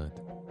להקה אחרת.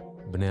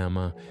 בני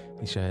המה,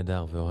 ישי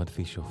הדר ואוהד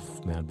פישוף,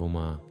 מאלבום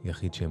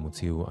היחיד שהם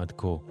הוציאו עד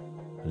כה,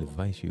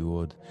 הלוואי שיהיו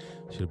עוד,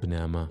 של בני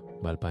המה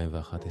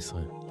ב-2011.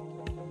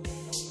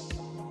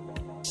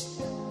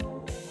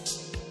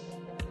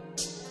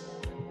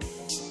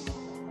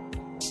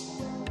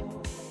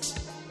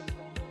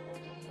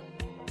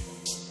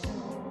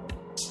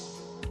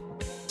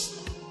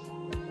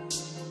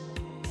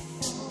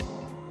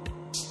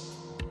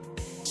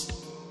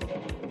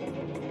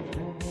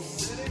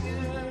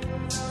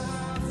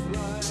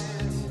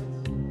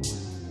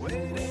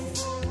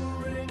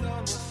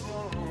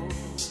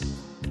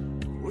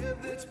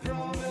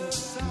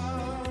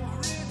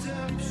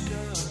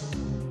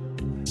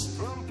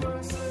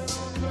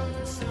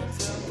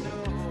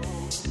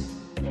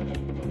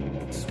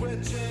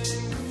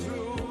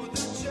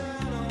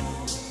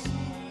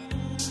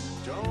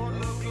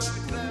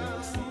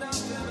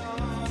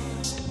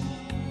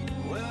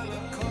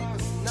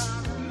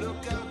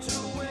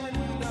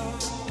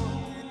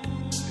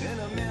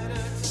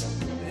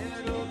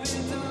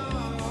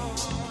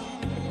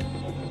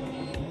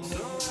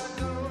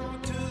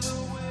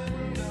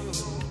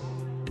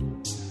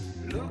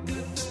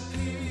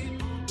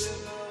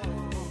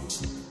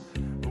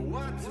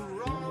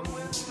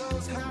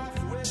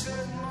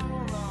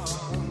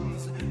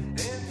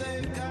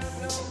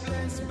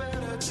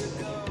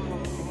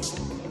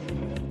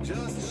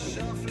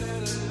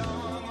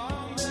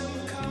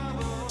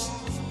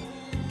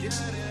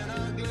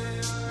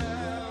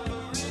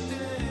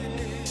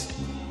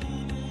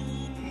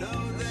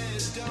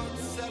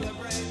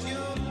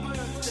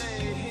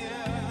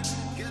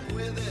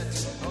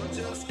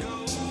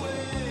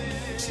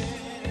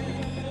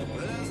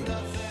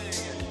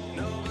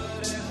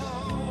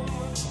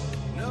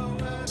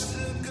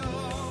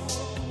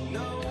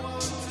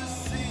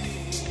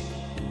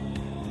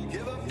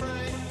 Give a friend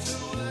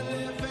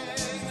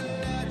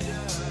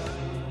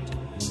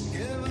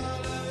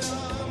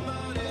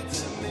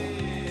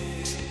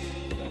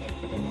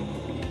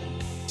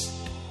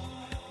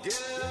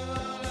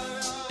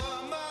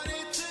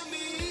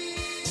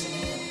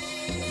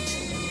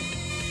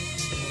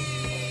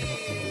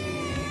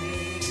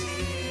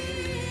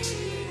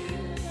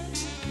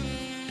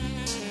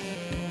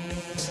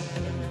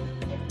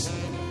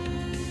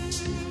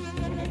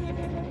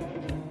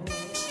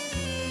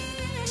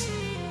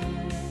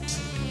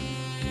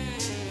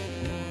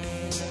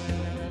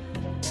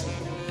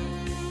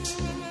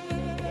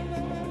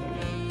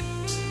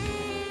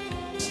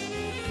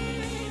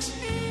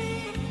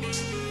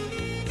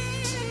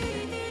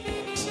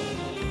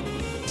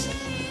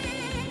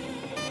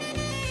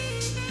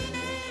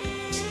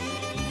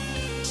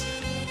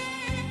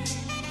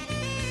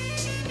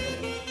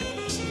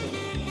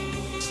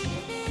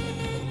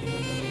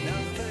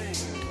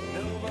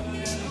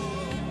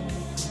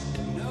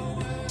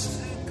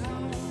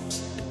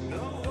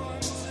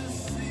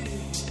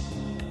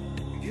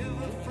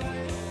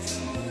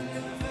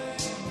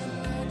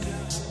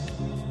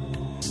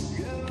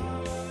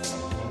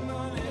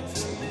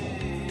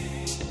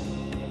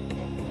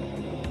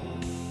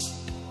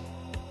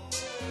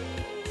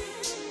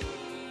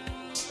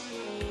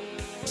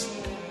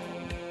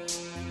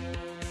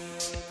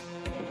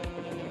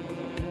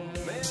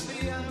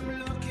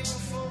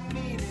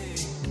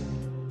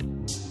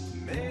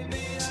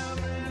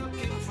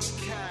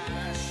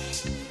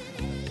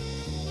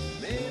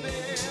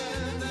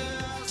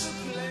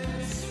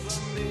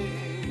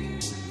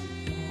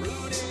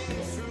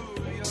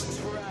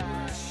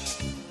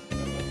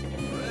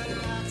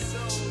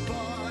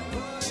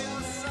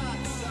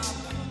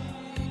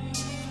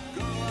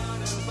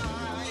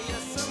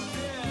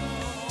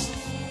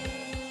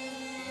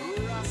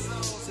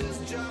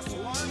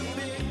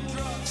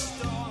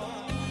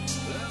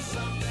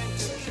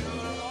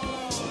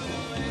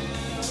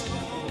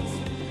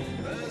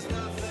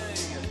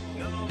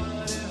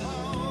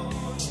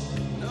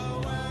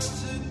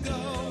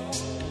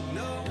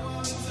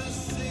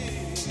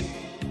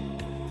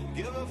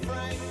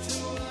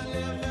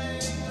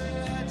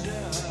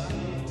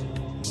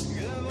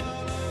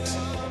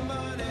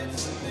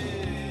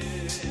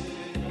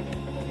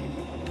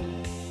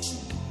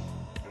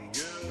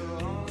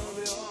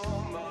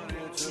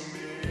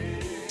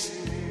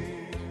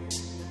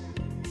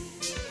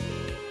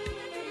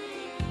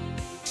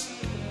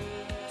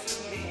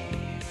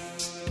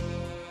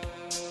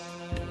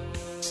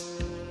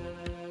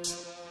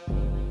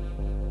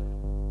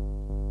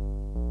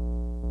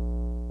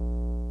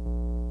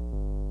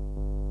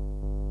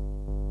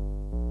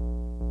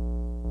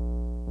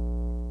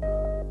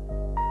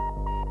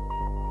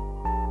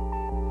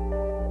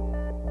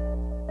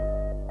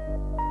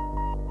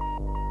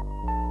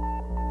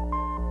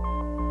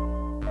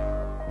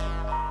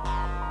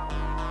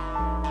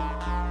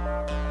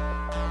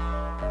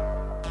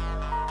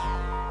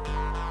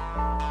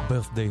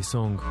birthday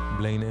song,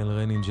 בליין אל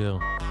רנינג'ר,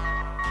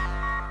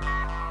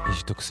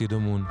 איש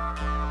טוקסידומון,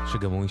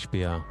 שגם הוא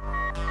השפיע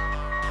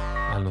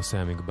על נושא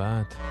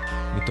המגבעת,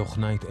 מתוך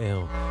Night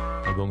Air,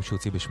 אלבום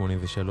שהוציא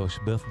ב-83,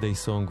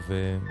 birthday song,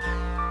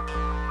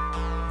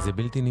 וזה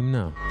בלתי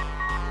נמנע.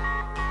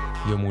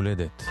 יום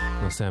הולדת,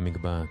 נושא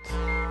המגבעת.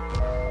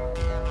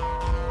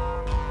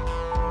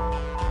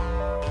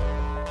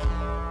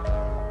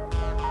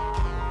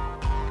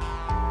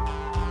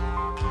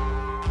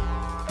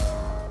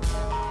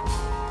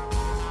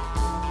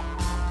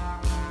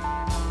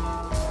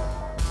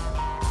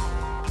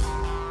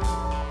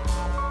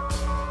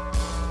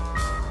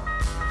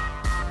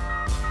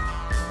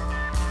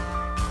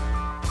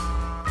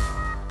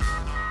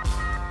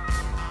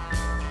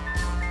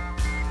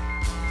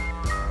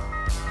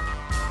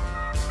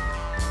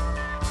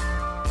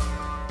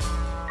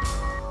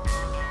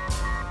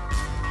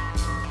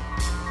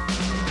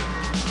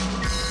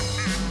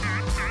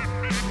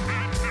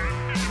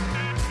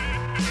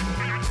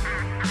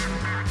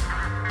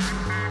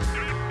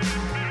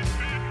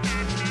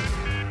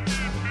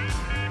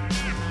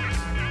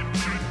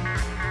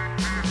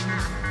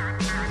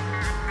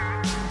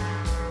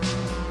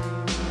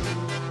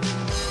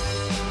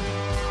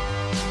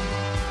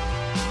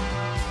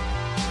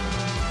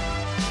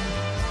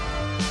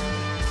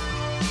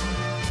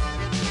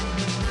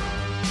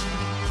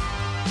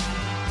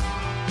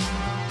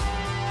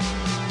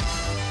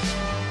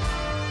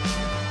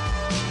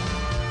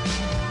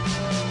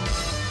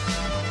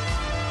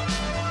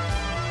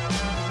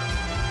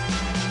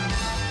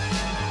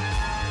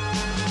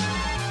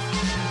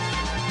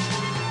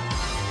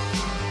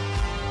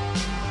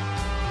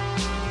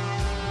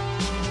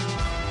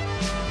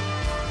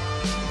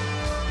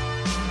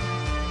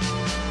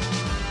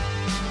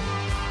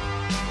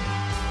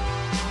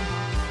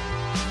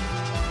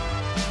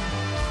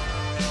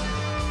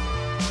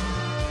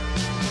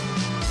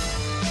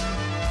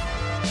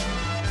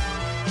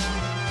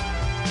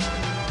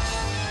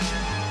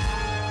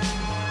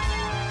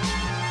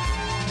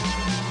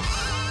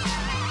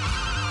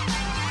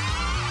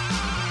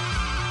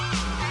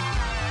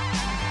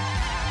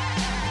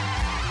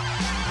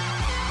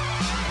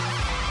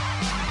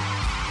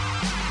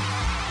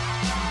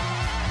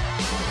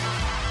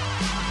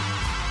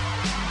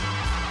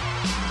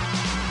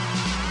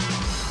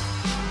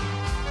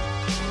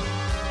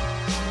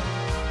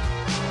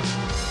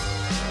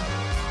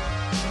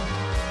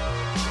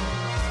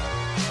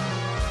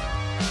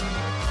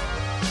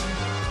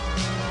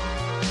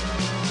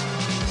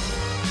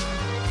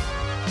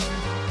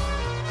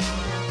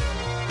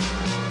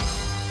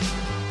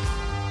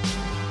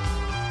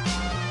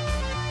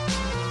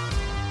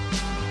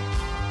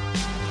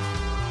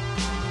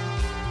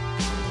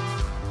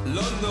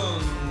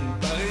 לונדון,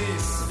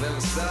 פריס,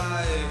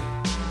 ורסאי,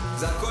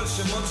 זה הכל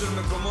שמות של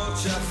מקומות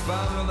שאף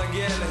פעם לא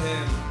נגיע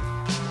אליהם,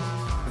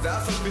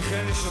 ואף על פי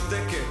כן היא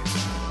שותקת.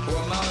 הוא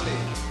אמר לי,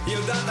 היא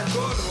יודעת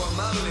הכל, הוא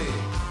אמר לי,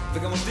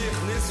 וגם אותי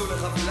הכניסו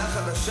לחבילה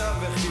חדשה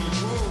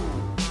וחילקו.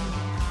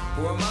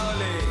 הוא אמר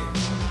לי,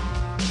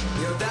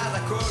 היא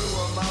יודעת הכל,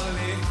 הוא אמר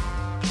לי,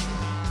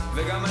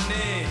 וגם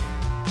אני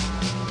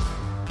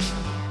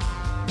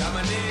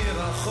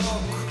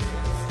רחוק.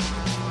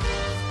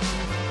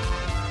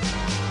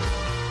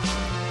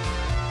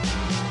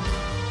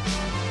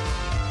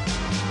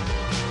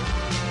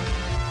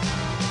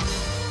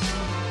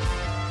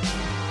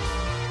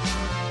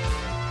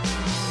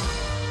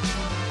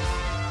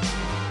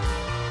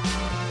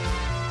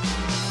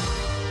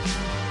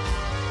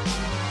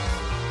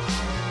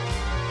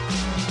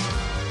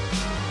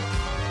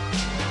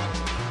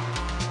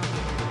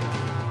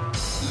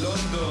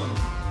 לונדון,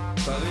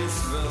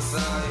 פריס,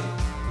 ורסאי,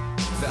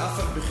 ואף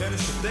על פי כן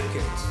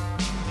שותקת.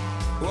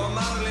 הוא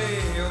אמר לי,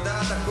 היא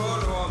יודעת הכל,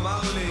 הוא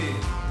אמר לי,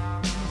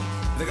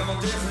 וגם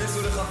אותי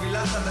הכניסו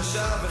לחבילה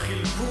חדשה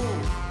וחילקו.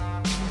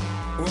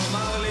 הוא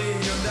אמר לי,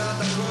 היא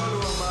יודעת הכל,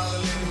 הוא אמר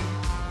לי,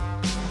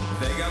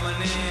 וגם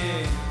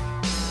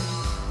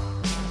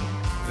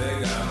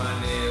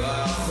אני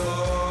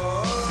רחוק.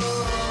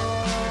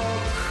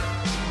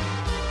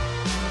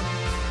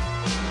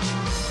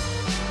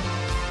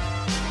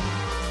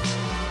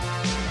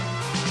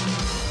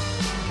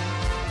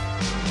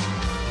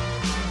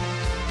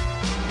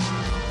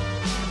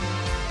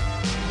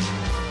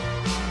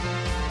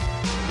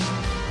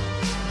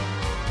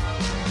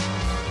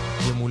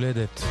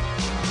 הולדת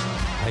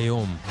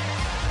היום,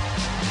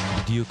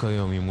 בדיוק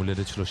היום, עם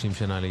הולדת 30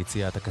 שנה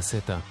ליציאת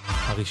הקסטה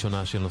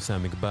הראשונה של נושא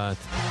המגבעת,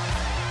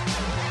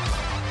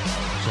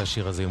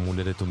 שהשיר הזה עם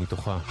הולדת הוא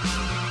מתוכה.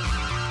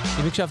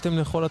 אם הקשבתם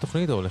לכל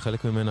התוכנית או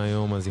לחלק ממנה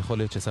היום, אז יכול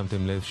להיות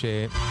ששמתם לב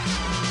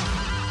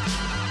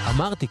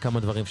שאמרתי כמה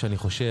דברים שאני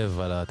חושב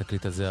על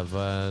התקליט הזה,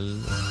 אבל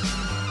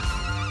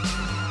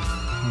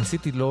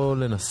ניסיתי לא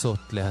לנסות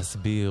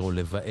להסביר או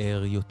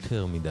לבאר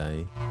יותר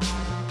מדי.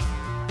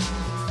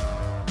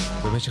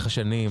 במשך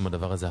השנים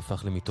הדבר הזה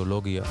הפך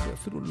למיתולוגי,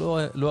 אפילו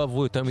לא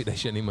עברו יותר מדי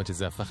שנים עד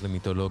שזה הפך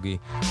למיתולוגי.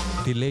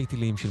 תילי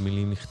תילים של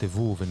מילים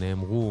נכתבו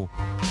ונאמרו,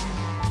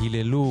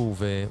 היללו,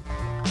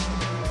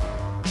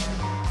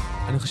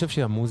 אני חושב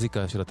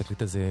שהמוזיקה של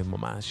התקליט הזה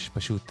ממש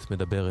פשוט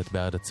מדברת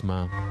בעד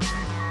עצמה.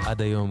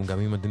 עד היום, גם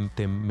אם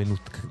אתם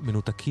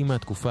מנותקים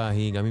מהתקופה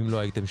ההיא, גם אם לא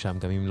הייתם שם,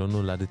 גם אם לא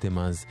נולדתם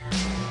אז,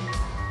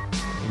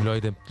 אם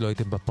לא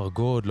הייתם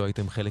בפרגוד, לא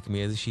הייתם חלק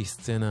מאיזושהי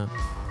סצנה,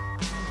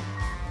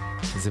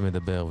 זה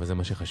מדבר וזה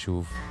מה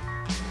שחשוב.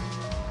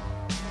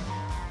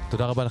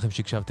 תודה רבה לכם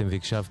שהקשבתם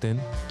והקשבתן.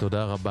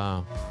 תודה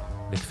רבה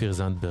לכפיר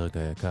זנדברג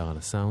היקר על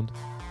הסאונד.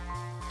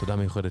 תודה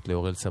מיוחדת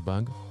לאורל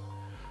סבג.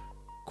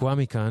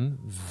 קוואמי כאן,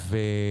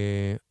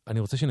 ואני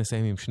רוצה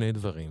שנסיים עם שני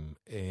דברים.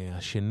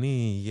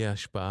 השני יהיה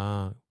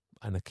השפעה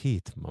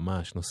ענקית,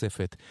 ממש,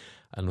 נוספת,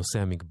 על נושא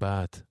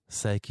המגבעת,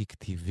 סייקיק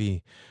TV.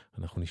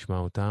 אנחנו נשמע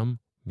אותם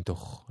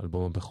מתוך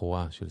אלבום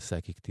הבכורה של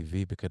סייקיק TV,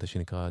 בקטע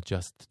שנקרא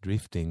Just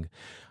Drifting.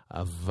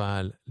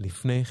 אבל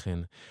לפני כן,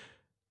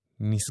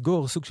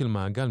 נסגור סוג של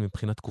מעגל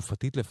מבחינה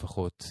תקופתית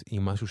לפחות,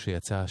 עם משהו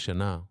שיצא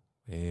השנה.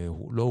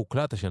 הוא לא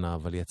הוקלט השנה,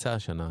 אבל יצא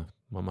השנה,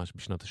 ממש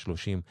בשנות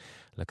ה-30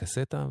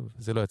 לקסטה,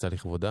 זה לא יצא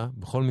לכבודה.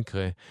 בכל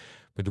מקרה,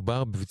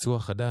 מדובר בביצוע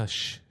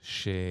חדש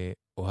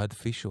שאוהד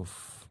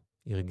פישוף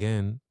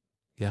ארגן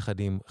יחד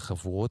עם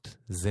חבורות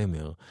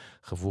זמר,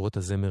 חבורות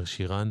הזמר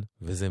שירן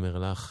וזמר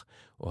לך.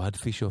 אוהד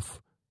פישוף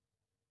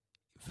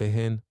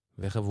והן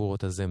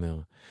וחבורות הזמר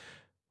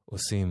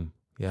עושים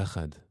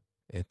יחד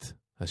את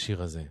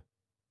השיר הזה,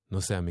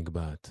 נושאי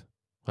המגבעת.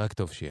 רק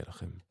טוב שיהיה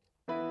לכם.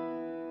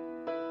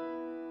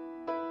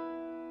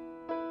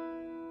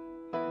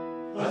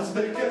 אז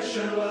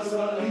בקשר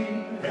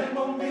לזרעים הם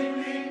עומדים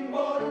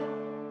לנבול,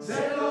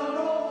 זה לא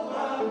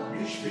נורא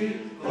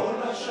בשביל כל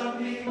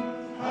השנים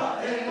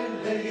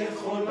האלה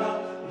יכולה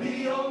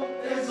להיות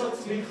איזו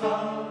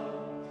צמיחה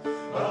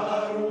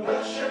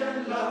בערוגה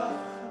שלך,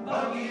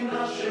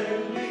 בגינה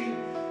שלי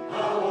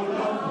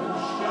העולם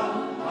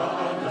מושלם,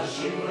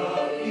 האנשים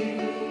רעים,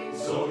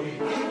 זוהי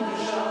אם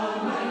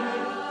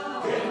משעממת,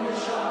 כן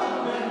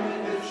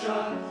משעממת,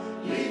 אפשר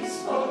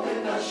לצפות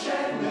את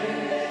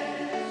השמש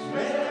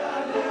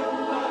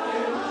מעליהו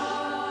באש,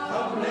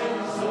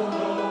 הבני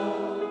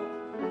זונות,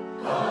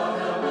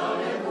 האדמה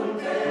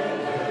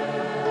מקולקלת,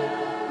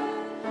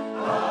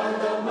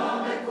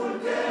 האדמה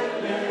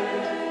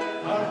מקולקלת,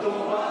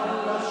 התורה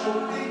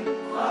לשוטים,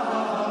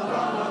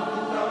 האהבה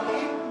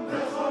למותרים,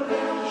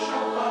 וחולל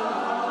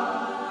שבת.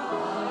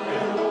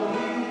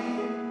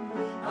 אלוהים,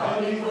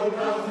 אני כל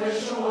כך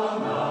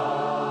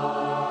משועמם.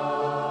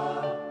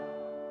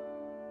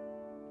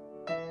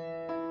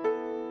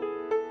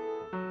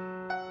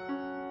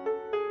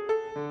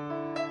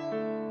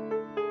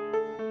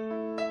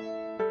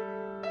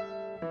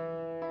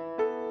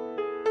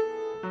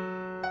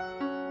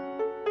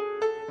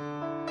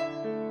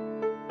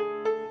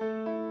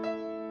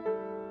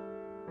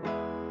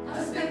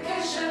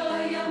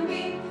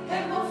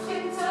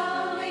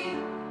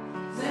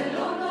 זה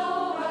לא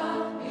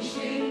נורא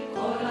בשביל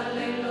כל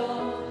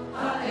הלילות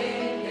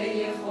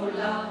האלה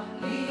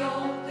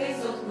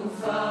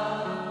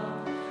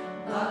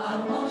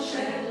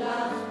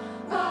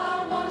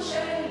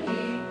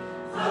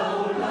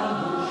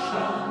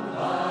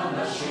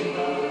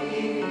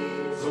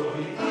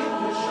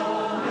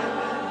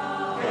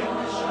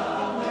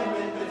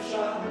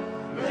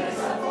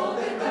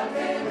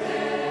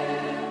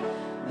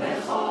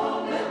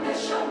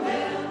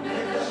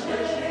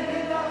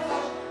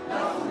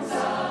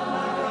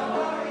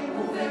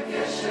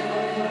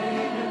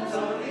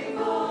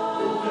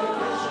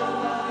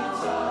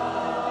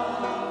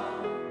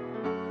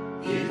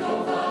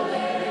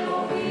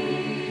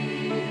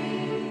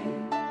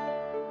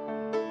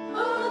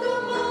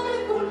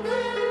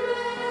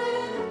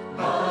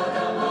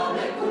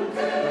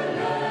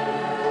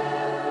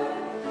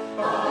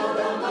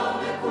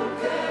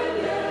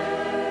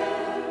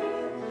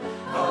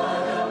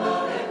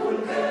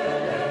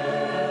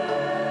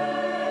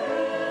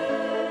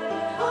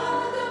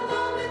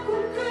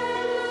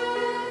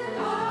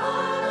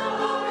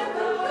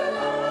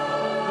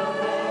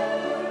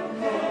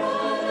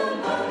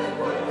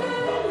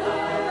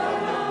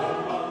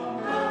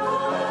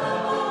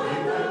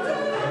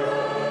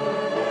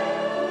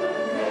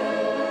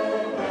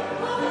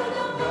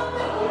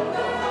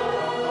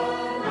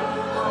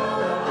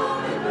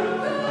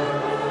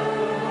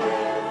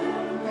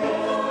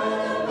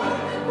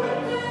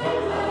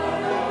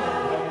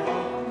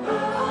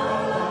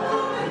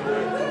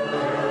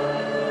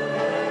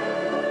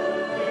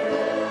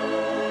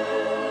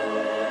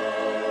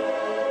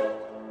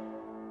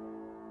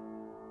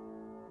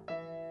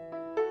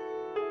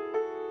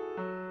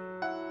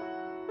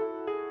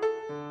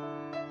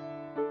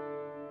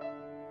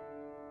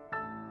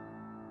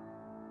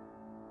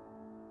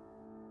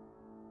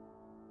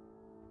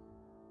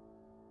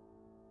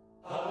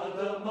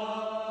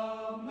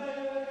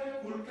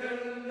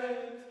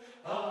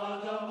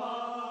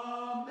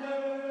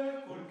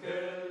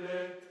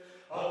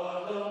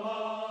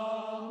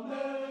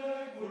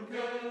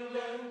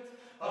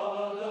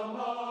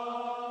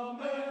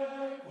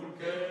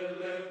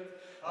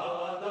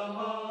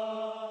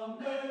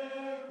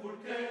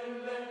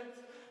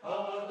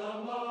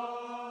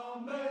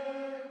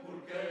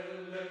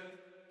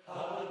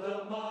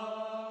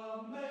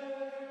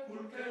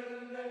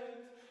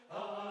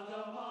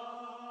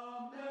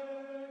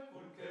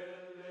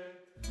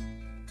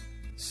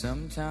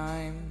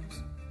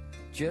Sometimes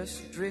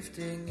just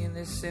drifting in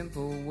this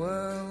simple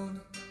world,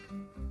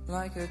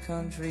 like a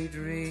country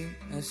dream,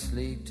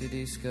 asleep to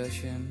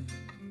discussion.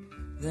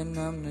 The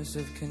numbness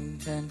of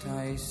content,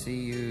 I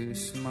see you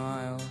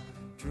smile,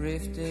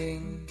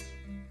 drifting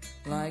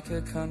like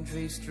a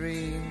country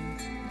stream.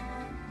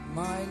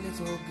 My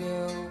little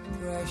girl,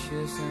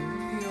 precious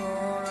and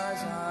pure,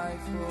 as I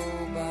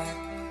fall back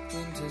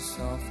into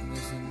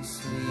softness and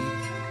sleep.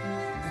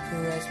 You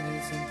caress me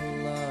with simple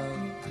love,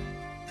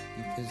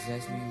 you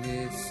possess me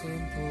with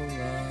simple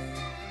love.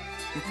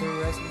 You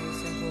caress me with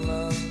simple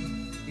love,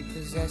 you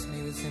possess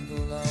me with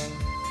simple love.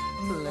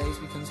 Place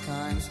becomes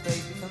kind,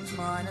 space becomes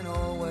mine, and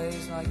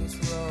always like this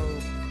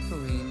robe,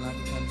 green like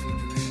a country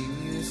dream.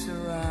 You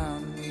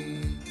surround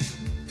me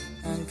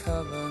and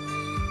cover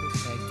me,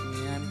 protect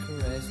me and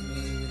caress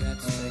me with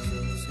that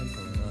special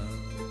simple love.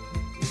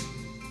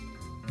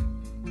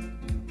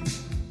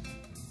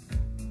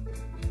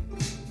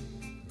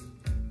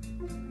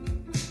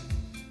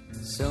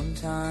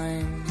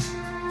 Sometimes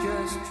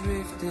just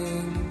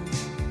drifting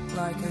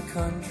like a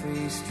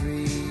country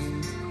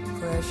stream,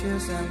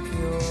 precious and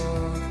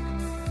pure.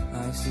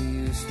 I see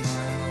you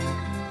smile,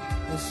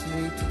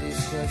 asleep to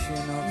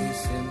discussion of this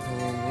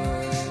simple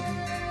word.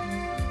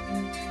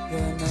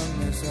 The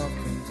numbness of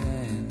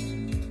content,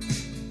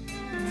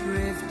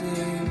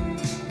 drifting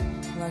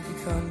like a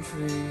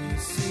country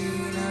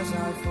scene as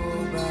I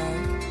fall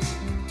back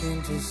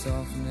into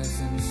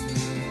softness and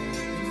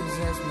sleep. You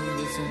possess me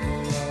with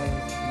simple love,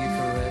 you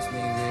caress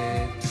me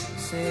with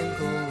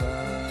simple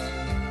love.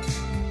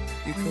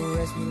 You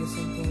caress me with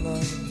simple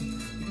love,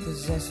 you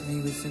possess me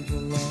with simple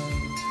love.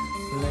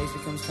 Place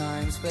becomes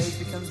time, space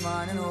becomes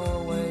mine, and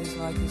always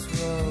like this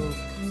road,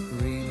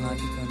 green like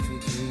a country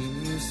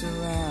dream. You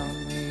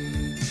surround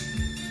me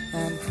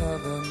and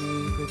cover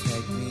me,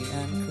 protect me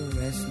and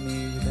caress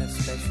me with that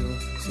special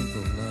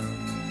simple love.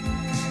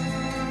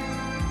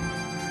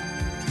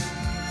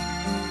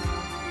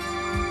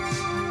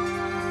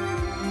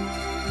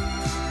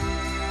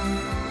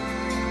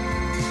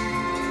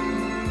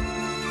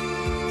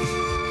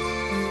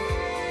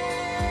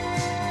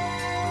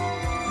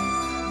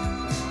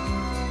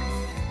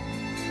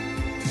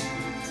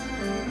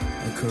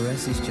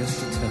 Caress is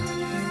just a touch,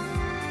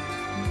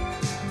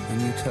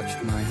 and you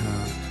touched my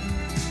heart,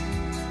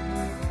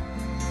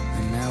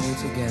 and now we're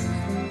together,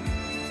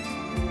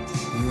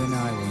 you and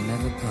I will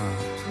never part.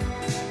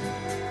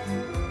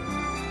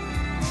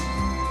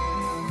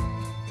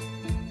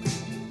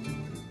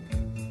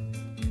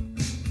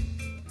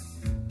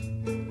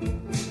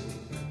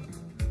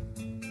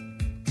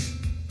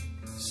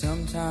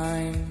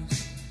 Sometimes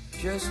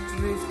just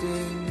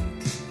drifting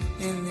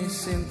in this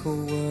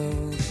simple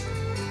world,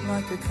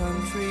 like a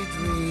country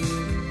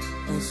dream,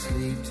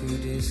 asleep to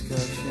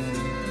discussion.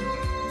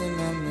 The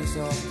numbness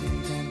of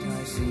content,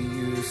 I see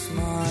you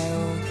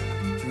smile,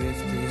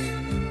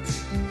 drifting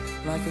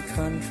like a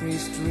country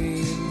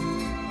stream.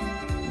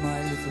 My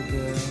little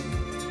girl,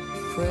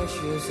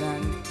 precious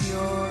and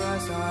pure,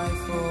 as I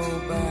fall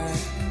back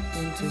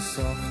into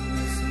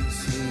softness and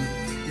sleep.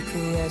 You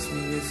caress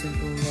me with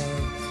simple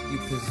love, you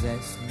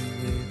possess me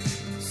with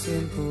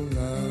simple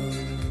love.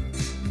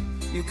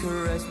 You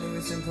caress me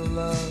with simple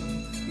love,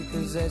 you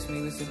possess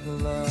me with simple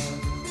love.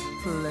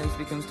 Place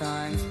becomes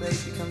time,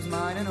 space becomes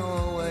mine, and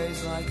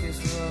always like this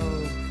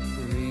road,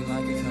 green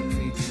like a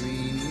country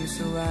dream. You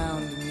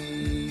surround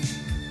me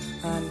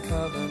and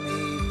cover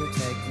me,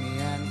 protect me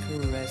and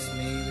caress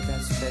me with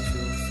that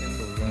special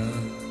simple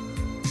love.